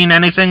ever seen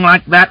anything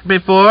like that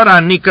before,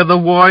 Annika the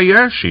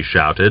warrior?" she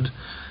shouted,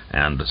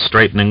 and,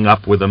 straightening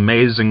up with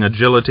amazing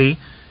agility,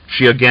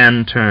 she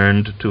again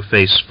turned to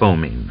face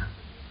Fomin.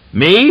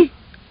 "Me?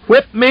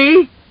 Whip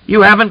me?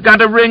 You haven't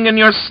got a ring in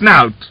your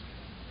snout!"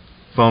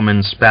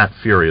 Fomin spat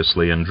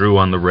furiously and drew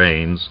on the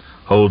reins,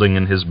 holding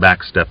in his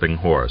backstepping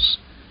horse.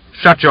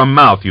 "Shut your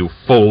mouth, you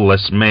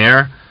foalless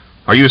mare!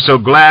 Are you so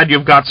glad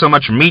you've got so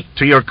much meat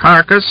to your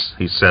carcass?"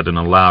 he said in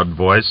a loud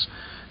voice,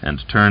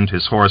 and turned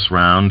his horse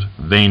round,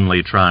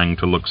 vainly trying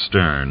to look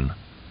stern.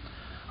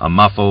 A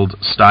muffled,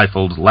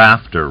 stifled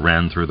laughter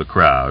ran through the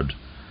crowd.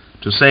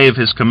 To save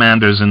his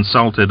commander's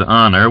insulted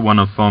honor, one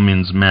of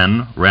Fomin's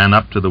men ran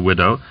up to the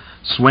widow,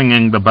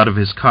 swinging the butt of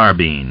his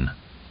carbine.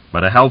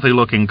 But a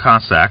healthy-looking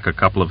Cossack, a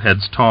couple of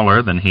heads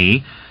taller than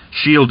he,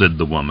 shielded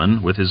the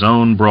woman with his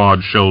own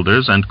broad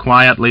shoulders and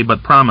quietly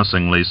but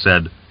promisingly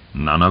said,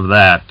 "None of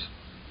that."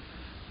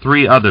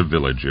 3 other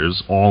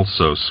villagers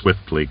also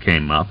swiftly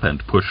came up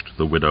and pushed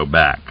the widow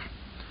back.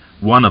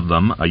 One of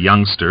them, a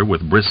youngster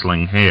with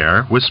bristling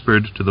hair,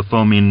 whispered to the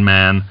Fomin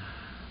man,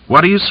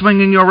 "What are you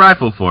swinging your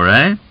rifle for,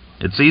 eh?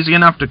 It's easy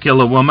enough to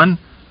kill a woman.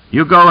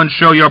 You go and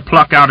show your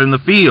pluck out in the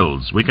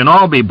fields. We can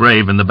all be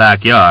brave in the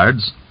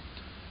backyards."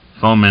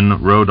 Fomin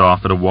rode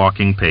off at a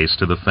walking pace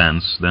to the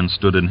fence, then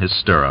stood in his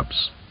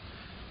stirrups.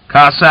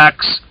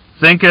 "Cossacks,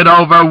 think it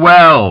over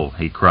well,"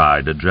 he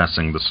cried,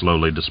 addressing the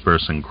slowly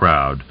dispersing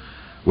crowd.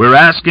 "We're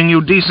asking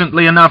you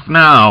decently enough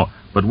now,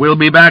 but we'll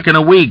be back in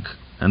a week,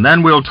 and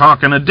then we'll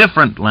talk in a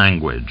different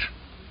language."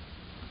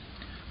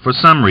 For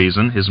some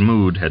reason his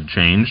mood had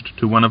changed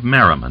to one of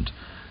merriment,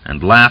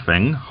 and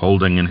laughing,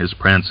 holding in his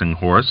prancing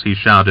horse, he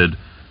shouted,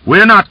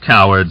 "We're not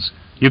cowards.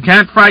 You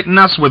can't frighten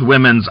us with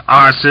women's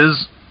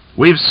arses.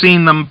 We've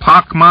seen them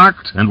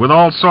pock-marked, and with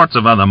all sorts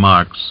of other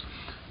marks.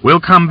 We'll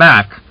come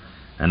back,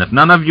 and if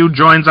none of you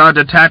joins our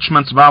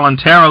detachments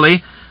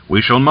voluntarily,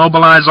 We shall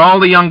mobilize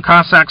all the young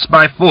Cossacks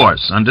by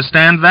force.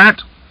 Understand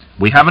that?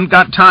 We haven't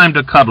got time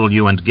to cuddle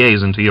you and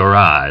gaze into your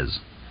eyes."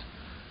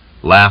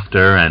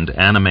 Laughter and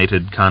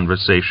animated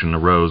conversation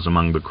arose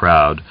among the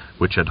crowd,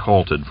 which had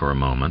halted for a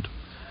moment.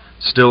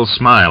 Still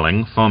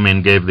smiling,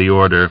 Fomin gave the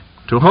order,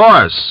 "To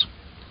horse!"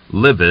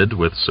 Livid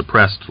with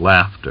suppressed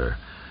laughter,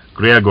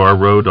 Gregor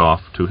rode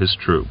off to his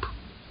troop.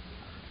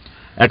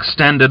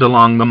 Extended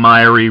along the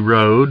miry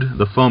road,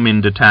 the Fomin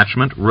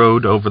detachment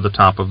rode over the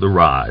top of the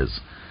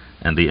rise,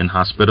 and the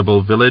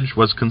inhospitable village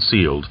was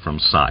concealed from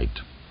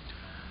sight.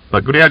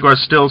 But Gregor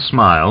still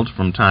smiled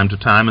from time to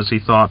time as he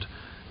thought,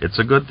 "It's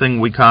a good thing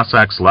we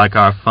Cossacks like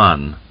our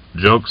fun.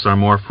 Jokes are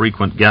more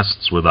frequent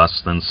guests with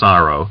us than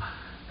sorrow,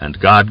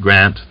 and God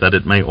grant that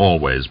it may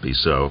always be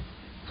so.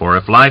 For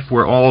if life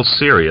were all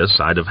serious,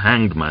 I'd have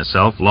hanged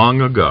myself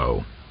long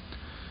ago."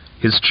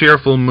 His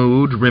cheerful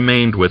mood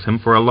remained with him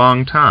for a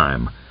long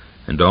time,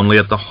 and only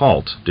at the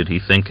halt did he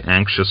think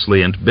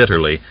anxiously and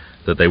bitterly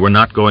that they were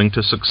not going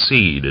to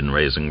succeed in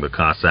raising the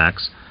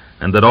Cossacks,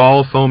 and that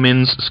all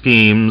Fomin's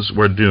schemes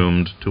were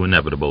doomed to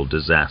inevitable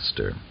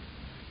disaster.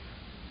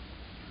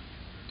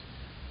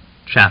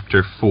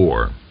 Chapter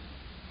 4.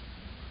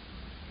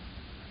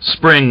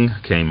 Spring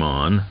came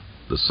on.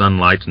 The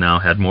sunlight now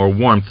had more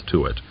warmth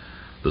to it.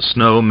 The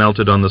snow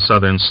melted on the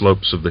southern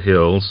slopes of the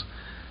hills,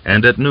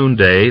 and at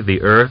noonday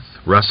the earth,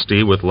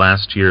 rusty with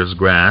last year's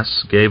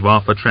grass, gave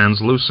off a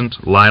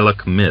translucent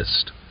lilac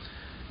mist.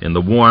 In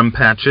the warm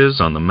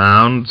patches on the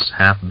mounds,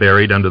 half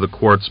buried under the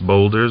quartz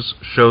boulders,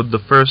 showed the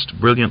first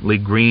brilliantly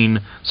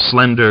green,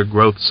 slender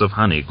growths of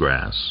honey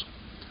grass.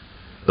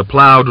 The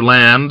plowed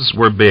lands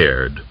were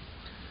bared.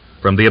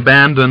 From the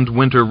abandoned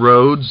winter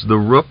roads, the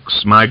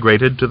rooks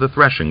migrated to the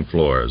threshing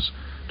floors,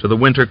 to the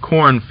winter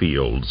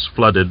cornfields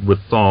flooded with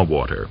thaw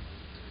water.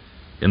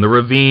 In the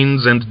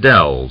ravines and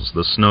dells,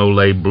 the snow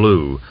lay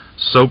blue,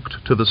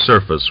 soaked to the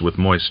surface with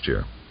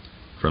moisture.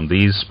 From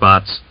these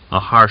spots, a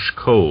harsh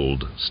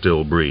cold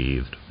still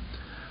breathed.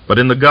 But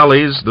in the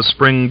gullies, the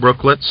spring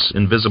brooklets,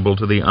 invisible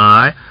to the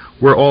eye,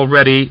 were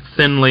already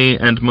thinly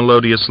and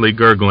melodiously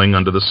gurgling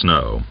under the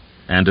snow.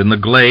 And in the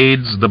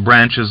glades, the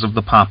branches of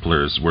the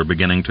poplars were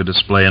beginning to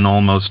display an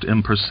almost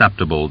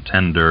imperceptible,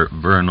 tender,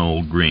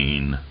 vernal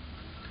green.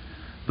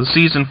 The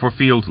season for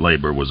field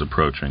labor was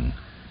approaching,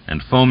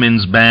 and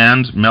Fomin's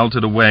band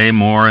melted away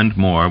more and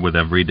more with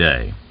every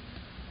day.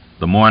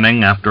 The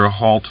morning after a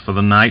halt for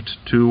the night,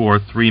 2 or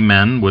 3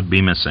 men would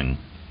be missing,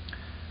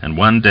 and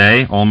one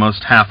day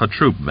almost half a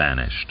troop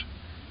vanished.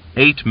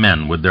 8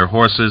 men with their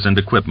horses and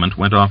equipment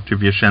went off to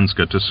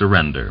Vyazhenska to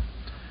surrender.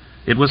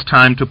 It was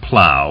time to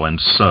plow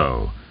and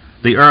sow.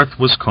 The earth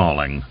was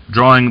calling,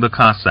 drawing the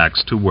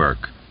Cossacks to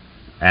work,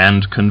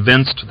 and,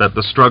 convinced that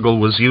the struggle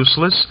was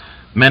useless,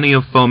 many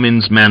of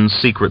Fomin's men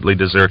secretly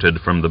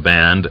deserted from the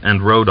band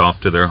and rode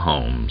off to their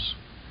homes.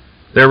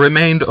 There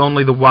remained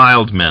only the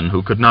wild men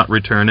who could not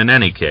return in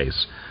any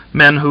case,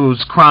 men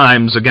whose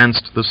crimes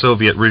against the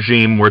Soviet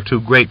regime were too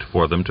great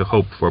for them to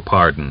hope for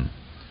pardon.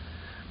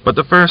 But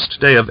the first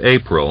day of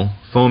April,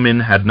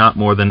 Fomin had not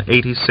more than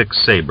 86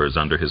 sabers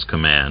under his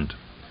command.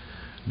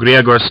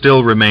 Gregor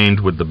still remained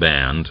with the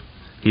band.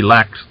 He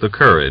lacked the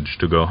courage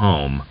to go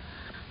home.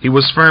 He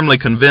was firmly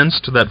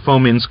convinced that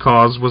Fomin's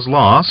cause was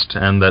lost,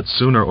 and that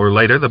sooner or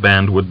later the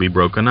band would be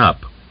broken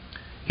up.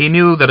 He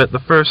knew that at the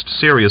first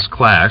serious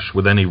clash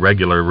with any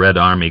regular Red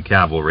Army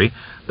cavalry,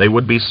 they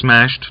would be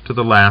smashed to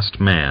the last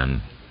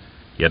man.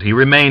 Yet he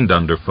remained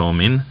under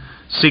Fomin,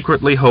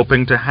 secretly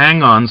hoping to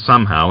hang on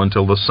somehow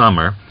until the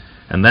summer,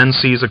 and then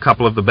seize a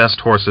couple of the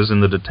best horses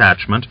in the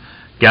detachment,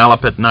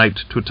 gallop at night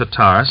to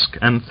Tatarsk,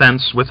 and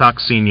thence with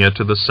Aksinya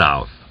to the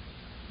south.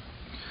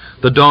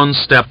 The Don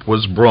steppe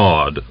was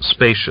broad,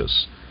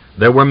 spacious.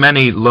 There were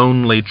many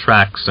lonely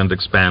tracks and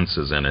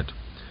expanses in it.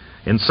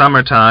 In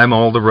summertime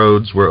all the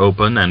roads were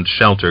open, and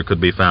shelter could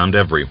be found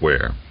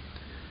everywhere.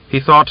 He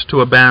thought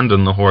to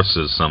abandon the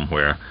horses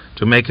somewhere,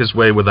 to make his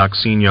way with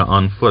Aksinya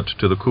on foot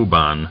to the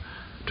Kuban,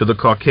 to the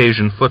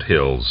Caucasian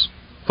foothills,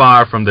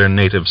 far from their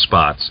native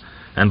spots,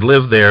 and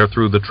live there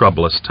through the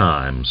troublous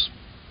times.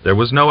 There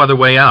was no other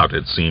way out,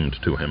 it seemed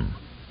to him.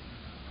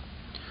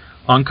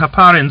 On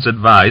Kaparin's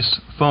advice,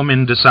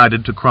 Fomin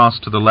decided to cross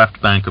to the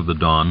left bank of the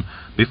Don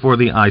before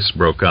the ice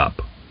broke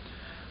up.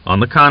 On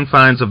the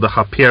confines of the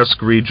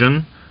Hapersk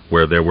region,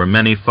 where there were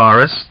many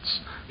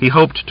forests, he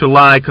hoped to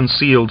lie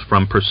concealed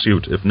from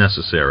pursuit if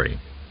necessary.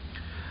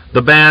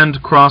 The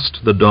band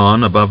crossed the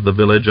Don above the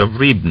village of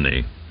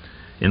Rybny.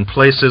 In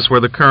places where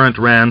the current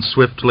ran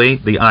swiftly,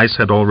 the ice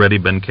had already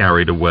been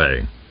carried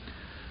away.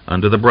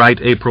 Under the bright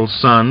April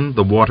sun,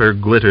 the water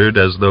glittered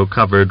as though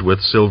covered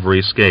with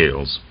silvery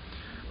scales.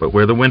 But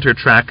where the winter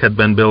track had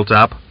been built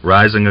up,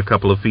 rising a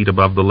couple of feet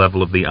above the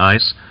level of the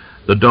ice,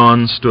 the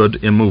Don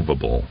stood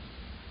immovable.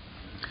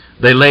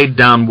 They laid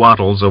down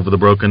wattles over the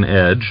broken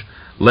edge,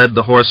 led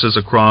the horses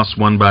across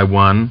one by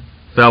one,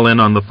 fell in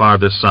on the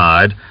farther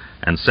side,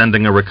 and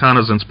sending a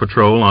reconnaissance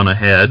patrol on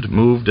ahead,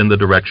 moved in the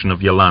direction of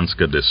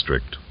Yalanska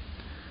district.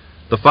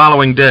 The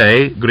following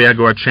day,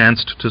 Gregor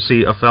chanced to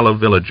see a fellow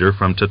villager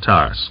from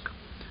Tatarsk.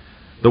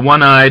 The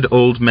one-eyed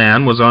old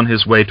man was on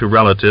his way to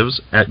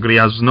relatives at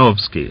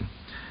Gryaznovsky,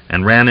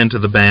 and ran into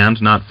the band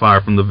not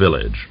far from the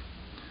village.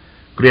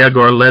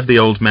 Gregor led the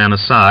old man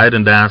aside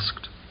and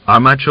asked, "Are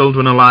my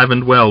children alive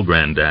and well,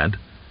 Granddad?"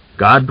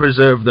 "God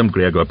preserve them,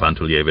 Gregor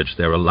Panteleyevich.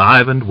 They're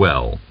alive and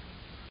well."